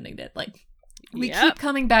Thrones ending did. Like, we keep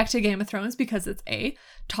coming back to Game of Thrones because it's A,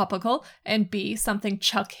 topical, and B, something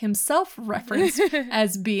Chuck himself referenced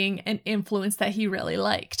as being an influence that he really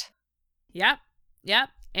liked. Yep.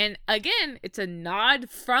 And again, it's a nod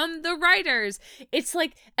from the writers. It's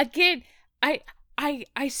like, again,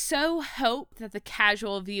 I so hope that the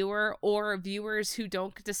casual viewer or viewers who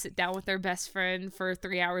don't get to sit down with their best friend for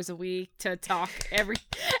 3 hours a week to talk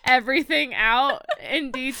everything out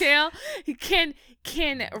in detail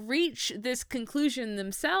can reach this conclusion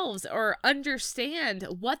themselves or understand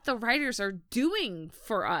what the writers are doing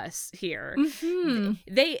for us here. Mm-hmm.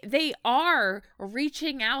 They are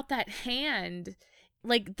reaching out that hand,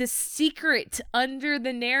 like the secret under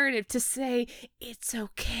the narrative, to say it's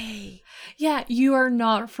okay. Yeah, you are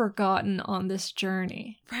not forgotten on this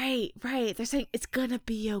journey. Right. They're saying it's gonna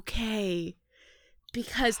be okay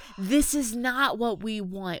because this is not what we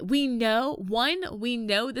want. We know, 1, we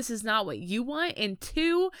know this is not what you want, and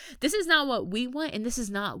 2, this is not what we want, and this is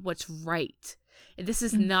not what's right. This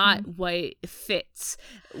is not what fits.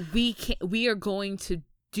 We are going to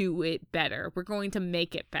do it better. We're going to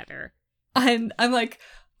make it better. I'm like,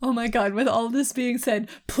 oh my god, with all this being said,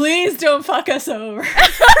 please don't fuck us over.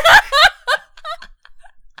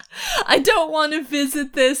 I don't want to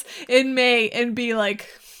visit this in May and be like,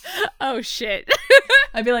 oh shit.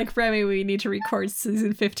 I'd be like, Remy, we need to record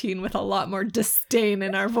season 15 with a lot more disdain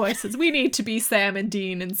in our voices. We need to be Sam and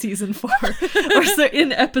Dean in season 4 or so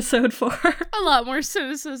in episode 4. A lot more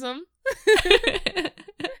cynicism.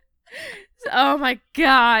 Oh my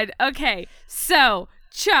god. Okay, so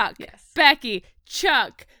Chuck, yes. Becky,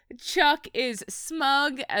 Chuck is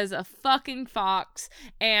smug as a fucking fox,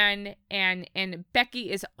 and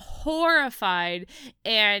Becky is horrified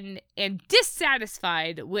and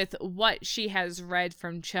dissatisfied with what she has read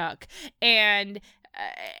from Chuck. And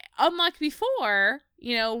unlike before,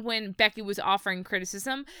 when Becky was offering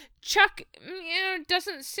criticism, Chuck,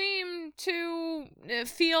 doesn't seem to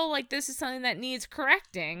feel like this is something that needs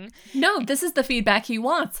correcting. No, this is the feedback he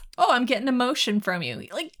wants. Oh, I'm getting emotion from you.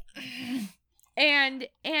 Like, And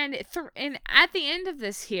at the end of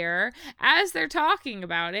this here, as they're talking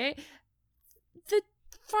about it, the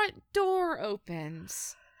front door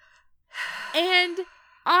opens. And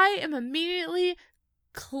I am immediately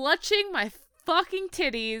clutching my fucking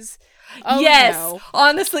titties. Oh, yes. no.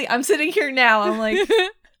 Honestly, I'm sitting here now. I'm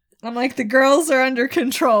like, the girls are under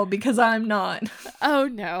control because I'm not. Oh,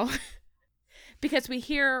 no. Because we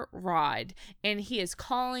hear Rod, and he is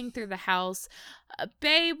calling through the house,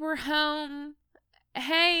 babe, we're home.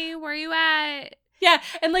 Hey, where you at? Yeah,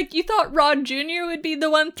 and like, you thought Rod Jr. would be the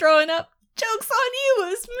one throwing up. Joke's on you, it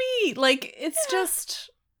was me. Like, it's just...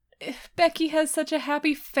 Becky has such a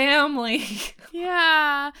happy family.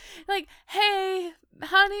 Yeah. Like, hey,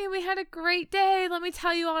 honey, we had a great day. Let me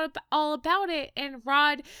tell you all about it. And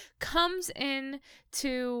Rod comes in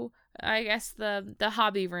to, I guess, the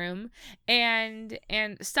hobby room and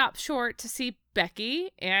stops short to see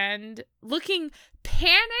Becky and looking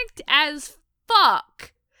panicked as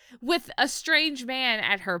fuck with a strange man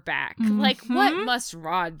at her back. Mm-hmm. Like, what must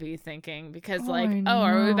Rod be thinking? Because,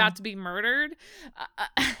 are we about to be murdered?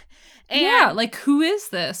 Yeah, like, who is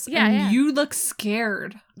this? Yeah, and you look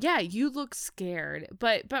scared. Yeah, you look scared.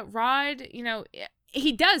 But Rod,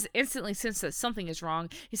 he does instantly sense that something is wrong.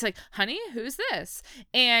 He's like, honey, who's this?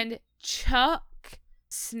 And Chuck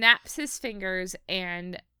snaps his fingers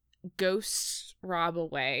and ghosts Rob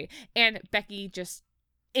away. And Becky just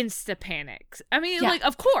insta panics. I mean, like,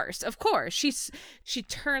 of course. She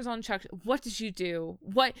turns on Chuck. What did you do?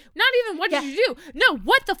 What? Not even what did you do? No,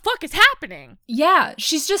 what the fuck is happening? Yeah,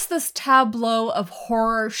 she's just this tableau of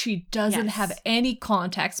horror. She doesn't have any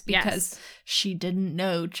context because she didn't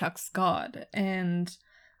know Chuck's God. And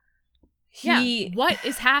what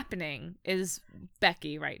is happening is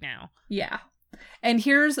Becky right now. Yeah. And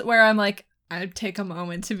here's where I'm like, I'd take a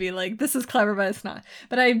moment to be like, this is clever, but it's not.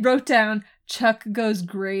 But I wrote down, Chuck goes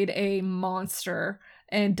grade A monster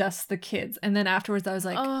and dusts the kids. And then afterwards I was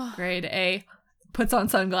like, grade A, puts on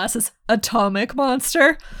sunglasses, atomic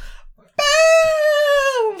monster.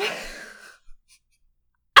 Boom!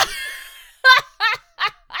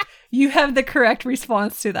 You have the correct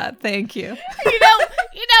response to that. Thank you.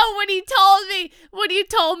 When you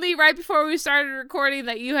told me right before we started recording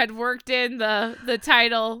that you had worked in the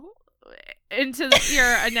title into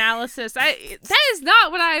your analysis, that is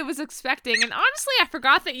not what I was expecting, and honestly I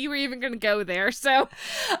forgot that you were even going to go there, so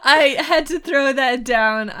I had to throw that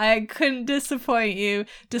down. I couldn't disappoint you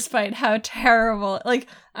despite how terrible, like,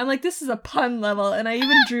 I'm like, this is a pun level, and I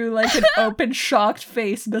even drew like an open shocked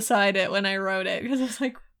face beside it when I wrote it because I was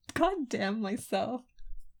like, god damn myself.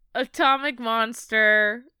 Atomic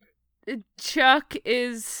monster. Chuck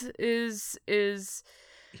is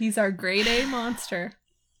he's our grade A monster.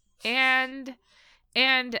 And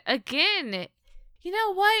again, you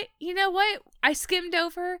know what? I skimmed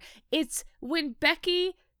over. It's when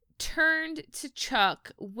Becky turned to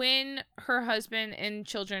Chuck when her husband and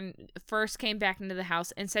children first came back into the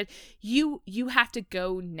house and said, you have to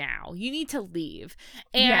go now. You need to leave.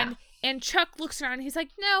 And Chuck looks around and he's like,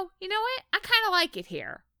 no, you know what? I kind of like it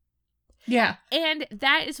here. Yeah. And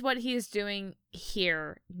that is what he is doing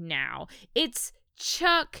here now. It's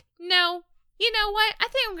Chuck, no, you know what? I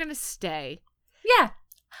think I'm going to stay. Yeah.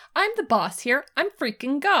 I'm the boss here. I'm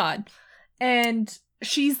freaking God. And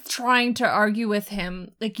she's trying to argue with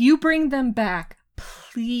him. Like, you bring them back.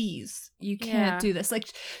 Please. You can't do this. Like,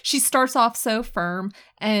 she starts off so firm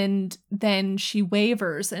and then she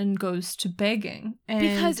wavers and goes to begging. And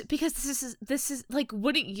because this is like,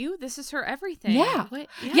 wouldn't you? This is her everything. Yeah.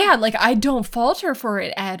 Yeah, like, I don't fault her for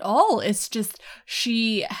it at all. It's just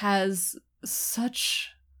she has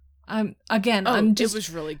such I'm just, it was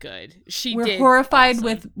really good. We're horrified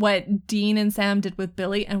with what Dean and Sam did with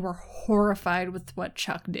Billy, and we're horrified with what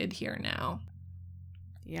Chuck did here now.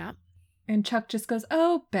 Yeah. And Chuck just goes,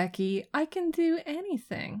 oh, Becky, I can do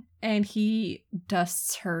anything. And he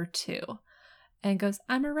dusts her too. And goes,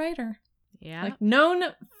 I'm a writer. Yeah. Like, known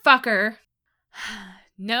fucker.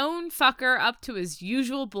 Known fucker up to his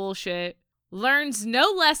usual bullshit. Learns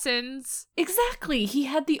no lessons. Exactly. He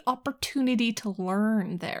had the opportunity to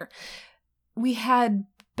learn there. We had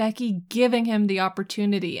Becky giving him the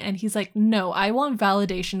opportunity, and he's like, no, I want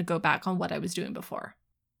validation to go back on what I was doing before.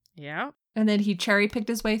 Yeah. And then he cherry-picked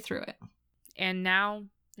his way through it. And now,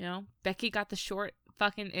 Becky got the short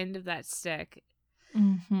fucking end of that stick.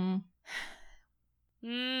 Mm-hmm.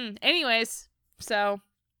 Anyways, so...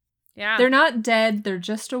 yeah. They're not dead. They're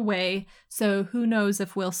just away. So who knows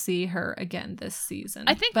if we'll see her again this season.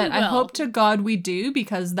 I think we will. I hope to God we do,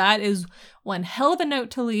 because that is one hell of a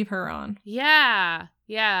note to leave her on. Yeah.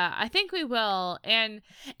 Yeah, I think we will. And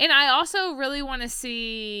I also really want to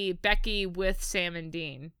see Becky with Sam and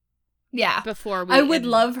Dean. Yeah. before we I would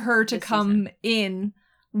end love her to this come season. in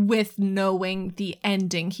with knowing the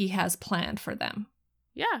ending he has planned for them.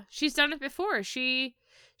 Yeah, she's done it before. She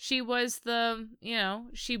was the,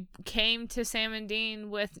 she came to Sam and Dean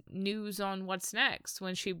with news on what's next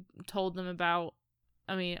when she told them about,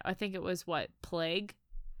 I think it was what, plague?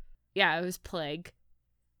 Yeah, it was plague.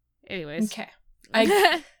 Anyways. Okay.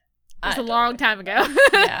 It was a long time ago.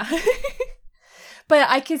 Yeah. But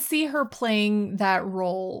I could see her playing that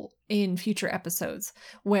role in future episodes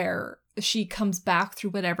where she comes back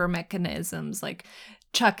through whatever mechanisms. Like,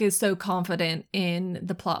 Chuck is so confident in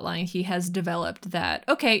the plotline he has developed that,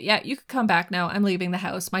 okay, yeah, you could come back now. I'm leaving the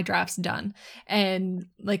house. My draft's done. And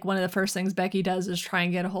like one of the first things Becky does is try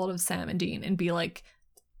and get a hold of Sam and Dean and be like,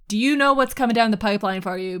 do you know what's coming down the pipeline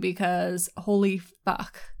for you? Because holy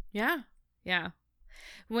fuck. Yeah. Yeah.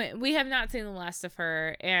 We have not seen the last of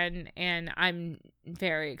her, and I'm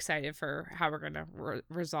very excited for how we're going to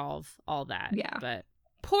resolve all that. Yeah. But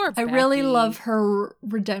poor Becky. I really love her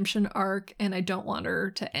redemption arc, and I don't want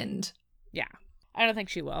her to end. Yeah. I don't think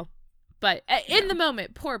she will. But in the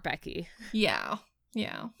moment, poor Becky. Yeah.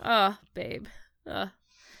 Yeah. Oh, babe.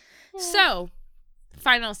 So,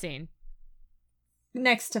 final scene.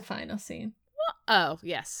 Next to final scene. Oh,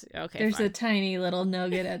 yes. Okay. There's fine. a tiny little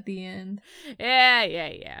nugget at the end.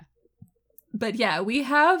 Yeah. But yeah, we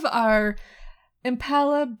have our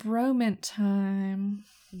Impala bromance time.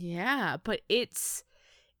 Yeah, but it's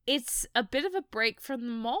a bit of a break from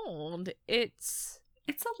the mold. It's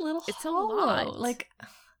a little it's hollow. a lot. Like,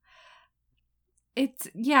 it's,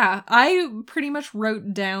 yeah, I pretty much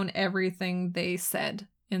wrote down everything they said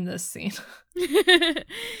in this scene.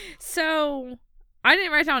 So, I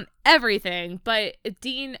didn't write down everything, but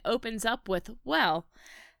Dean opens up with, well,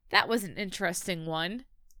 that was an interesting one.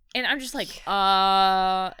 And I'm just like,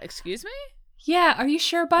 excuse me? Yeah, are you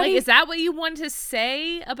sure, buddy? Like, is that what you want to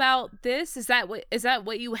say about this? Is that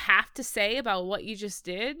what you have to say about what you just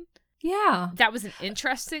did? Yeah. That was an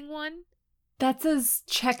interesting one? That's as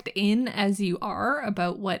checked in as you are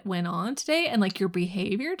about what went on today and like your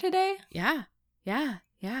behavior today? Yeah.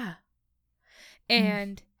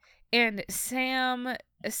 And Sam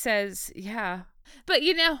says, yeah. But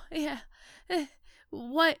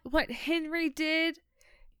what Henry did,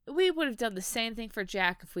 we would have done the same thing for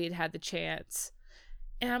Jack if we had had the chance.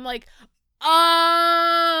 And I'm like,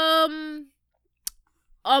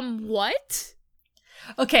 what?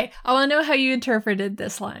 Okay, I want to know how you interpreted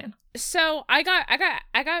this line. So I got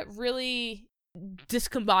really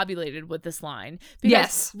discombobulated with this line because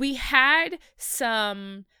yes, we had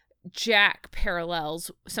some Jack parallels,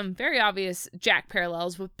 some very obvious Jack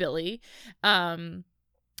parallels with Billy,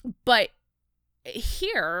 but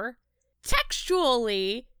here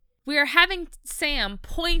textually we're having Sam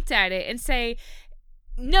point at it and say,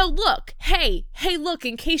 no, look, hey, look,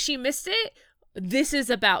 in case you missed it, this is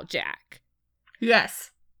about Jack.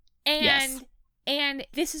 Yes. And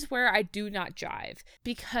this is where I do not jive,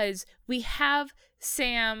 because we have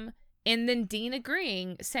Sam and then Dean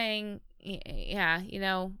agreeing, saying, yeah,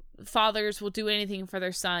 fathers will do anything for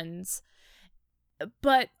their sons.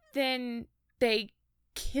 But then they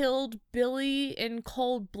killed Billy in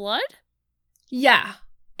cold blood? Yeah.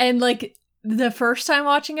 And like the first time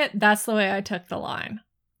watching it, that's the way I took the line.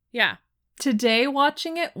 Yeah. Today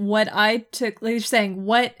watching it, what I took, like you're saying,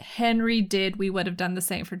 what Henry did, we would have done the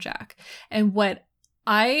same for Jack. And what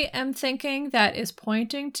I am thinking that is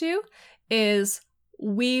pointing to is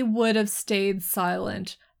we would have stayed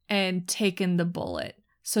silent and taken the bullet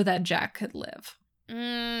so that Jack could live.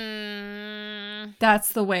 That's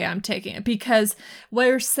the way I'm taking it, because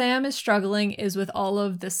where Sam is struggling is with all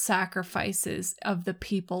of the sacrifices of the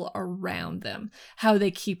people around them, how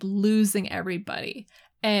they keep losing everybody.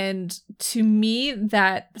 And to me,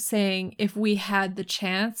 that saying, if we had the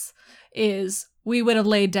chance, is we would have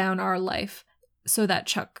laid down our life so that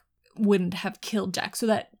Chuck wouldn't have killed Jack, so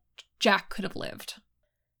that Jack could have lived.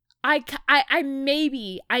 I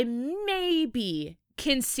maybe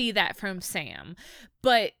can see that from Sam,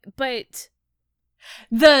 but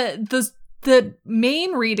the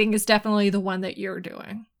main reading is definitely the one that you're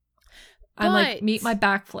doing. I'm like, meet my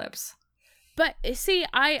backflips. But see,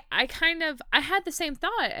 I had the same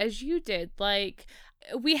thought as you did. Like,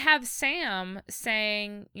 we have Sam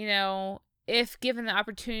saying, if given the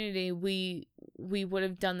opportunity, we would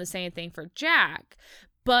have done the same thing for Jack.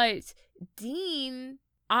 But Dean,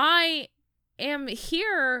 I am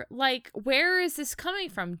here, like, where is this coming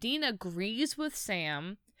from? Dean agrees with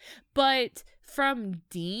Sam, but from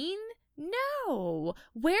Dean? No.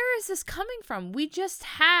 Where is this coming from? We just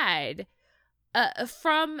had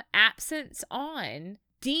from absence on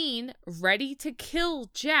Dean ready to kill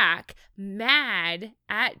Jack, mad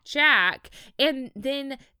at Jack, and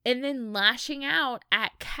then lashing out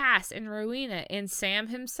at Cass and Rowena and Sam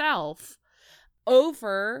himself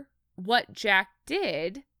over what Jack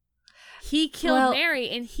did. He killed Mary,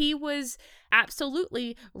 and he was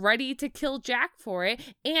absolutely ready to kill Jack for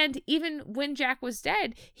it. And even when Jack was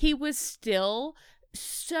dead, he was still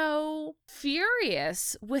so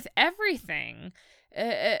furious with everything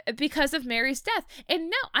because of Mary's death. And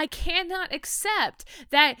no, I cannot accept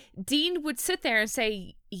that Dean would sit there and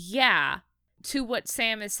say, yeah, to what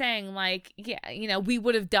Sam is saying, like, yeah, you know, we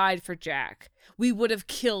would have died for Jack. We would have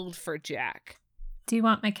killed for Jack. Do you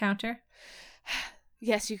want my counter?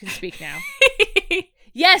 Yes, you can speak now.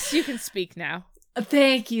 Yes, you can speak now.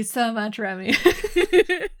 Thank you so much, Remy.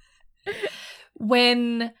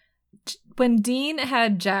 When Dean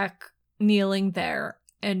had Jack kneeling there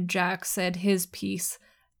and Jack said his piece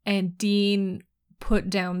and Dean put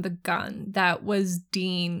down the gun, that was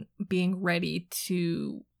Dean being ready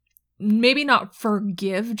to maybe not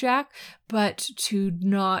forgive Jack, but to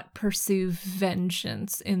not pursue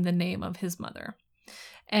vengeance in the name of his mother.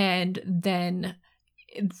 And then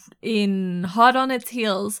in hot on its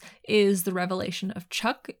heels is the revelation of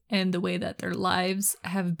Chuck and the way that their lives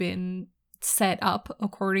have been set up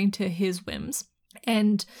according to his whims,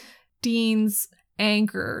 and Dean's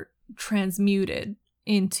anger transmuted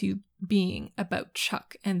into being about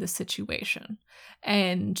Chuck and the situation.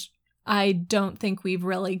 And I don't think we've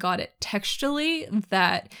really got it textually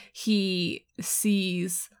that he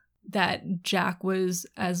sees that Jack was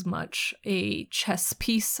as much a chess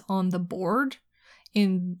piece on the board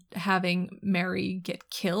in having Mary get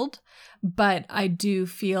killed. But I do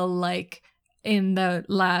feel like in the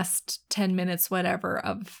last 10 minutes, whatever,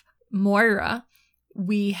 of Moira,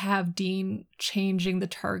 we have Dean changing the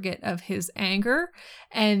target of his anger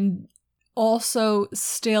and also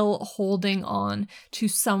still holding on to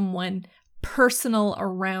someone personal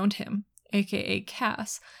around him, aka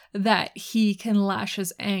Cass, that he can lash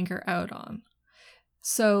his anger out on.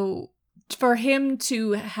 So for him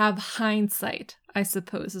to have hindsight, I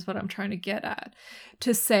suppose is what I'm trying to get at,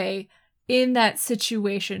 to say, in that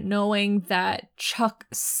situation, knowing that Chuck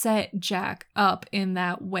set Jack up in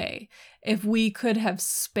that way, if we could have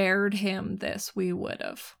spared him this, we would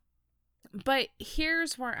have. But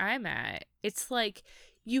here's where I'm at. It's like,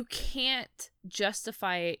 you can't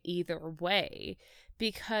justify it either way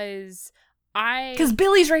because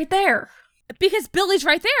Billy's right there. Because Billy's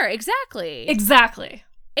right there. Exactly.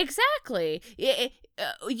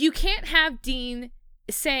 You can't have Dean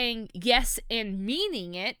saying yes and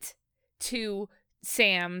meaning it to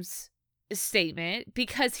Sam's statement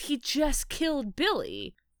because he just killed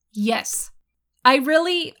Billy. Yes. I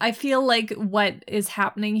feel like what is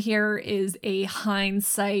happening here is a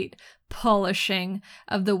hindsight polishing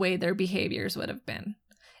of the way their behaviors would have been.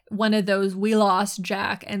 One of those, we lost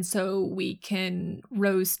Jack, and so we can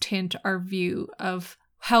rose tint our view of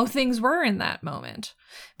how things were in that moment.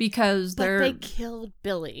 Because they killed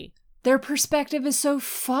Billy. Their perspective is so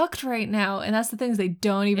fucked right now, and that's the thing, is they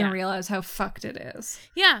don't even realize how fucked it is.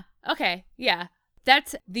 Yeah, okay, yeah.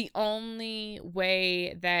 That's the only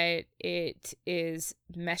way that it is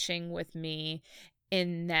meshing with me,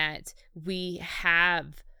 in that we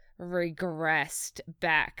have regressed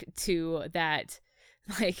back to that,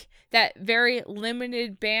 like, that very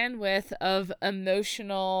limited bandwidth of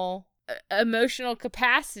emotional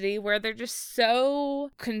capacity where they're just so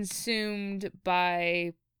consumed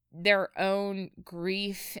by their own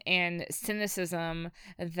grief and cynicism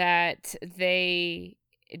that they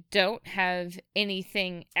don't have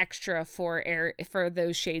anything extra for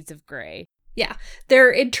those shades of gray. Yeah,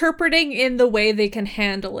 they're interpreting in the way they can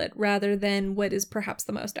handle it rather than what is perhaps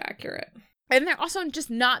the most accurate. And they're also just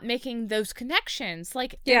not making those connections.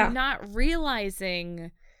 Like, they're not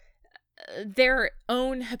realizing their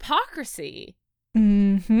own hypocrisy.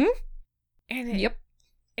 Mm-hmm. And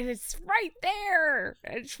it's right there.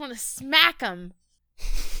 I just want to smack them.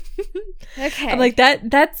 Okay. I'm like,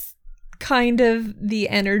 that's kind of the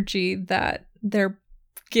energy that they're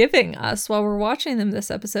giving us while we're watching them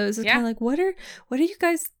this episode. It's kind of like, what are you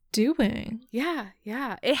guys doing? Yeah.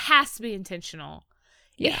 It has to be intentional.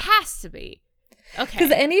 Yeah. It has to be. Okay.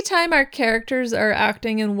 Because anytime our characters are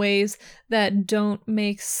acting in ways that don't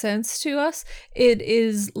make sense to us, it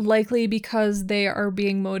is likely because they are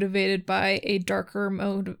being motivated by a darker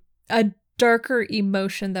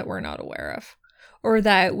emotion that we're not aware of, or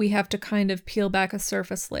that we have to kind of peel back a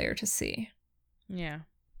surface layer to see. Yeah.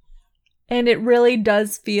 And it really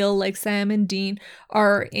does feel like Sam and Dean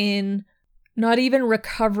are in not even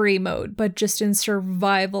recovery mode, but just in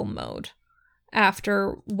survival mode.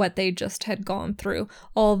 after what they just had gone through.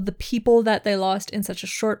 All the people that they lost in such a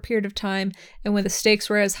short period of time, and when the stakes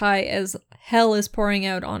were as high as hell is pouring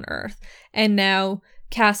out on Earth. And now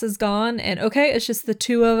Cass is gone, and okay, it's just the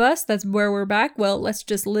two of us. That's where we're back. Well, let's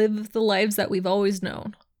just live the lives that we've always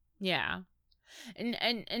known. Yeah.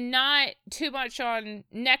 And not too much on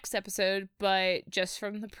next episode, but just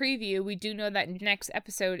from the preview, we do know that next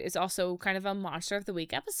episode is also kind of a Monster of the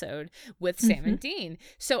Week episode with Sam and Dean.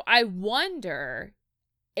 So I wonder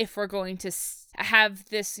if we're going to have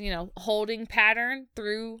this, holding pattern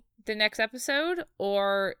through the next episode,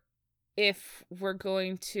 or if we're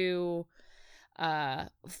going to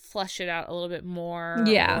flesh it out a little bit more,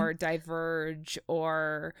 or diverge,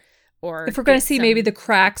 or if we're going to see maybe the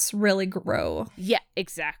cracks really grow. Yeah,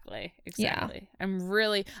 exactly. Yeah. I'm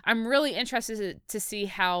really interested to see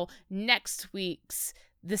how next week's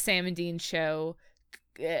The Sam and Dean Show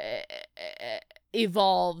has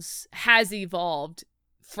evolved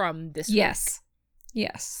from this week.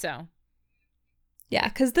 Yes. So. Yeah,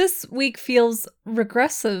 because this week feels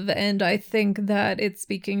regressive, and I think that it's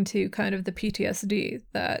speaking to kind of the PTSD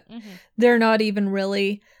that they're not even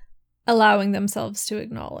really allowing themselves to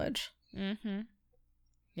acknowledge.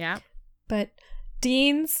 Yeah. But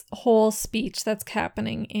Dean's whole speech that's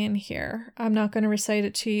happening in here, I'm not going to recite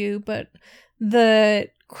it to you, but the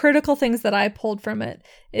critical things that I pulled from it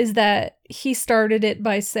is that he started it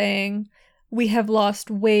by saying, we have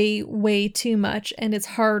lost way, way too much, and it's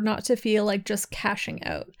hard not to feel like just cashing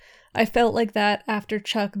out. I felt like that after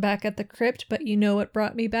Chuck back at the crypt, but you know what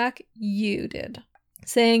brought me back? You did.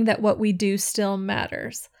 Saying that what we do still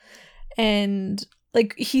matters. And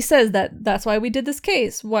like he says that's why we did this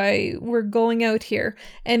case, why we're going out here,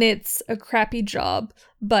 and it's a crappy job,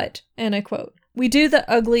 but, and I quote, we do the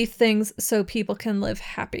ugly things so people can live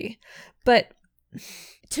happy. But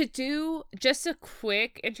to do, just a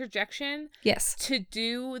quick interjection. Yes. To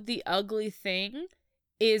do the ugly thing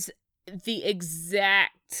is the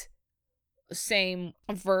exact same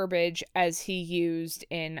verbiage as he used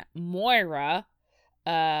in Moira,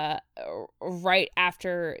 right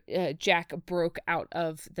after Jack broke out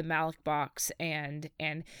of the Malik box, and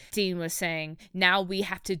Dean was saying, now we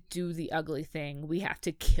have to do the ugly thing. We have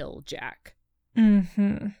to kill Jack.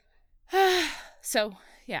 So,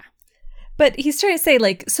 yeah. But he's trying to say,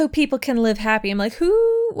 like, so people can live happy. I'm like,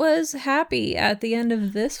 who was happy at the end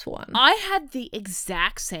of this one? I had the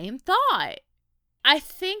exact same thought. I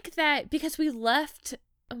think that because we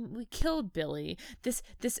killed Billy, this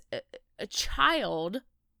a child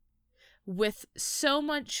with so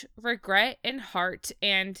much regret and heart,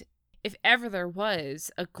 and if ever there was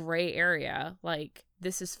a gray area, like,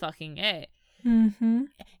 this is fucking it. And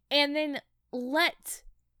then let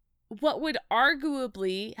what would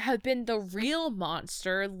arguably have been the real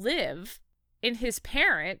monster live in his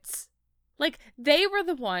parents. Like, they were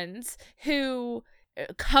the ones who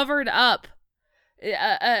covered up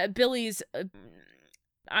Billy's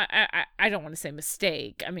I don't want to say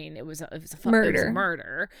mistake. I mean, it was a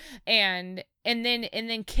murder, and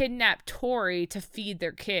then kidnapped Tori to feed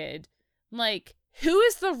their kid. Like, who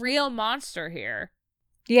is the real monster here?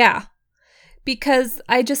 Yeah. Because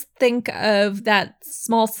I just think of that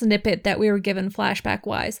small snippet that we were given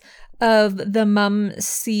flashback-wise of the mom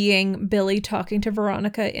seeing Billy talking to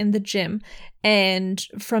Veronica in the gym. And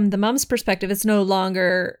from the mom's perspective, it's no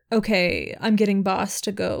longer, okay, I'm getting boss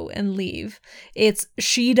to go and leave. It's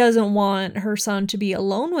she doesn't want her son to be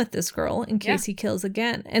alone with this girl in case he kills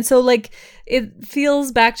again. And so, like, it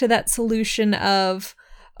feels back to that solution of,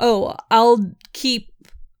 oh, I'll keep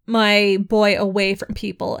my boy away from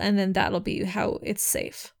people, and then that'll be how it's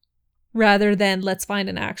safe, rather than let's find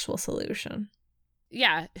an actual solution.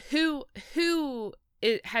 Yeah, who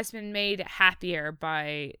it has been made happier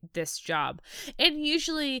by this job. And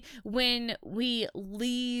usually when we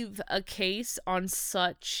leave a case on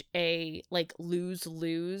such a like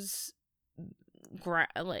lose-lose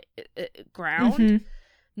ground,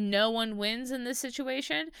 no one wins in this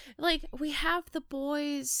situation. Like, we have the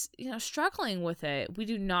boys, struggling with it. We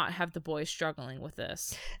do not have the boys struggling with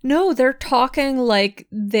this. No, they're talking like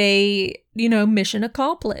they, mission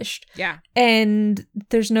accomplished. Yeah. And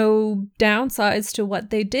there's no downsides to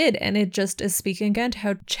what they did. And it just is speaking again to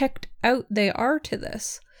how checked out they are to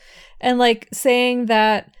this. And like saying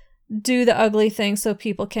that, do the ugly thing so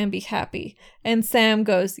people can be happy. And Sam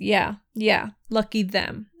goes, yeah, lucky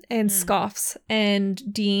them. And scoffs,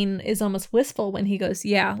 and Dean is almost wistful when he goes,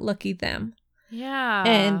 yeah, lucky them. Yeah.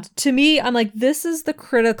 And to me, I'm like, this is the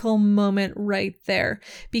critical moment right there,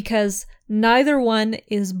 because neither one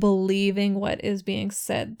is believing what is being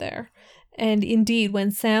said there. And indeed,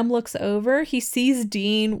 when Sam looks over, he sees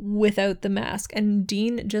Dean without the mask, and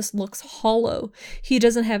Dean just looks hollow. He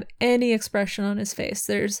doesn't have any expression on his face.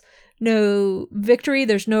 There's no victory,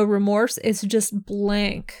 there's no remorse. It's just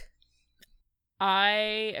blank.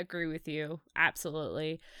 I agree with you.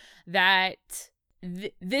 Absolutely. That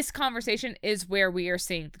this conversation is where we are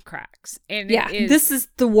seeing the cracks. And yeah, this is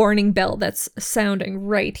the warning bell that's sounding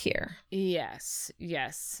right here. Yes.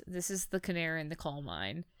 This is the canary in the coal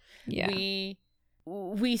mine. Yeah.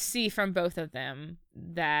 We see from both of them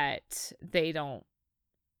that they don't.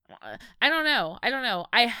 I don't know.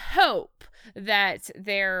 I hope that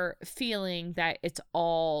they're feeling that it's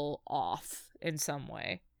all off in some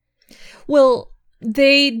way. Well,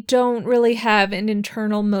 they don't really have an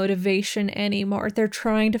internal motivation anymore. They're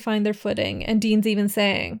trying to find their footing, and Dean's even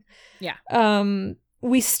saying,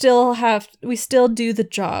 we still do the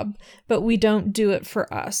job, but we don't do it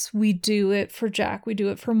for us. We do it for Jack. We do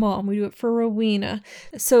it for Mom. We do it for Rowena.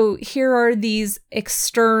 So here are these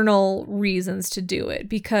external reasons to do it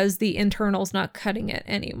because the internal's not cutting it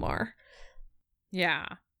anymore. Yeah.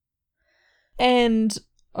 And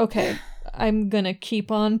okay, I'm gonna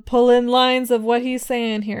keep on pulling lines of what he's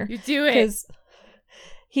saying here. You do it. Because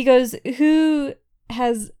he goes, who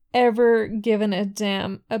has ever given a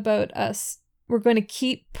damn about us? We're going to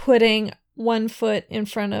keep putting one foot in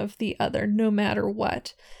front of the other, no matter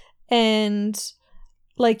what. And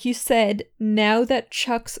like you said, now that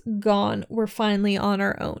Chuck's gone, we're finally on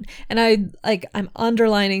our own. And I'm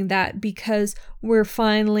underlining that because we're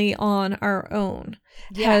finally on our own.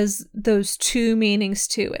 Yeah. Has those two meanings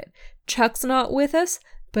to it. Chuck's not with us,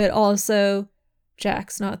 but also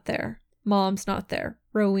Jack's not there. Mom's not there.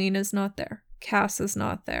 Rowena's not there. Cass is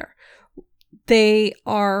not there. They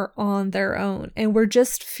are on their own, and we're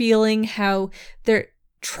just feeling how they're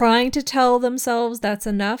trying to tell themselves that's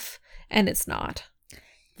enough, and it's not.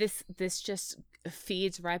 This just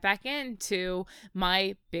feeds right back into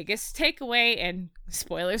my biggest takeaway, and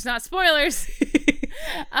spoilers not spoilers,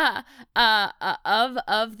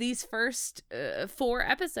 of these first 4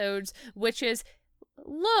 episodes, which is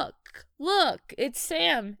look, it's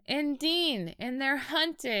Sam and Dean, and they're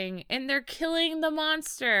hunting, and they're killing the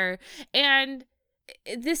monster, and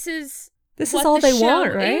this is all they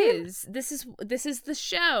want, right? This is the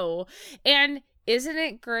show, and isn't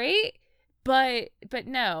it great? But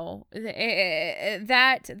no,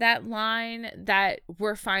 that line that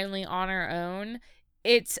we're finally on our own,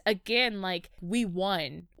 it's again like we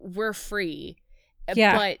won, we're free.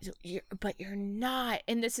 Yeah. But you're not,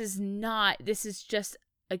 and this is just,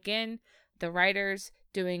 again, the writers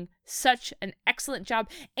doing such an excellent job,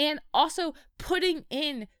 and also putting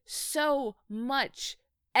in so much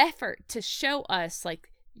effort to show us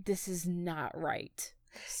like this is not right.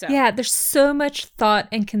 So yeah, there's so much thought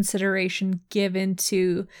and consideration given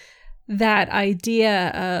to that idea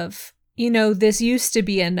of, this used to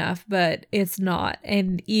be enough, but it's not.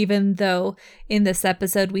 And even though in this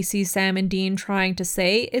episode we see Sam and Dean trying to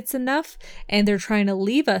say it's enough, and they're trying to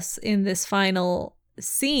leave us in this final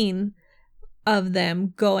scene of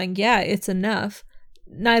them going, yeah, it's enough,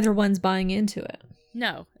 neither one's buying into it.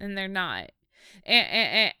 No, and they're not.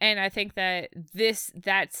 And I think that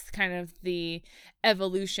that's kind of the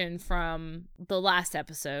evolution from the last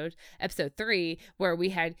episode 3, where we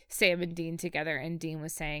had Sam and Dean together, and Dean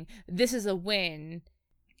was saying, this is a win.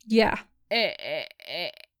 Yeah.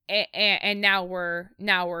 And now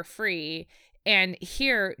we're free. And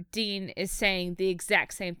here Dean is saying the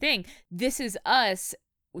exact same thing. This is us.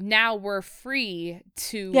 Now we're free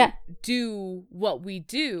to do what we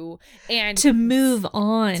do and to move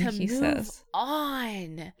on, he says.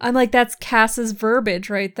 On. I'm like, that's Cass's verbiage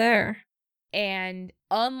right there. And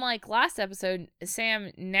unlike last episode,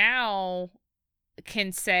 Sam now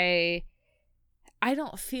can say, I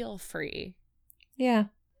don't feel free. Yeah.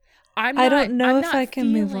 I don't know if I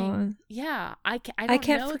can move on. Yeah. I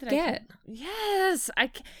can't forget. Yes. I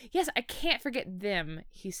can't forget them,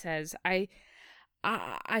 he says.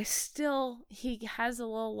 I still, he has a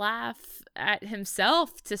little laugh at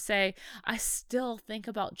himself to say, I still think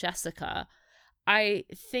about Jessica. I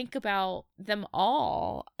think about them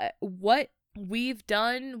all. What we've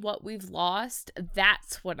done, what we've lost,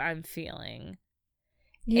 that's what I'm feeling.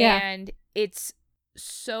 Yeah. And it's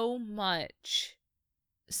so much.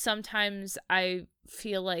 Sometimes I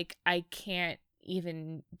feel like I can't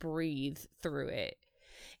even breathe through it.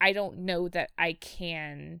 I don't know that I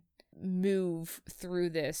can move through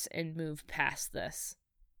this and move past this.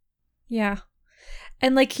 Yeah.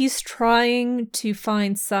 And like, he's trying to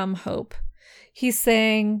find some hope. He's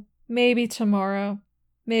saying, maybe tomorrow,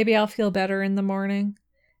 maybe I'll feel better in the morning.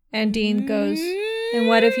 And Dean goes, and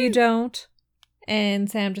what if you don't? And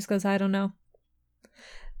Sam just goes, I don't know.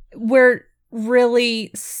 We're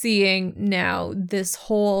really seeing now this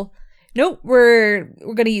whole, nope, we're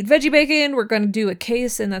going to eat veggie bacon. We're going to do a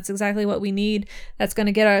case. And that's exactly what we need. That's going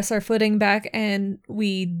to get us our footing back. And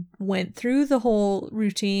we went through the whole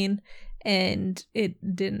routine and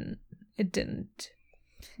it didn't.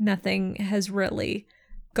 Nothing has really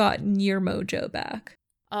gotten your mojo back.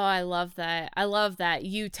 Oh, I love that. I love that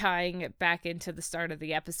you tying it back into the start of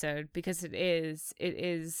the episode, because it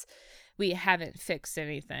is, we haven't fixed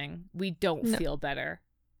anything. We don't feel better.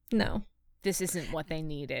 No. This isn't what they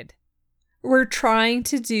needed. We're trying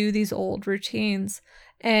to do these old routines,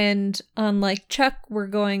 and unlike Chuck, we're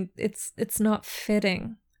going, it's not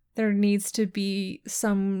fitting. There needs to be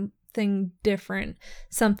something different,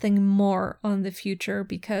 something more on the future,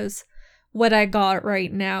 because what I got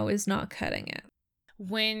right now is not cutting it.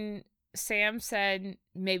 When Sam said,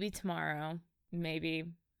 maybe tomorrow, maybe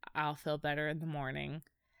I'll feel better in the morning,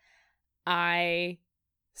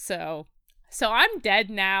 so I'm dead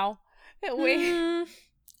now.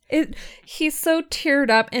 He's so teared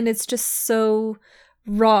up, and it's just so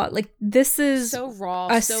raw. Like, this is so raw,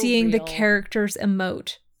 us so seeing real. the characters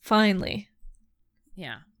emote finally.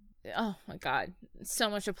 Yeah. Oh my God. So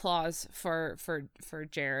much applause for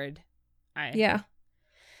Jared. Yeah.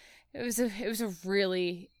 It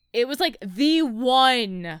was like the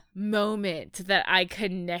one moment that I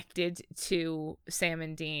connected to Sam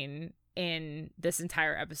and Dean in this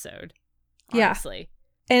entire episode. Honestly.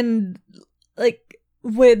 Yeah. And like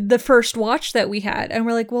with the first watch that we had, and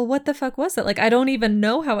we're like, well, what the fuck was it? Like, I don't even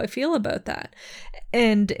know how I feel about that.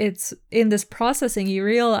 And it's in this processing, you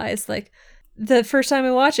realize, like, the first time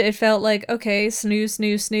I watched it, it felt like, okay, snooze,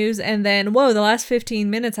 snooze, snooze. And then, whoa, the last 15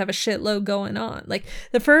 minutes have a shitload going on. Like,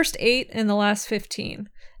 the first 8 and the last 15.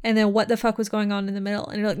 And then what the fuck was going on in the middle?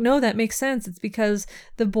 And you're like, no, that makes sense. It's because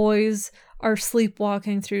the boys are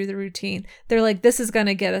sleepwalking through the routine. They're like, this is going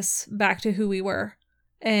to get us back to who we were.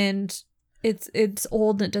 And it's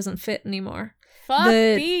old and it doesn't fit anymore. Fuck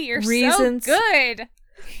me, you're so good.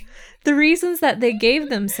 The reasons that they gave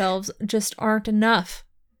themselves just aren't enough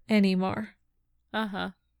anymore. Uh-huh.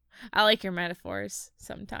 I like your metaphors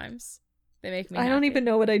sometimes. They make me I happy. don't even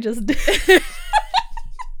know what I just did.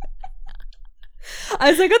 I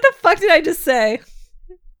was like, what the fuck did I just say?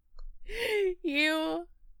 You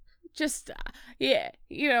just,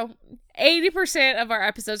 80% of our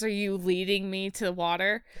episodes are you leading me to the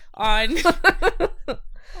water on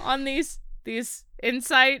on these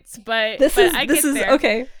insights, but this but is I this get is there.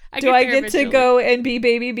 okay. Do I get to go and be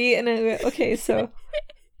baby B? And okay, so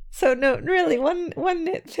no, really, one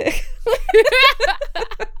nitpick.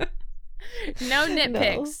 No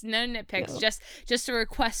nitpicks. No nitpicks. No. Just a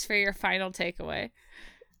request for your final takeaway.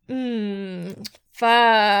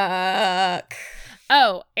 Fuck.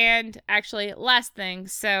 Oh, and actually, last thing.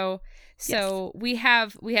 So yes. we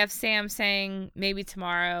have Sam saying maybe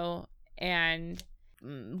tomorrow, and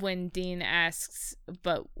when Dean asks,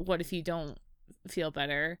 but what if you don't feel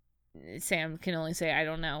better? Sam can only say, I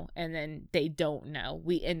don't know. And then they don't know.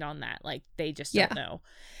 We end on that. Like, they just don't know.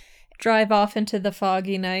 Drive off into the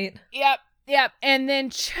foggy night. Yep. And then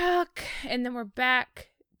Chuck. And then we're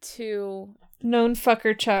back to known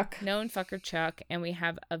fucker Chuck. And we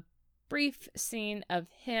have a brief scene of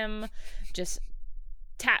him just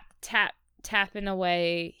tapping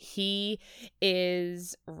away. He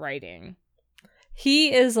is writing.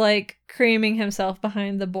 He is like creaming himself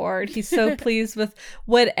behind the board. He's so pleased with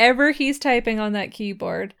whatever he's typing on that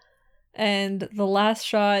keyboard. And the last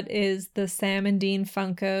shot is the Sam and Dean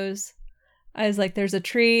Funkos. I was like, there's a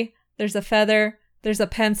tree, there's a feather, there's a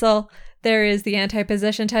pencil, there is the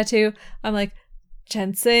anti-possession tattoo. I'm like,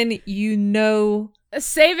 Jensen, you know.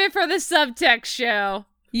 Save it for the subtext show.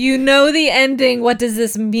 You know the ending. What does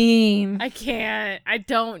this mean? I can't. I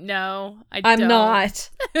don't know. I'm not.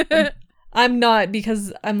 I'm not,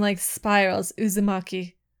 because I'm like spirals.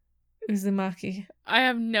 Uzumaki. I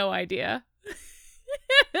have no idea.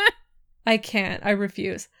 I can't. I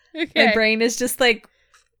refuse. Okay. My brain is just like,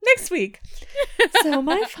 next week. So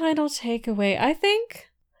my final takeaway, I think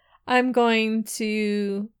I'm going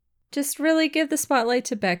to just really give the spotlight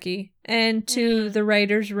to Becky and to the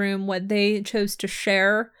writer's room, what they chose to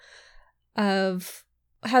share of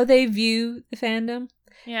how they view the fandom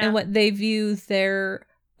and what they view their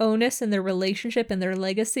onus and their relationship and their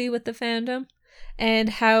legacy with the fandom, and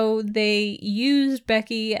how they used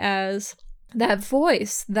Becky as that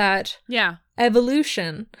voice, that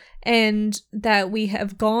evolution, and that we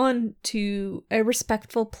have gone to a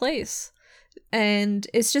respectful place. And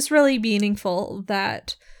it's just really meaningful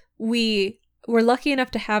that we're lucky enough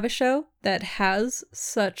to have a show that has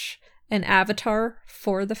such an avatar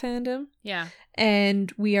for the fandom. Yeah.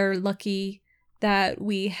 And we are lucky that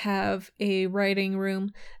we have a writing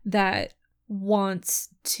room that wants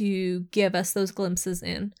to give us those glimpses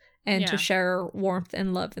in and to share warmth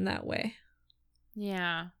and love in that way.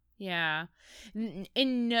 Yeah. Yeah.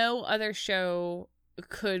 In no other show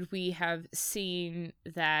could we have seen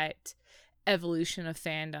that evolution of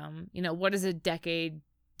fandom. You know, what does a decade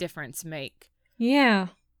difference make? Yeah.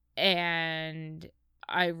 And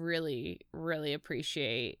I really, really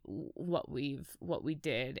appreciate what we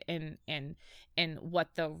did and what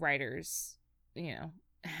the writers, you know,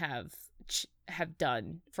 have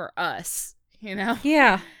done for us, you know?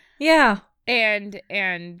 Yeah. Yeah. And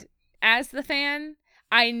as the fan,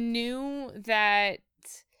 I knew that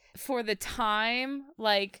for the time,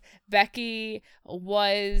 like, Becky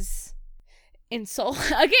was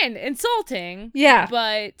insulting. Yeah.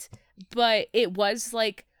 But it was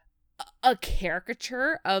like a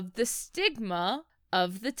caricature of the stigma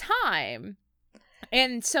of the time.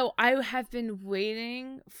 And so I have been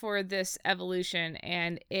waiting for this evolution,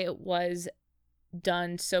 and it was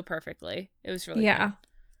done so perfectly. It was really good.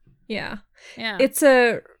 Yeah. Yeah.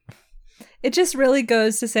 It just really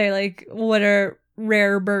goes to say, like, what a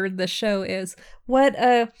rare bird the show is. What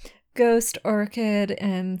a ghost orchid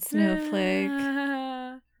and snowflake.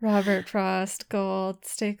 Robert Frost, Gold,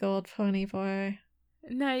 Stay Gold, Pony Boy.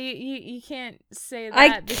 No, you can't say that.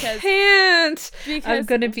 I can't. I'm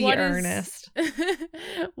gonna be earnest.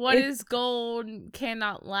 What is gold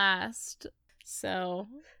cannot last. So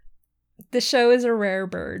the show is a rare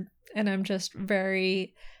bird, and I'm just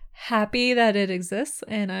very happy that it exists,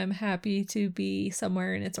 and I'm happy to be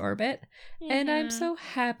somewhere in its orbit. Yeah. And I'm so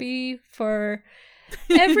happy for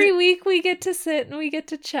every week we get to sit and we get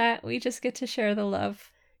to chat. We just get to share the love.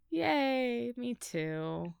 Yay, me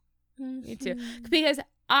too. Me too. Because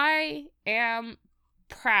I am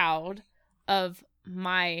proud of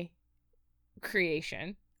my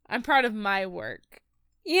creation. I'm proud of my work.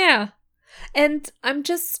 Yeah. And I'm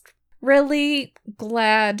just really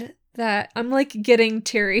glad that I'm like getting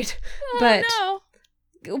tearied. But no.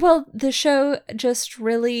 Well, the show just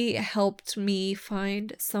really helped me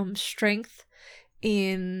find some strength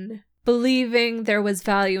in believing there was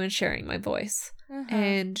value in sharing my voice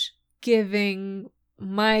and giving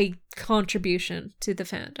my contribution to the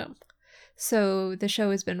fandom. So the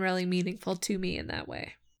show has been really meaningful to me in that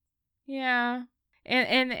way. Yeah.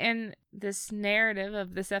 And this narrative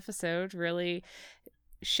of this episode really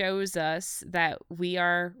shows us that we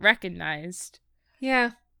are recognized.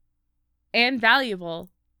 Yeah. And valuable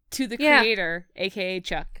to the creator, aka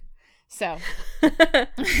Chuck. So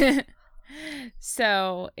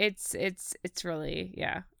so it's really,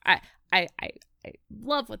 yeah. I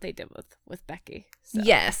love what they did with Becky. So.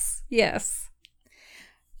 Yes.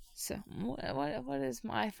 So what is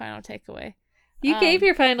my final takeaway? You gave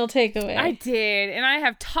your final takeaway. I did, and I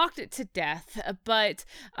have talked it to death. But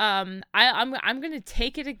I'm gonna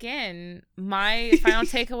take it again. My final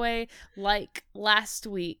takeaway, like last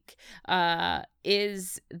week,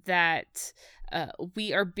 is that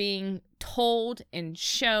we are being told and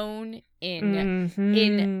shown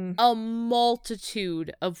in a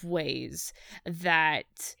multitude of ways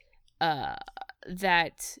that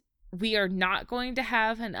we are not going to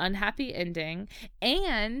have an unhappy ending,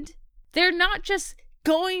 and they're not just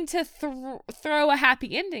going to throw a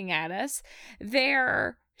happy ending at us.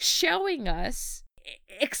 They're showing us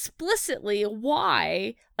explicitly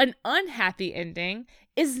why an unhappy ending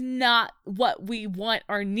is not what we want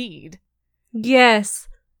or need. Yes.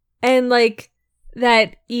 And like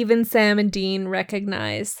that even Sam and Dean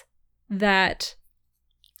recognize that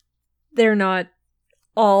they're not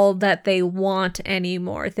all that they want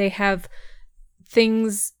anymore. They have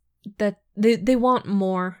things that they want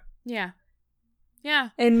more. Yeah. Yeah.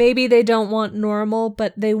 And maybe they don't want normal,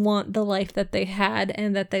 but they want the life that they had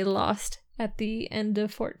and that they lost at the end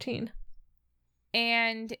of 14.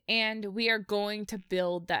 And we are going to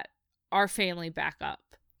build our family back up.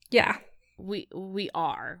 Yeah. We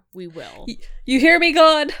will. You hear me,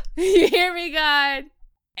 God? You hear me, God?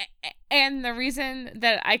 And the reason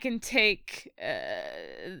that I can take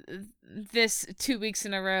this 2 weeks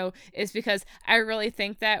in a row is because I really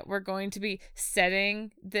think that we're going to be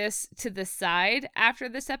setting this to the side after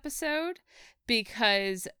this episode,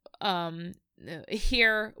 because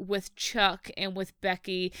here with Chuck and with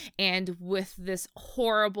Becky and with this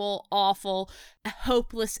horrible, awful,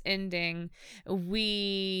 hopeless ending,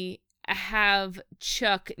 we have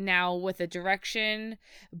Chuck now with a direction,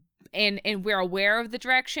 and we're aware of the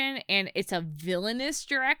direction, and it's a villainous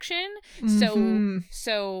direction.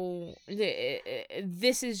 So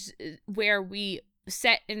this is where we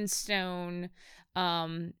set in stone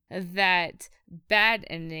that bad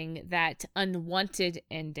ending, that unwanted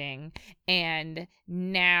ending, and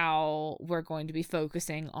now we're going to be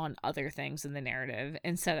focusing on other things in the narrative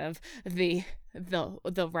instead of the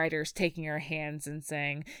writers taking our hands and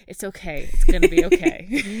saying, it's okay, it's gonna be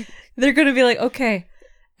okay. They're gonna be like, okay,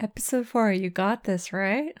 episode 4, you got this,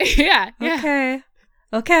 right? Yeah.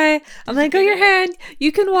 Okay, I'm gonna go your hand.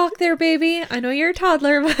 You can walk there, baby. I know you're a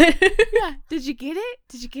toddler, but yeah. Did you get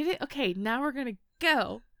it? Okay, now we're gonna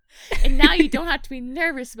go. And now you don't have to be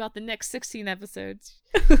nervous about the next 16 episodes.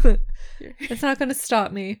 It's not gonna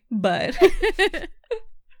stop me, but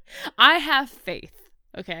I have faith.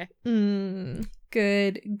 Okay.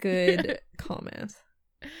 Good comment.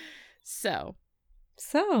 So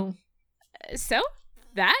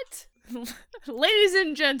that, ladies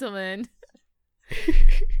and gentlemen,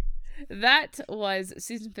 that was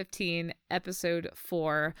season 15, episode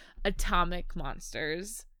 4, Atomic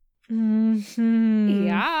Monsters.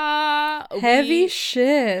 Yeah. Heavy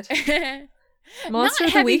shit. Monster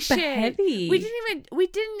of the week, but heavy. We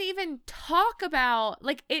didn't even talk about,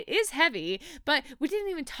 like, it is heavy, but we didn't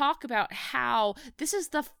even talk about how this is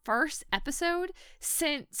the first episode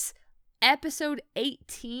since episode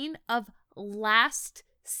 18 of last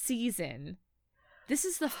season. This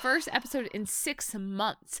is the first episode in 6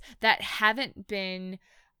 months that haven't been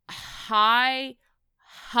high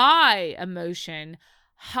emotion,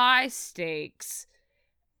 high stakes,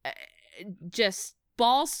 just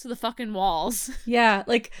balls to the fucking walls. Yeah,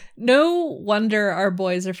 like, no wonder our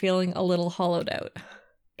boys are feeling a little hollowed out.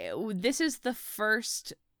 This is the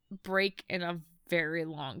first break in a very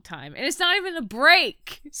long time, and it's not even a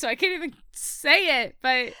break, so I can't even say it,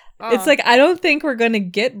 but it's like, I don't think we're gonna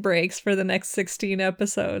get breaks for the next 16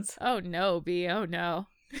 episodes. Oh no, B. Oh no.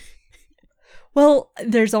 Well,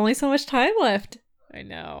 there's only so much time left. I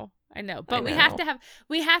know, but we have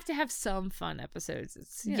to have some fun episodes.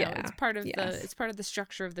 It's it's part of the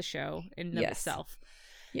structure of the show in and of itself.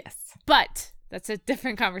 Yes, but that's a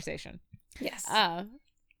different conversation. Yes.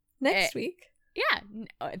 Next week. Yeah,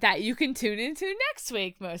 that you can tune into next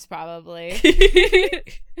week, most probably.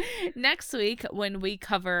 Next week, when we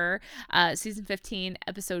cover season 15,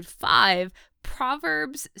 episode 5,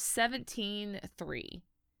 Proverbs 17:3.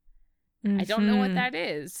 I don't know what that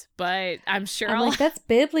is, but I'm sure that's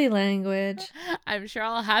Bibli language. I'm sure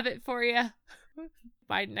I'll have it for you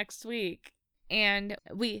by next week. And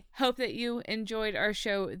we hope that you enjoyed our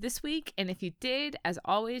show this week. And if you did, as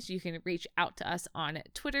always, you can reach out to us on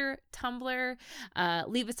Twitter, Tumblr,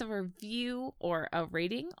 leave us a review or a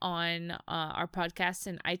rating on our podcast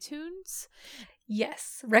in iTunes.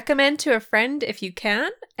 Yes. Recommend to a friend if you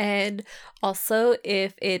can. And also,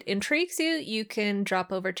 if it intrigues you, you can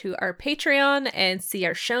drop over to our Patreon and see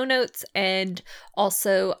our show notes, and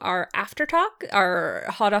also our after talk, our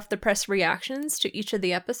hot off the press reactions to each of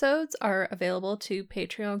the episodes are available to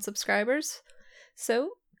Patreon subscribers.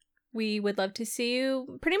 So we would love to see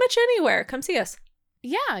you pretty much anywhere. Come see us.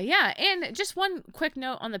 Yeah. And just one quick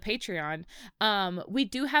note on the Patreon. We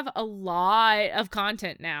do have a lot of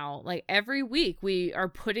content now. Like, every week we are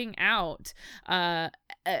putting out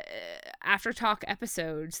after talk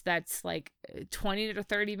episodes that's like 20 to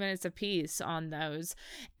 30 minutes a piece on those.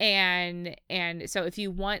 And so if you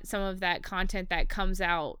want some of that content that comes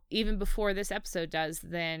out even before this episode does,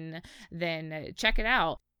 then check it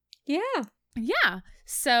out. Yeah.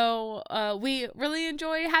 So we really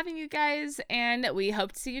enjoy having you guys, and we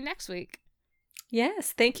hope to see you next week.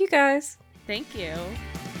 Yes. Thank you, guys. Thank you.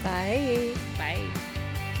 Bye. Bye.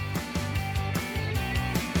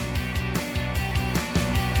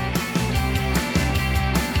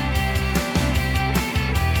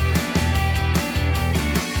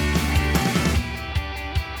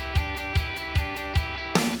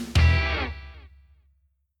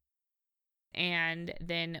 And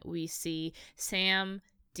then we see Sam,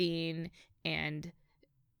 Dean, and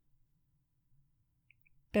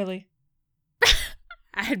Billy.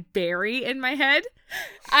 I had Barry in my head.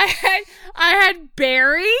 I had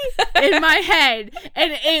Barry in my head,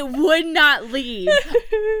 and it would not leave.